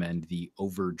recommend the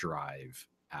Overdrive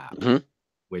app,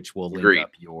 which will link Agreed.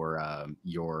 up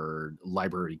your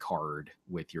library card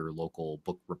with your local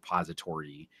book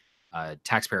repository,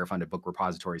 taxpayer-funded book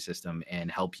repository system, and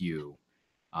help you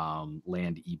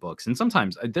land ebooks. And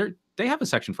sometimes they have a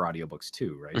section for audiobooks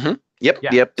too, right? Yep, Yeah.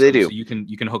 yep, they do. So you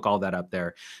can hook all that up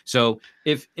there. So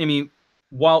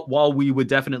while we would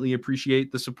definitely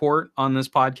appreciate the support on this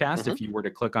podcast, if you were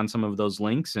to click on some of those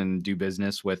links and do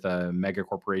business with a mega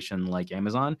corporation like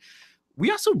Amazon, we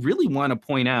also really want to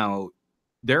point out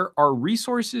there are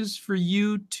resources for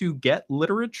you to get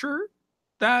literature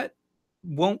that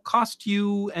won't cost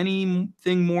you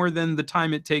anything more than the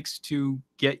time it takes to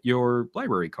get your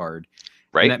library card.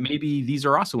 Right. And that maybe these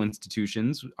are also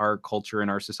institutions our culture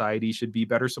and our society should be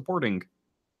better supporting.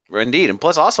 Indeed. And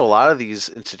plus, also, a lot of these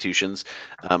institutions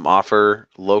offer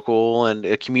local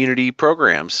and community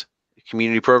programs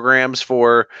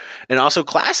for, and also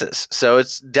classes. So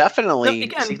it's definitely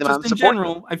Again, seek them out and just in support them.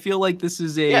 general, I feel like this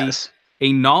is Yes.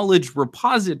 a knowledge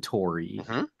repository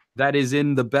that is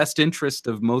in the best interest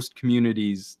of most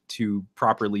communities to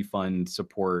properly fund,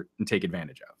 support, and take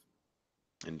advantage of.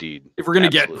 Indeed. If we're going to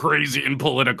get crazy and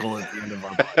political at the end of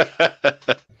our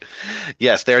podcast.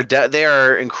 Yes, they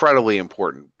are incredibly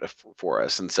important for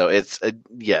us, and so it's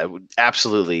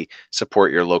absolutely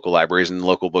support your local libraries and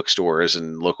local bookstores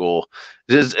and local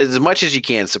as much as you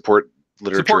can support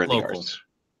literature support and the local. arts.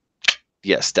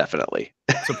 Yes, definitely.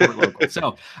 Support local.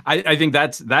 So I think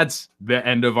that's the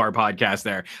end of our podcast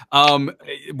there.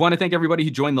 Want to thank everybody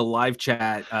who joined the live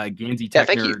chat. Gansey Tech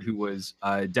Nerd, who was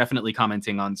definitely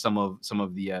commenting on some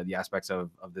of the aspects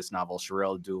of this novel.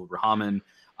 Sharil Abdul Rahman.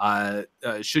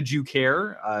 Should you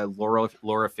care?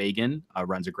 Laura Fagan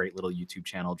runs a great little YouTube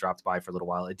channel. Dropped by for a little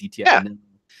while. Aditya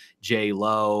J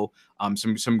Lo,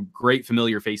 some great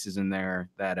familiar faces in there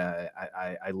that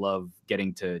I love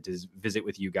getting to visit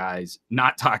with you guys,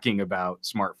 not talking about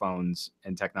smartphones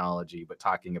and technology, but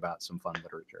talking about some fun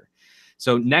literature.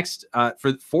 So next,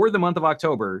 for the month of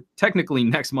October, technically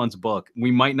next month's book,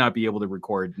 we might not be able to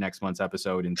record next month's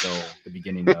episode until the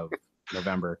beginning of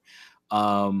November.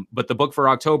 But the book for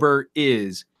October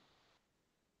is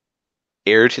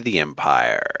Heir to the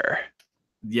Empire.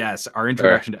 Yes, our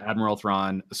introduction to Admiral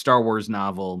Thrawn, a Star Wars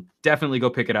novel. Definitely go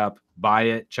pick it up, buy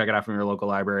it, check it out from your local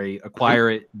library, acquire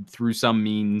it through some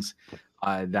means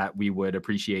that we would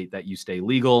appreciate that you stay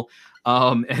legal.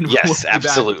 And yes, we'll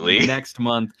absolutely. Next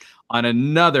month on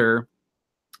another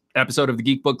episode of the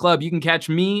Geek Book Club. You can catch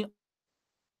me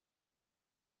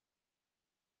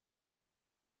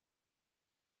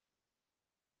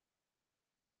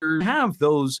have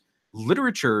those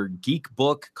literature, geek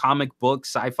book, comic book,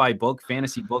 sci-fi book,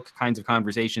 fantasy book kinds of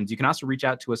conversations. You can also reach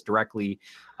out to us directly,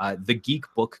 the Geek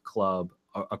Book Club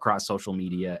across social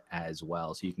media as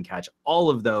well. So you can catch all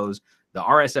of those, the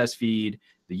RSS feed,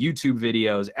 the YouTube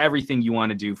videos, everything you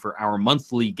want to do for our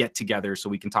monthly get together so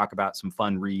we can talk about some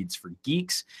fun reads for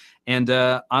geeks. And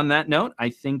on that note, I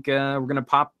think we're going to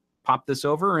pop this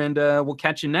over, and we'll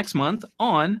catch you next month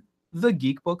on the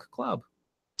Geek Book Club.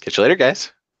 Catch you later,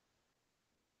 guys.